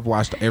I've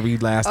watched every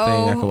last thing.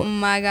 I Oh could,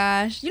 my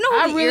gosh. You know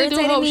I what really do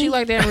irritated hope me? she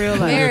like that in real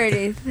life.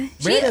 Meredith.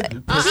 She,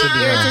 Meredith pissed me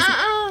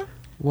off.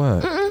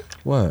 What?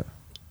 What?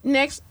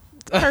 Next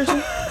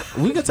person.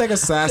 We can take a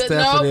side step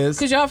No, for this.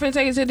 because y'all finna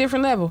take it to a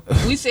different level.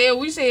 We said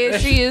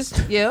she is.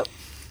 Yep.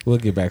 We'll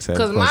get back to that.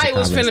 Because in closing Maya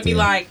was comments finna be then.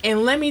 like,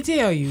 and let me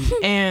tell you.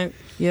 And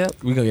yep.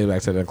 We gonna get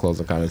back to that in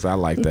closing comments. I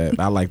like that.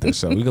 I like that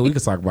show. We can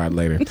talk about it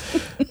later.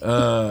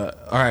 All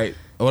right.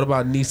 What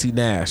about Niecy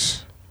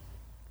Nash?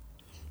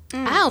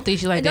 I don't think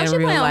she like Don't that she in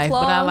real play on life, but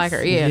I Claws? like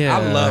her. Yeah. Yeah.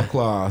 I love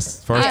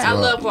Claws. First I of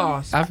all, love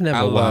Claws. I've never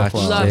I love watched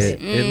Claws. Loves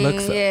it. It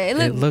looks. yeah, it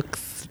It look-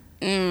 looks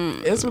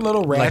it's a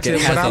little like ratchet,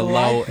 it has but I a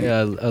low, like it.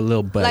 a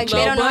little budget. like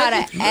they don't know how to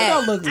It don't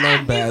act. look no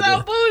He's bad.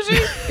 so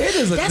bougie. It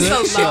is a That's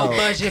good a show. low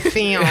budget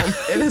film.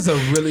 It is a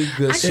really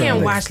good I show.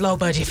 can't watch low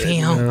budget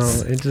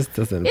films. No, it just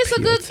doesn't. It's a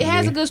appeal good. to It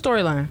has me. a good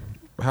storyline.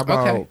 How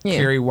about Okay. Yeah.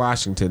 Kerry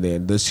Washington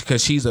then?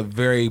 Because she's a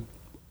very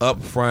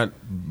upfront,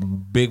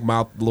 big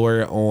mouth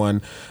lawyer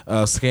on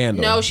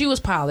Scandal. No, she was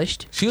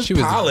polished. she was She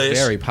was polished.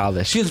 very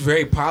polished. She was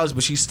very polished,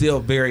 but she's still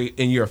very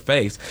in your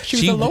face. She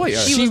was a lawyer.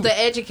 She was the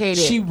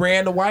educated. She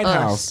ran the White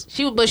House.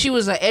 She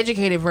was an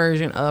educated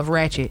version of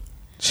Ratchet.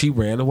 She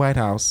ran the White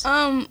House.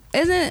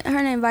 Isn't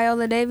her name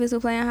Viola Davis who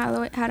playing How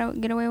to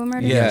Get Away with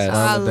Murder? Yes, Oh,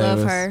 I Viola love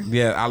Davis. her.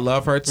 Yeah, I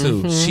love her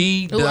too.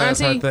 She Ooh,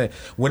 does her auntie. thing.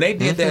 When they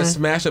did that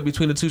smash up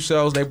between the two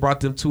shows, they brought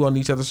them two on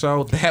each other's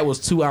show. That was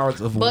 2 hours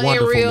of But in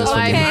wonderfulness real for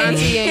life, me.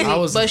 Auntie ain't. I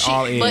was but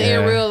all in. But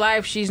Yeah. in real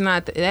life, she's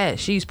not that.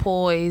 She's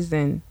poised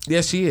and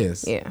Yes, she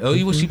is. Yeah. Oh,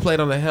 even she played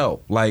on The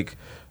Help. Like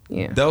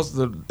yeah. that was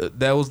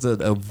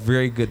a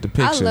very good I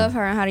depiction. love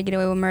her on How to Get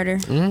Away with Murder.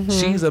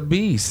 She's a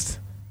beast.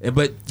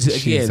 But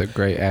She's again, a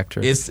great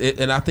actress.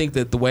 And I think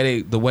that the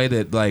way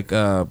that like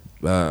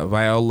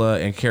Viola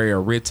and Carrie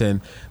are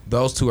written,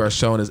 those two are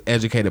shown as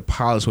educated,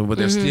 polished women, but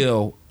they're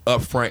still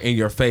up front in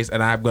your face,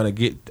 and I'm gonna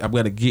get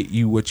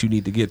you what you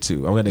need to get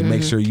to. I'm gonna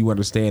make sure you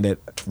understand that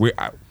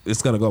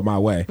it's gonna go my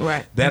way.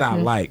 Right. That I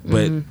like,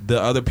 but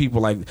the other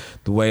people, like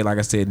the way, like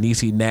I said,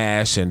 Niecy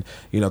Nash and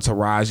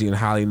Taraji and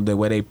Holly, the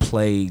way they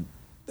play,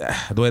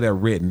 the way they're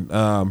written.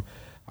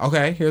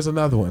 Okay, here's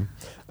another one.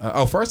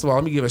 First of all,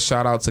 let me give a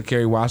shout out to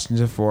Kerry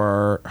Washington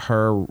for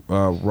her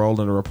role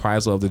in the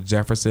reprisal of the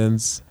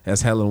Jeffersons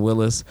as Helen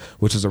Willis,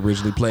 which was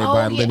originally played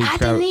by Lenny Kravitz. I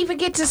didn't even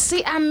get to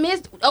see. I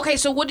missed. Okay,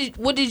 so what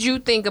did you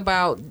think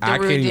about the I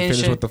can't even finish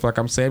redemption? what the fuck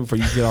I'm saying before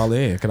you get all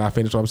in. Can I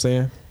finish what I'm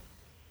saying?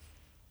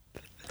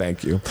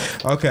 Thank you.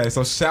 Okay,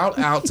 so shout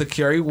out to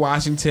Kerry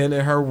Washington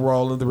and her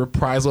role in the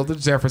reprisal of the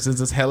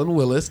Jeffersons as Helen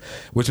Willis,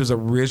 which was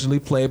originally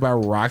played by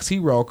Roxy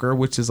Roker,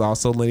 which is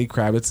also Lenny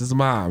Kravitz's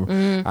mom.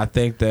 I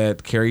think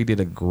that Kerry did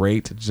a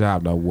great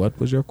job. Now, what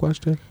was your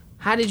question?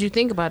 How did you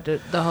think about the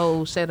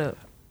whole setup?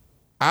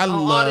 I On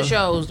all the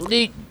shows,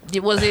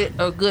 was it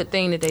a good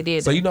thing that they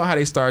did? So you know how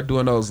they start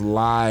doing those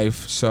live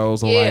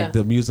shows on Yeah. like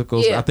the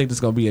musicals? Yeah. I think this is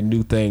gonna be a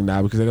new thing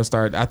now because they're gonna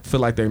start. I feel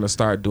like they're gonna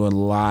start doing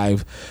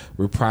live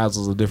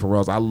reprisals of different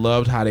roles. I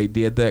loved how they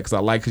did that because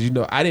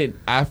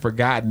I've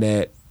forgotten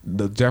that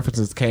the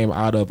Jeffersons came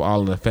out of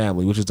All in the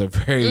Family, which is a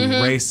very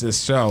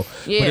racist show.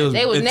 Yeah, But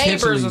they was neighbors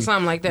intentionally- or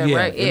something like that,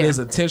 right? It is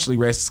intentionally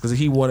racist because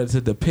he wanted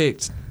to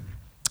depict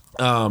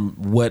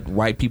what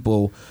white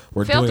people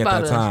were Felt doing at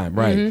about that us. time,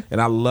 right?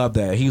 And I love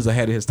that he was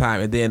ahead of his time.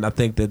 And then I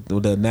think that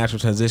the natural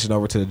transition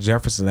over to the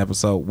Jefferson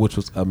episode, which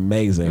was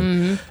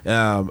amazing.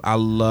 I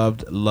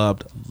loved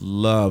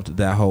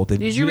that whole thing.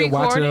 Did you didn't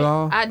watch record it at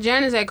all?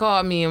 Janice had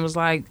called me and was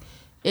like,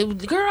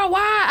 "Girl,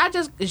 why?"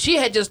 She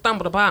had just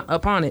stumbled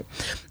upon it,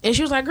 and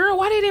she was like, "Girl,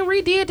 why they didn't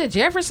redid the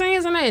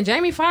Jeffersons and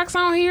Jamie Foxx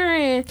on here?"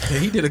 And Yeah,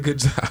 he did a good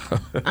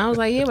job. I was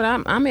like, "Yeah, but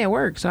I'm at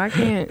work, so I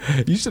can't."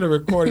 You should have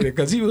recorded it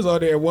because he was on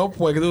there at one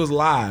point because it was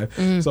live.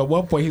 So at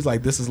one point he's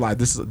like, "This is live.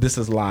 This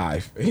is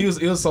live." It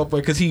was so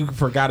funny because he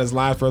forgot his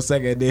line for a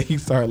second and then he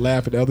started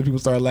laughing. The other people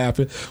started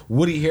laughing.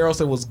 Woody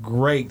Harrelson was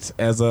great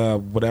as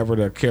whatever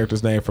the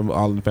character's name from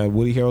All in the Family.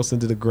 Woody Harrelson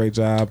did a great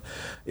job.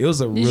 It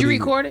was a Did you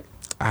record it?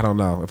 I don't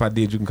know. If I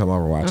did, you can come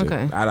over and watch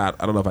Okay. it. I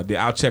don't know if I did.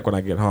 I'll check when I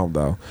get home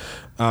though.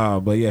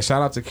 But yeah,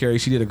 shout out to Carrie.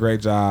 She did a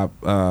great job.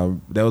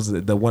 That was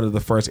one of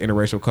the first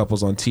interracial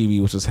couples on TV,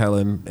 which was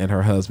Helen and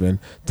her husband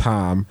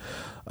Tom.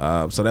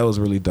 So that was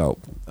really dope.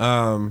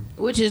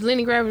 Which is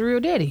Lenny Kravitz's real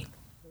daddy.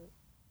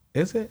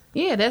 Is it?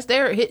 Yeah, that's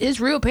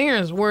his real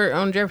parents were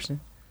on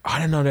Jefferson. I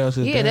didn't know that was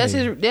his. Yeah,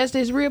 daddy. that's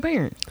his real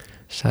parents.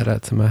 Shout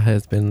out to my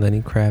husband,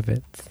 Lenny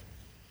Kravitz.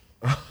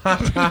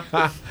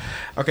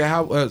 Okay,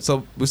 how?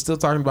 So we're still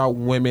talking about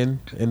women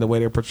and the way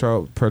they're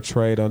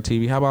portrayed on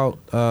TV. How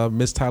about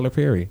Miss Tyler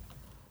Perry?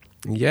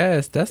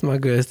 Yes, that's my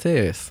good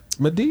sis.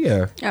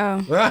 Medea.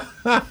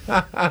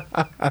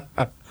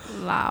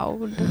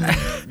 Loud.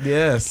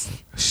 Yes.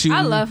 Shooting.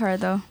 I love her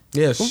though.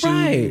 Yeah, shooting.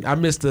 Right. I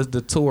missed the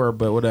tour,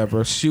 but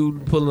whatever.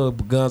 Shooting, pulling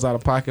the guns out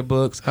of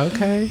pocketbooks.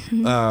 Okay.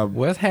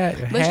 What's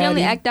But she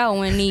only act out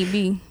when need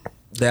be.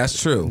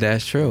 That's true.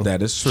 That's true.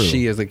 That is true.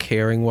 She is a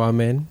caring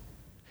woman.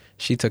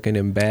 She took in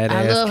them badass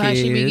I love how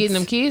she be kids. getting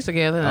them kids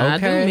together. And I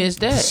Okay. do miss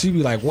that. She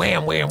be like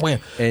wham, wham, wham.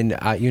 And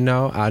I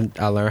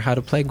learned how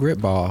to play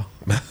grip ball.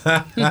 So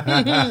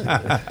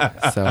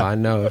I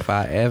know if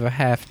I ever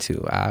have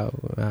to, I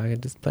can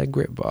just play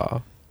grip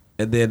ball.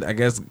 And then I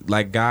guess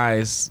like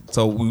guys,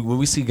 so when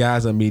we see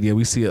guys on media,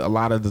 we see a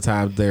lot of the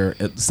times they're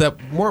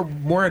except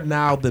more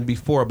now than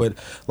before. But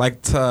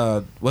like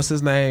what's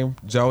his name,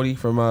 Jody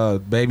from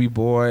Baby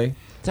Boy.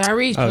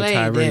 Tyrese played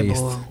that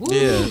Tyrese. boy.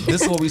 Yeah,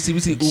 this is what we see. We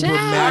see uber Shout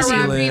out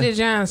masculine. Peter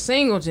John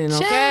Singleton,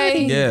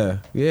 okay?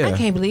 Yeah. I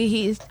can't believe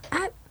he is.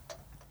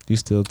 You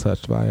still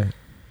touched by her?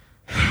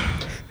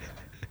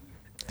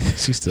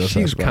 She's still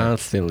She's touched by her.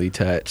 constantly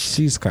touched.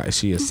 She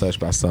is touched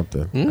by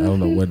something. I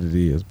don't know what it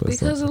is, but Because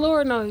something. the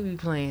Lord knows he be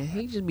playing.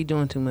 He just be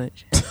doing too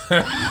much.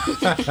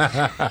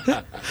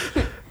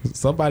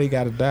 Somebody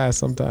got to die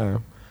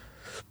sometime.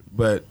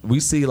 But we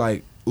see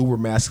like uber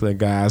masculine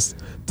guys,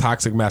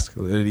 toxic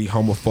masculinity,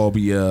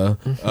 homophobia,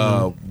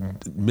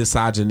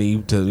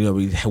 misogyny, to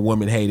be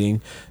woman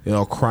hating,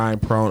 crime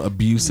prone,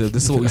 abusive.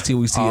 This is what we see.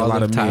 We see All a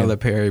lot of of Tyler men.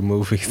 Perry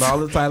movies. All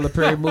the Tyler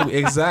Perry movie,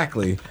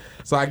 exactly.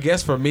 So I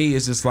guess for me,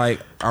 it's just like,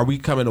 are we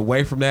coming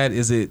away from that?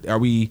 Are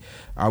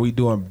we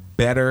doing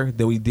better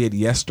than we did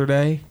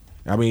yesterday?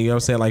 I mean, you know what I'm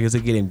saying? Like, is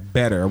it getting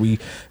better?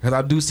 Because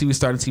I do see we're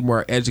starting to see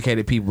more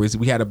educated people.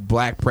 We had a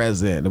black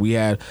president. We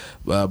had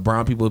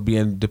brown people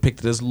being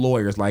depicted as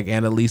lawyers, like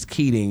Annalise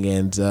Keating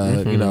and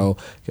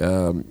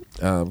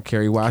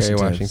Kerry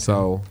Washington.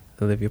 So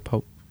Olivia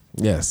Pope.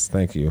 yes,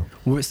 thank you.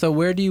 So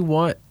where do you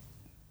want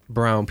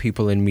brown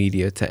people in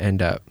media to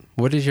end up?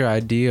 What is your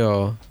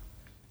ideal?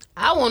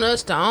 I want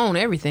us to own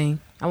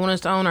everything. I want us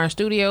to own our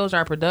studios,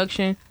 our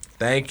production.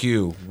 Thank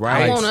you.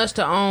 Right. I want us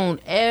to own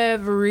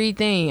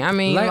everything. I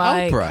mean,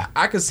 Like Oprah.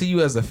 I could see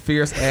you as a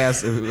fierce ass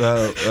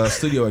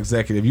studio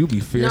executive. You'd be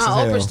No, fierce as hell.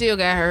 Oprah still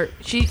got hurt.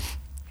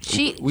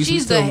 we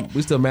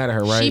still mad at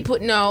her, right?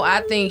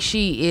 I think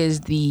she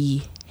is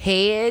the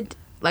head,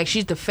 like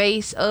she's the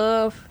face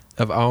of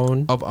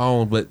OWN. Of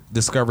OWN, but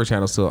Discovery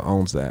Channel still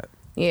owns that.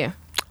 Yeah.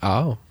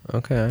 Oh,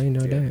 okay. I didn't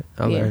know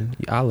that.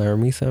 I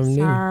learned me something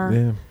new.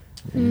 Yeah.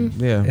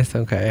 Yeah. It's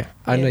okay.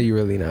 I know you're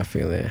really not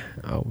feeling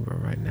over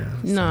right now.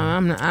 So. No,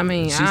 I'm not. I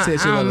mean, She I said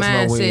she don't let us know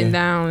mind when. sitting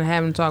down and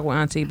having a talk with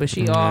Auntie, but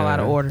she all out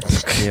of order.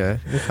 Yeah,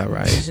 it's all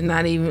right. It's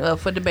not even up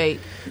for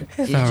debate. It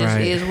all just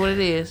right. is what it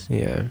is.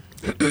 Yeah.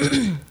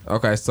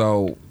 Okay,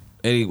 so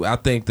anyway, I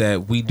think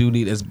that we do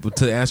need,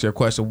 to answer your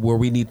question, where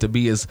we need to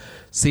be is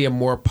see a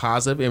more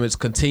positive image,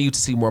 continue to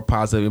see more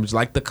positive image,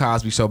 like the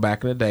Cosby Show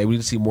back in the day. We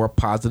need to see more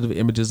positive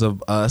images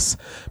of us,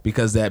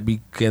 because that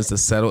begins to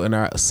settle in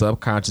our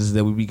subconscious,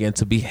 that we begin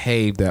to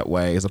behave that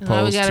way, as Now we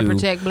opposed got to to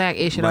protect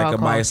Black-ish at like all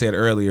Amaya costs. said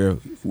earlier,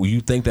 when you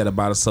think that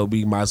about us, so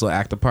we might as well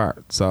act a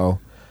part. So,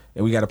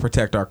 and we got to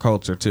protect our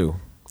culture too,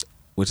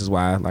 which is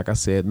why, like I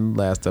said in the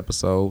last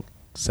episode,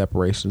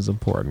 separation is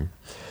important.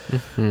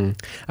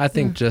 I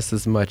think just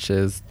as much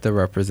as the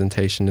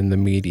representation in the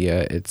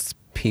media, it's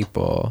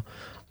people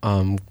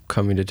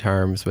coming to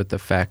terms with the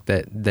fact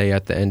that they,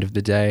 at the end of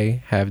the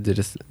day, have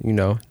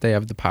they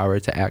have the power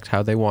to act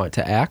how they want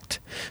to act.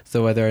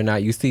 So whether or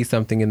not you see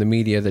something in the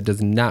media, that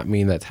does not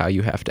mean that's how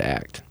you have to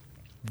act.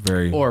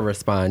 Or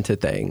respond to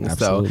things.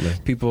 Absolutely.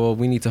 So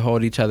we need to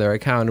hold each other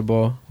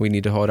accountable. We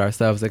need to hold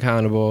ourselves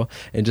accountable.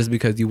 And just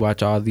because you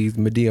watch all these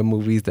Madea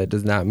movies, that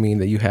does not mean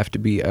that you have to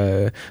be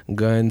a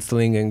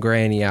gunslinging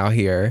granny out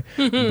here.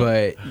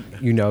 But,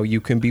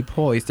 you can be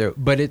poised there.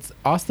 But it's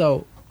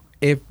also,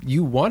 if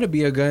you want to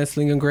be a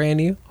gunslinging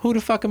granny, who the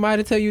fuck am I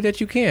to tell you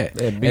that you can't?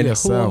 Yeah, be and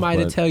yourself, who am I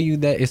to but- tell you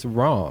that it's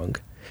wrong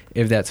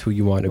if that's who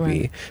you want to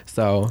be?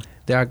 So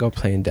there I go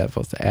playing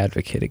devil's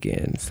advocate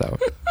again. So...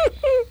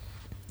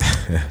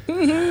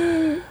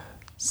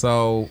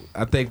 So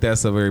I think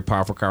that's a very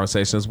powerful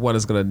conversation. It's one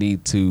is going to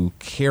need to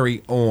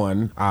carry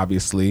on,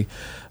 obviously,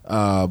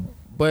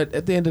 but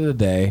at the end of the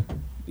day,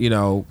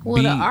 Well,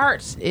 the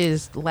arts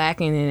is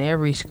lacking in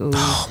every school.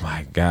 Oh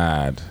my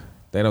God,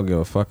 they don't give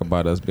a fuck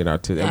about us being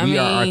artistic. I We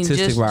are mean,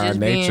 artistic just- by our just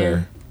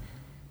nature.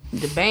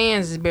 The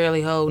bands is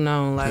barely holding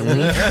on. Like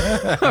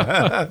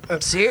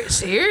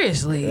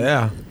seriously,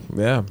 Yeah.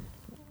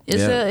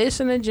 it's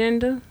an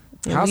agenda.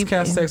 And How's we-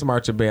 Cass Tex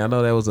marching band? I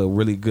know that was a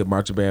really good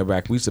marching band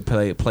back. We used to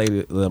play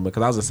them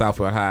because I was at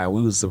Southfield High.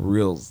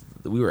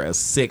 And we were a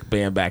sick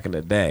band back in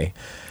the day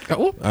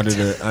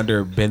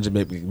under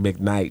Benjamin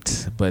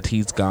McKnight, but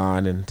he's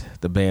gone and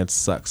the band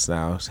sucks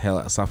now.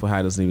 Hell, Southfield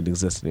High doesn't even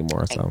exist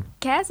anymore. So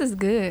Cass is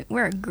good.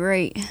 We're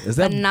great. Is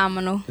that-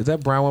 phenomenal? is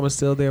that brown woman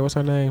still there? What's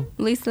her name?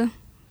 Lisa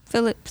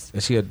Phillips.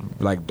 Is she had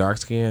like dark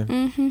skin?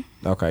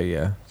 Mm-hmm. Okay,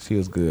 yeah, she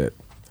was good.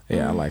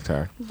 Yeah, I liked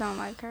her. Don't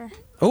like her.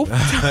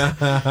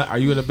 Are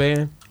you in a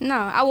band? No,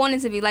 I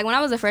wanted to be. Like, when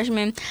I was a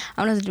freshman,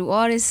 I wanted to do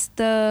all this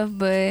stuff,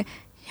 but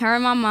her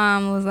and my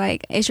mom was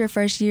like, it's your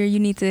first year. You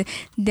need to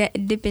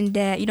dip and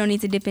dab. You don't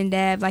need to dip and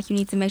dab. Like, you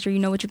need to make sure you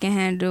know what you can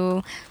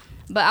handle.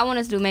 But I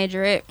wanted to do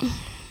majorette.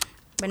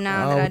 But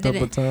now that I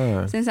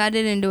didn't, since I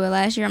didn't do it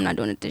last year, I'm not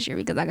doing it this year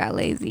because I got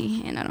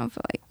lazy and I don't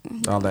feel like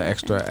all the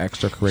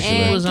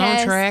extracurricular. She was on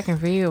Cass- track and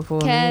field for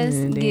a Cass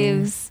minute. and then-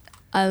 gives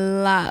a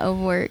lot of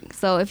work.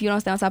 So if you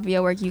don't stay on top of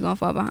your work, you're going to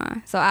fall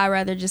behind. So I'd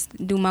rather just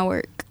do my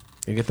work.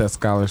 You get that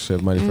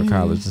scholarship money for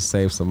college to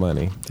save some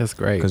money That's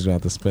great. because you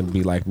don't have to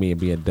be like me and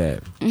be in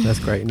debt. That's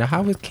great. Now,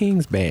 how was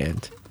King's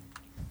band?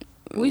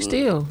 We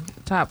still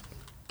top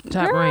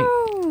Girl, rank.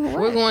 what?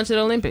 We're going to the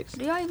Olympics.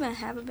 Do y'all even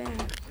have a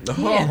band? We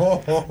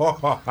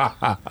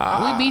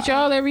beat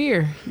y'all every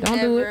year. Don't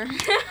do it.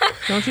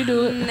 Don't you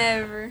do it.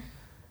 Never.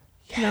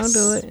 Don't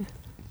do it.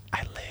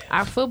 I live.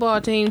 Our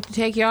football team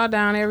take y'all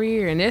down every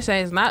year, and this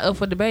is not up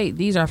for debate.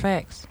 These are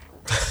facts.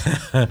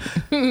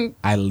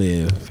 I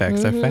live.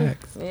 Facts are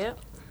facts. Yep.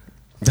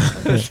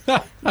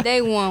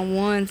 They won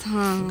one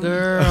time.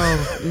 Girl,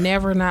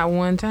 never, not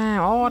one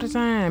time, all the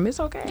time. It's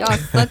okay. Y'all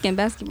suck in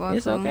basketball.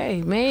 It's so.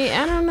 okay,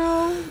 man. I don't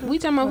know. We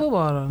talking about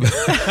football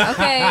though.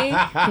 Okay.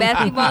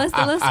 Basketball is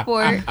still a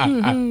sport.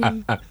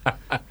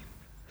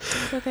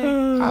 It's okay.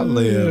 I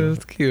live.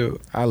 That's cute.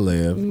 I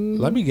live.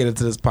 Let me get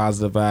into this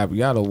positive vibe.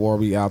 Y'all done wore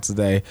me out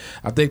today.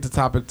 I think the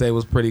topic today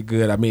was pretty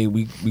good. I mean,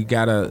 we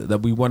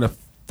want to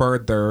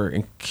further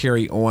and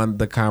carry on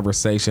the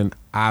conversation,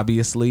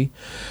 obviously,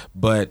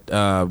 but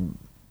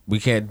we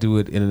can't do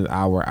it in an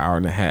hour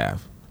and a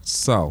half.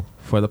 So,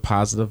 for the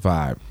positive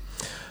vibe,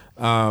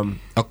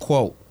 a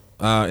quote: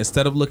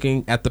 instead of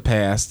looking at the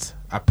past,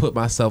 I put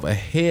myself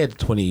ahead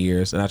 20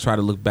 years and I try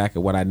to look back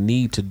at what I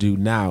need to do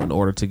now in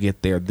order to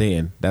get there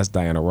then. That's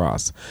Diana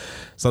Ross.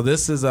 So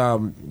this is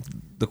the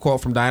quote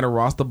from Diana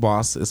Ross, the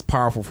boss. Is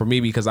powerful for me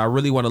because I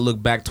really want to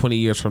look back 20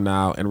 years from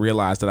now and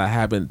realize that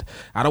I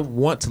don't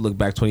want to look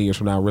back 20 years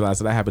from now and realize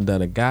that I haven't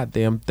done a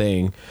goddamn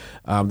thing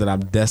that I'm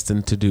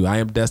destined to do. I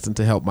am destined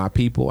to help my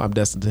people. I'm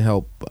destined to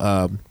help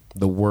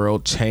the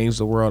world, change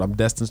the world. I'm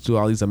destined to do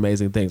all these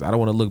amazing things. I don't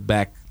want to look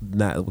back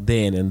not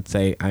then and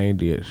say I ain't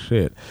did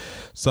shit.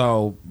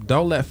 So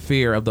don't let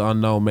fear of the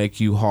unknown make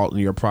you halt in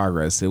your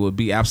progress. It would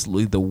be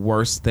absolutely the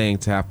worst thing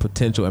to have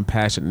potential and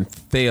passion and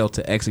fail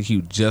to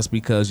execute just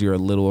because you're a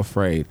little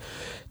afraid.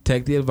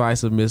 Take the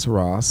advice of Miss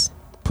Ross.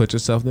 Put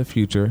yourself in the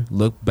future,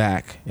 look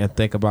back, and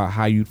think about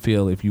how you'd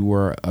feel if you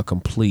were a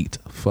complete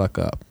fuck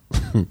up.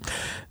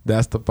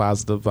 That's the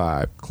positive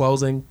vibe.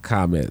 Closing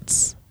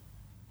comments.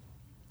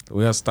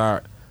 We're going to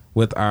start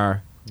with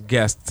our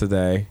guest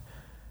today.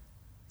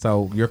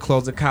 So, your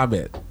closing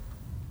comment.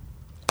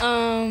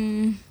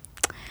 I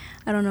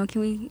don't know.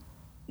 Can we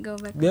go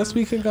back? Yes,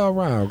 we can go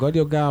around. Go to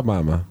your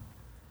godmama.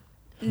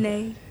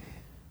 Nay.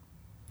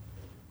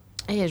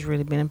 It has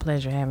really been a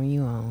pleasure having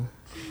you on.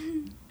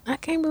 I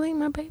can't believe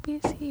my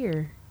baby is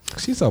here.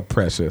 She's so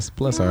precious.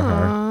 Bless her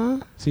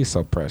heart. She's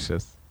so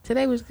precious.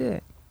 Today was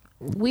good.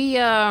 We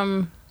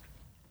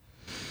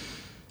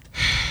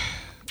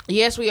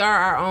yes, we are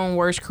our own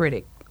worst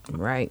critic,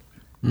 right?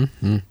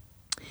 Mm-hmm.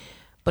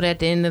 But at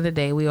the end of the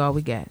day, we all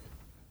we got.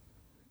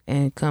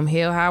 And come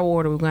hell high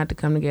water, we're going to have to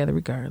come together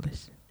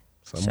regardless.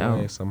 Some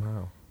way,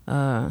 somehow.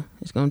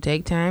 It's going to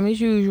take time as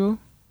usual.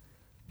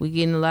 We're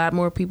getting a lot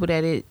more people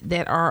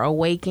that are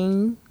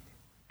awakening.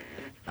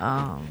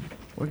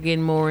 We're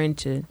getting more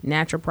into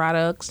natural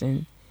products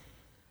and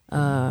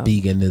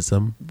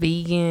veganism.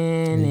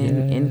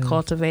 And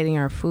cultivating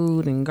our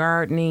food and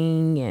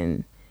gardening,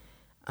 and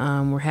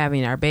we're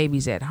having our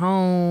babies at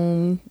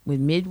home with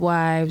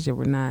midwives that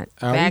we're not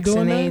Are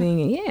vaccinating.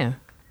 we doing and yeah,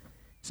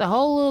 it's a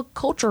whole little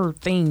culture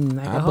thing.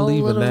 Like I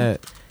believe in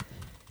that.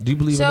 Do you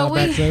believe in not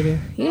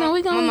vaccinating? You know,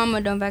 we My gonna.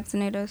 mama don't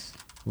vaccinate us.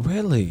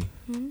 Really?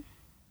 Mm-hmm.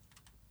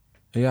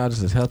 Y'all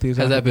just as healthy as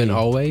Has y'all that can been be.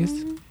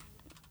 always?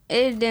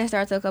 It didn't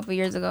start till a couple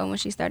years ago when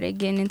she started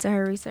getting into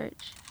her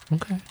research.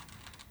 Okay.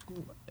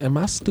 Am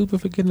I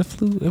stupid for getting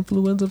the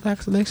influenza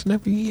vaccination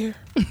every year?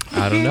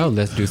 I don't know.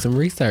 Let's do some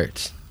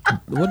research.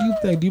 What do you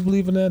think? Do you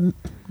believe in that,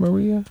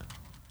 Maria?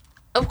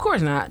 Of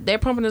course not. They're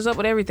pumping us up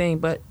with everything,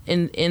 but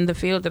in the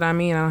field that I'm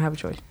in, I don't have a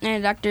choice.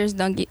 And doctors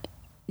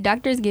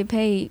get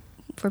paid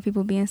for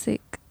people being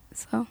sick.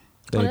 So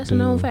Well, that's a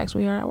known fact.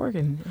 We are out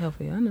working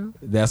healthy. I know.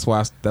 That's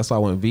why I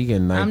went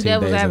vegan 19 I'm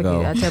devil's days advocate.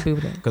 ago. I tell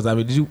people that. Because I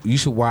mean, you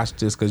should watch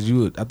this because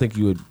I think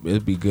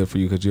it'd be good for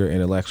you because you're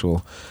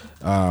intellectual.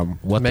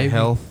 What Maybe. the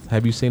Health?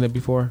 Have you seen it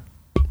before,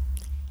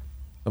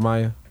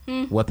 Amaya?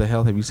 What the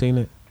Health? Have you seen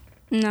it?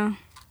 no.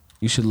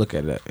 You should look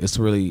at it. It's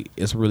really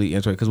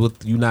interesting because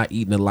with you not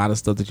eating a lot of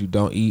stuff that you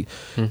don't eat,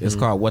 it's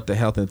called What the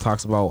Health, and it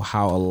talks about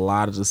how a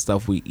lot of the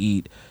stuff we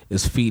eat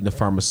is feeding the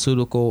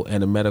pharmaceutical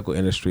and the medical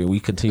industry, and we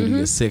continue to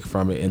get sick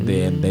from it, and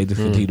then they just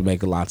continue to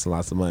make lots and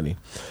lots of money.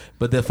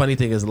 But the funny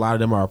thing is, a lot of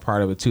them are a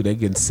part of it too. They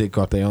getting sick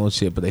off their own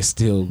shit, but they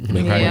still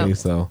make Yep. money.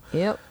 So,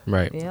 Yep.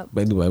 Right. Yep.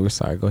 but anyway, we're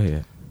sorry. Go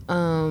ahead.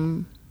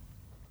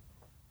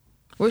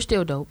 We're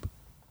still dope.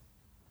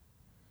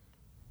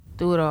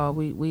 Through it all,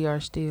 we are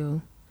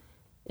still.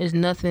 There's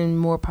nothing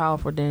more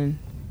powerful than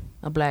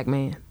a black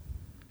man,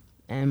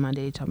 and my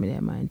dad taught me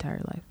that my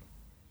entire life.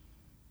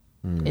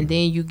 And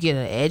then you get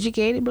an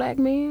educated black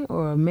man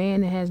or a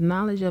man that has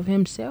knowledge of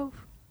himself,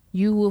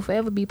 you will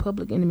forever be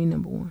public enemy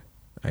number one.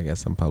 I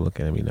guess I'm public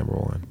enemy number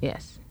one.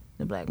 Yes,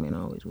 the black man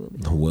always will be.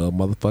 Well,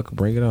 motherfucker,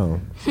 bring it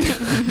on.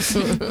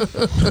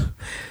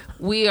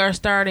 We are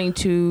starting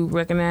to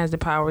recognize the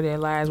power that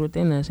lies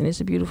within us, and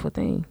it's a beautiful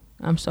thing.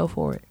 I'm so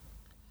for it.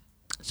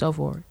 So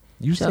for it.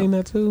 You seen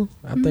that too?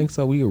 I think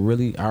so. We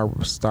really are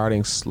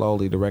starting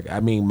slowly to I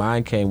mean,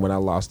 mine came when I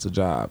lost the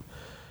job.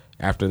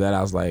 After that,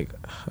 I was like,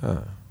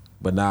 huh.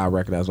 But now I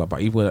recognize my power.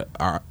 Even with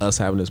us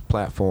having this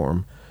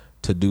platform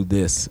to do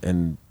this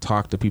and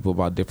talk to people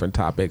about different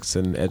topics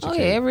and educate. Oh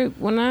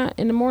yeah,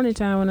 in the morning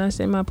time when I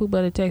send my poop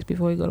butter text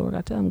before he go to work,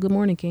 I tell him, "Good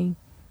morning, King."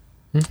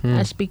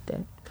 I speak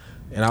that.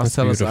 And I was That's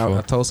telling, beautiful.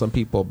 I told some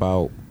people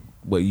about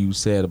what you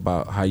said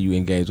about how you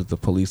engage with the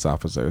police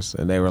officers,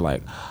 and they were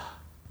like,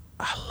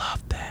 "I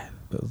love that."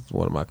 That was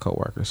one of my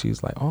coworkers.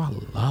 She's like, "Oh, I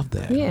love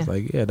that." I was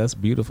like, "Yeah, that's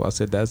beautiful." I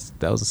said, that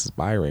was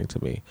inspiring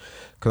to me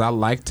because I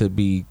like to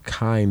be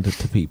kind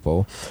to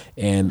people,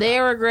 and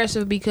They're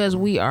aggressive because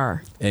we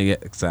are. yeah,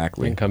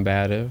 exactly. And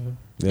combative.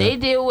 Yeah. They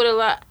deal with a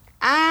lot.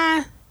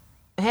 I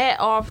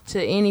hat off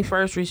to any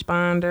first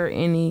responder,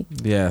 any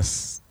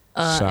Yes.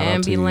 Shout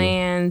out to you.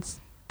 ambulance,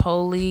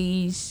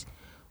 police.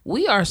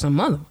 We are some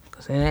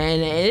motherfuckers,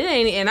 and it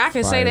ain't. And I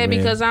can say that Fireman.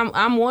 because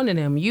I'm one of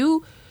them.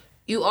 You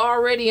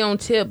already on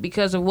tip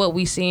because of what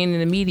we seeing in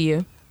the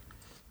media,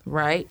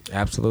 right?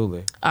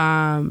 Absolutely.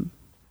 And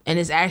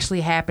it's actually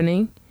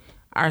happening.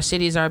 Our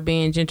cities are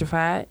being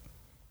gentrified,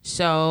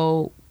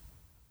 so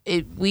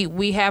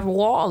we have a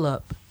wall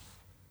up.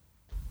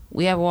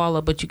 We have a wall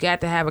up, but you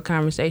got to have a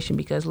conversation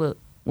because look,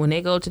 when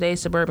they go to their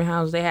suburban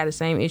houses, they have the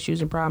same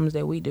issues and problems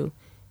that we do.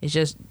 It's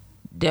just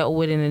dealt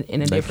with in a They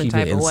different keep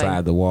type it of inside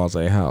way. the walls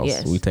of their house.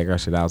 Yes. We take our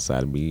shit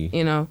outside and be.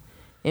 You know,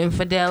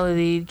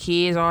 infidelity,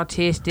 kids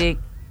autistic,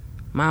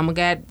 mama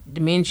got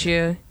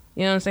dementia.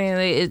 You know what I'm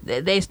saying?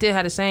 They still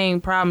have the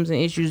same problems and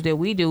issues that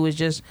we do. It's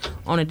just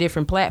on a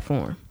different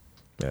platform.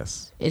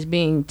 Yes. It's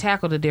being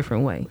tackled a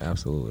different way.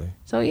 Absolutely.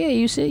 So yeah,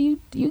 you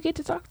get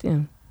to talk to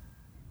him.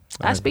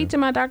 I speak to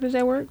my doctors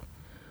at work.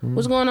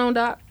 What's going on,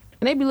 doc?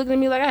 And they be looking at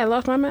me like I had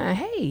lost my mind.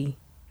 Hey.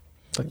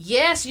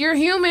 Yes, you're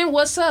human.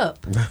 What's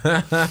up?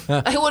 Like,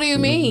 what do you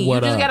mean? What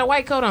you just up? got a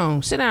white coat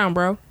on. Sit down,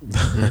 bro.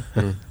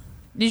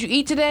 Did you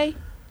eat today?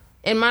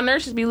 And my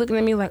nurses be looking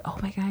at me like, oh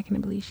my God, I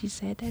can't believe she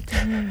said that to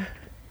him.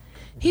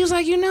 He was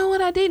like, you know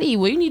what? I did eat.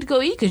 Well, you need to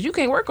go eat because you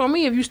can't work on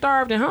me if you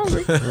starved and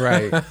hungry.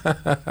 Right.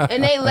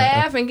 And they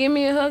laugh and give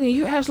me a hug, and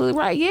you're absolutely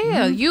right.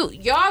 Yeah,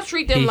 y'all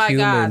treat them He like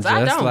human gods.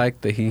 I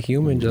just don't. he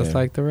human just Yeah.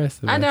 like the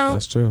rest of us. I don't.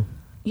 That's true.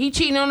 He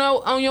cheating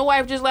on your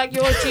wife just like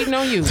yours cheating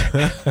on you.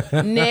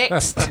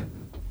 Next.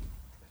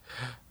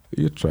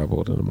 You're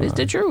troubled in the mind. It's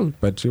the truth.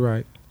 But you're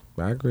right.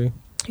 I agree.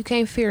 You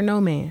can't fear no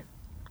man.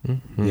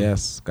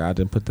 Yes, God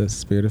didn't put the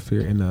spirit of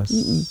fear in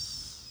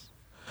us.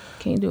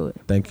 Can't do it.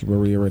 Thank you,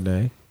 Maria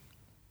Renee.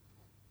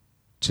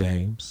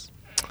 James.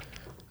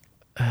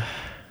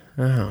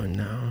 Oh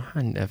no,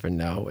 I never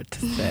know what to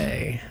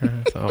say.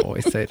 I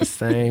always say the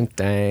same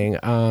thing.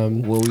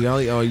 Well, we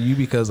only owe you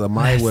because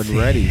Amaya wasn't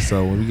ready.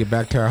 So when we get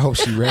back to her, I hope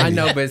she's ready. I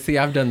know, but see,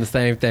 I've done the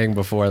same thing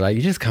before. Like,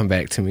 you just come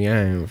back to me.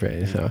 I ain't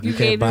ready. So You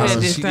can't do that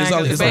this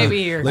time because the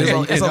baby here. It's You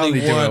only, can it's only only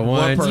do it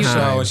one per one show,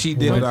 time. and she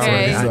did it Okay.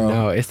 already. I So.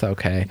 know it's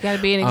okay. You got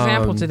to be an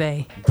example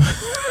today.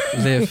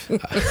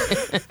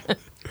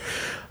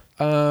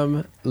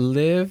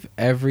 Live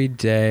every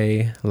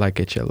day like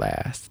it's your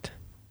last.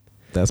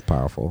 That's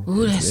powerful.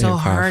 Ooh, that's so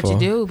hard to powerful.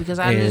 do because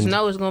I just And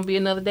know it's going to be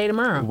another day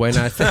tomorrow. When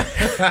I say,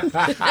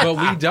 but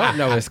we don't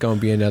know it's going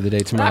to be another day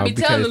But tomorrow. I be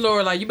telling the because-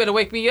 Lord, like, you better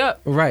wake me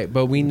up. Right,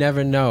 but we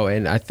never know,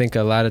 and I think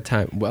a lot of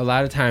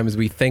times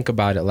we think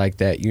about it like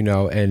that, you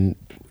know. And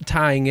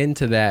tying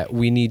into that,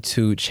 we need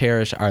to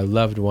cherish our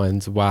loved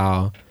ones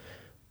while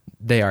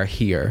they are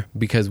here,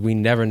 because we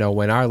never know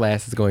when our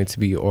last is going to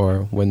be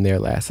or when their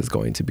last is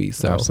going to be.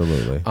 So,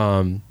 Absolutely.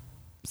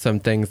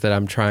 some things that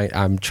I'm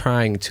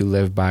trying to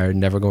live by are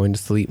never going to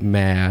sleep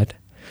mad,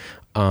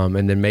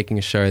 and then making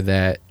sure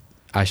that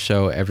I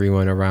show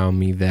everyone around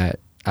me that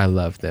I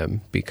love them,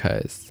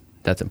 because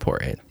that's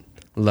important.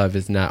 Love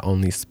is not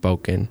only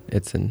spoken,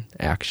 it's an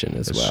action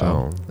as It's well.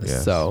 shown,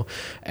 yes. So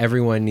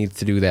everyone needs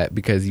to do that,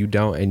 because you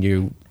don't,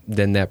 and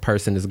then that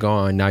person is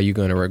gone. Now you're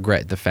going to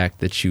regret the fact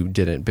that you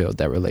didn't build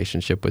that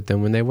relationship with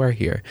them when they were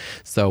here.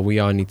 So we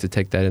all need to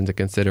take that into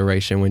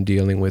consideration when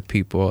dealing with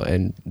people,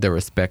 and the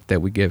respect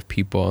that we give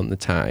people and the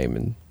time.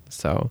 And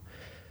so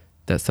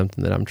that's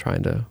something that I'm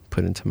trying to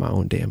put into my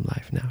own damn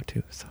life now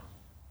too. So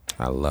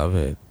I love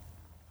it.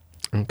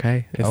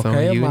 okay, it's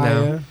Okay, on you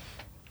Amaya. now.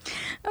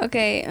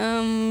 Okay, You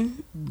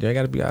ain't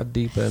got to be out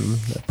deep and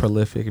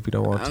prolific if you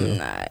don't want I'm to.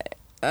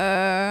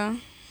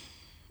 not.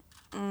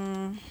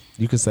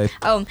 You can say,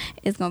 Oh,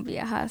 it's gonna be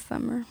a hot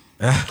summer.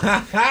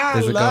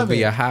 Is it gonna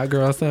be a hot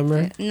girl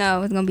summer?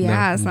 No, it's gonna be a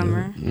hot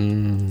summer.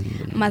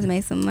 I'm about to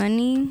make some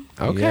money.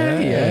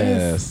 Okay,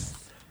 yes.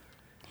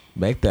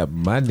 Make that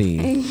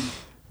money.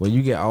 When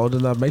you get old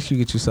enough, make sure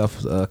you get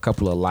yourself a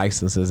couple of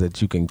licenses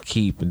that you can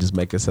keep and just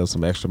make yourself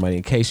some extra money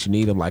in case you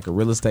need them, like a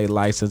real estate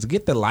license.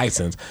 Get the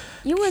license.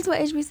 You went to a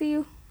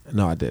HBCU?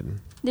 No, I didn't.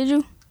 Did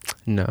you?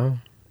 No.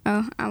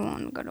 Oh, I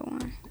want to go to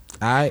one.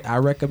 I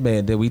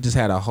recommend it. We just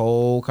had a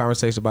whole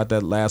conversation about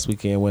that last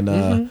weekend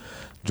when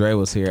Dre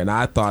was here, and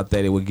I thought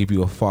that it would give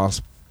you a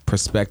false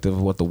perspective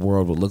of what the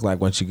world would look like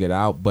once you get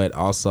out, but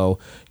also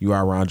you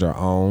are around your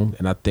own,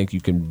 and I think you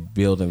can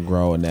build and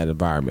grow in that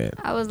environment.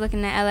 I was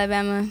looking at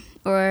Alabama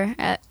or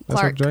at That's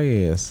Clark what Dre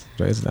is.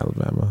 Dre's in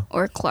Alabama.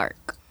 or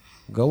Clark.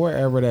 Go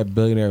wherever that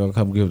billionaire gonna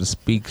come give the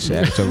speech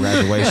at your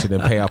graduation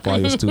and pay off all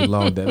your student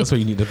loan debt. That's where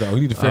you need to go.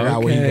 You need to figure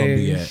out where you're gonna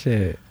be at.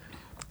 Shit.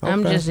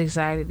 I'm Okay. just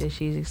excited that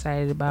she's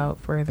excited about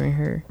furthering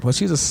her. Well,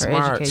 she's a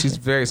smart. education. She's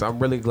very. So I'm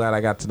really glad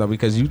I got to know,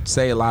 because you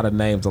say a lot of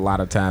names a lot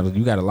of times, and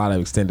you got a lot of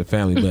extended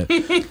family. But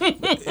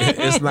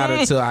it's not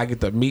until I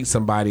get to meet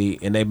somebody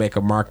and they make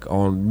a mark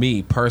on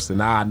me personally.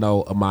 Now I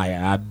know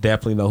Amaya. I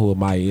definitely know who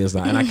Amaya is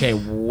now, and I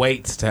can't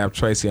wait to have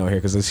Tracy on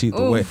here, because she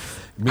the way.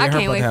 Me I and her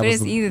can't about wait to have for a-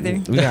 this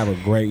either. We have a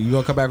great. You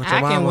gonna come back with your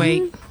I mama? can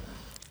wait.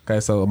 Okay,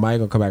 so Amaya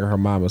gonna come back with her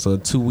mama. So in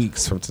 2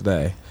 weeks from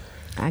today.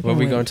 I can What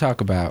we wait. gonna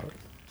talk about?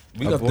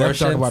 We gonna definitely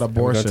talk about Abortions?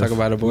 abortion. We gonna talk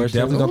about abortion? We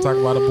definitely gonna talk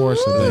about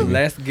abortion, baby.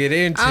 Let's get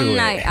into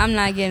it. I'm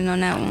not getting on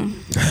that one.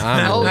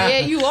 Oh yeah,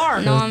 you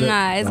are. No, I'm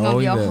not. It's gonna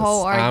be a yes.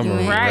 whole I'm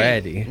argument. Right.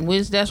 ready.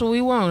 Which that's what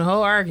we want. A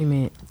whole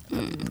argument. I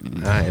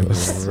am ready.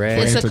 It's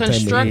a entertainment.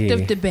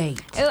 constructive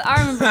debate. I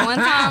remember one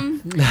time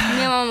me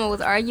and Mama was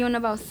arguing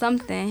about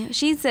something.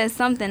 She said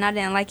something, I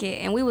didn't like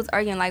it, and we was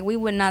arguing like we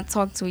would not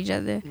talk to each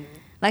other.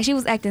 Like she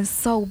was acting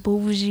so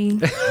bougie.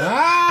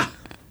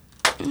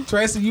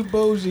 Tracy, you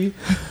bougie.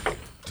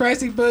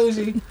 Tracy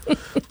bougie.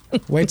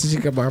 Wait till she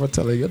come out. I'm gonna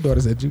tell her your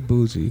daughter said you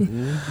bougie.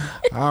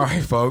 All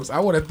right, folks. I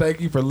want to thank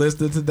you for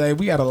listening today.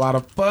 We had a lot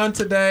of fun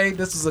today.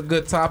 This is a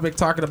good topic,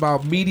 talking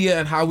about media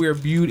and how we are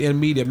viewed in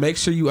media. Make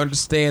sure you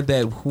understand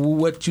that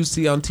what you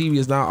see on TV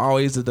is not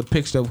always a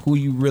depiction of who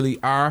you really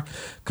are.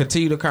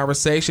 Continue the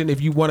conversation.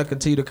 If you want to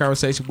continue the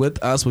conversation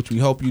with us, which we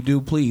hope you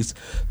do, please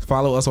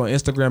follow us on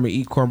Instagram at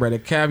Eat Cornbread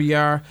and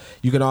Caviar.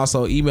 You can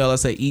also email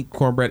us at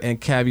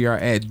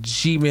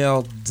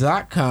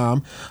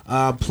eatcornbreadandcaviar@gmail.com.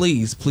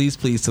 Please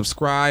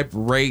subscribe,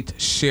 rate,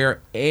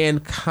 share,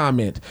 and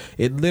comment.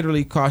 It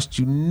literally costs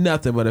you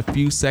nothing but a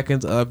few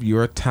seconds of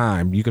your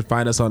time. You can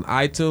find us on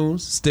iTunes,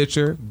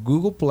 Stitcher,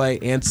 Google Play,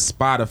 and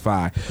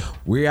Spotify.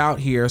 We're out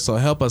here, so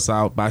help us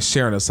out by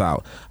sharing us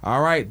out.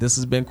 All right, this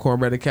has been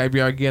Cornbread and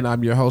Caviar again.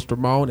 I'm your host,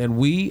 Ramon, and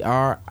we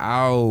are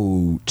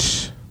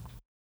out.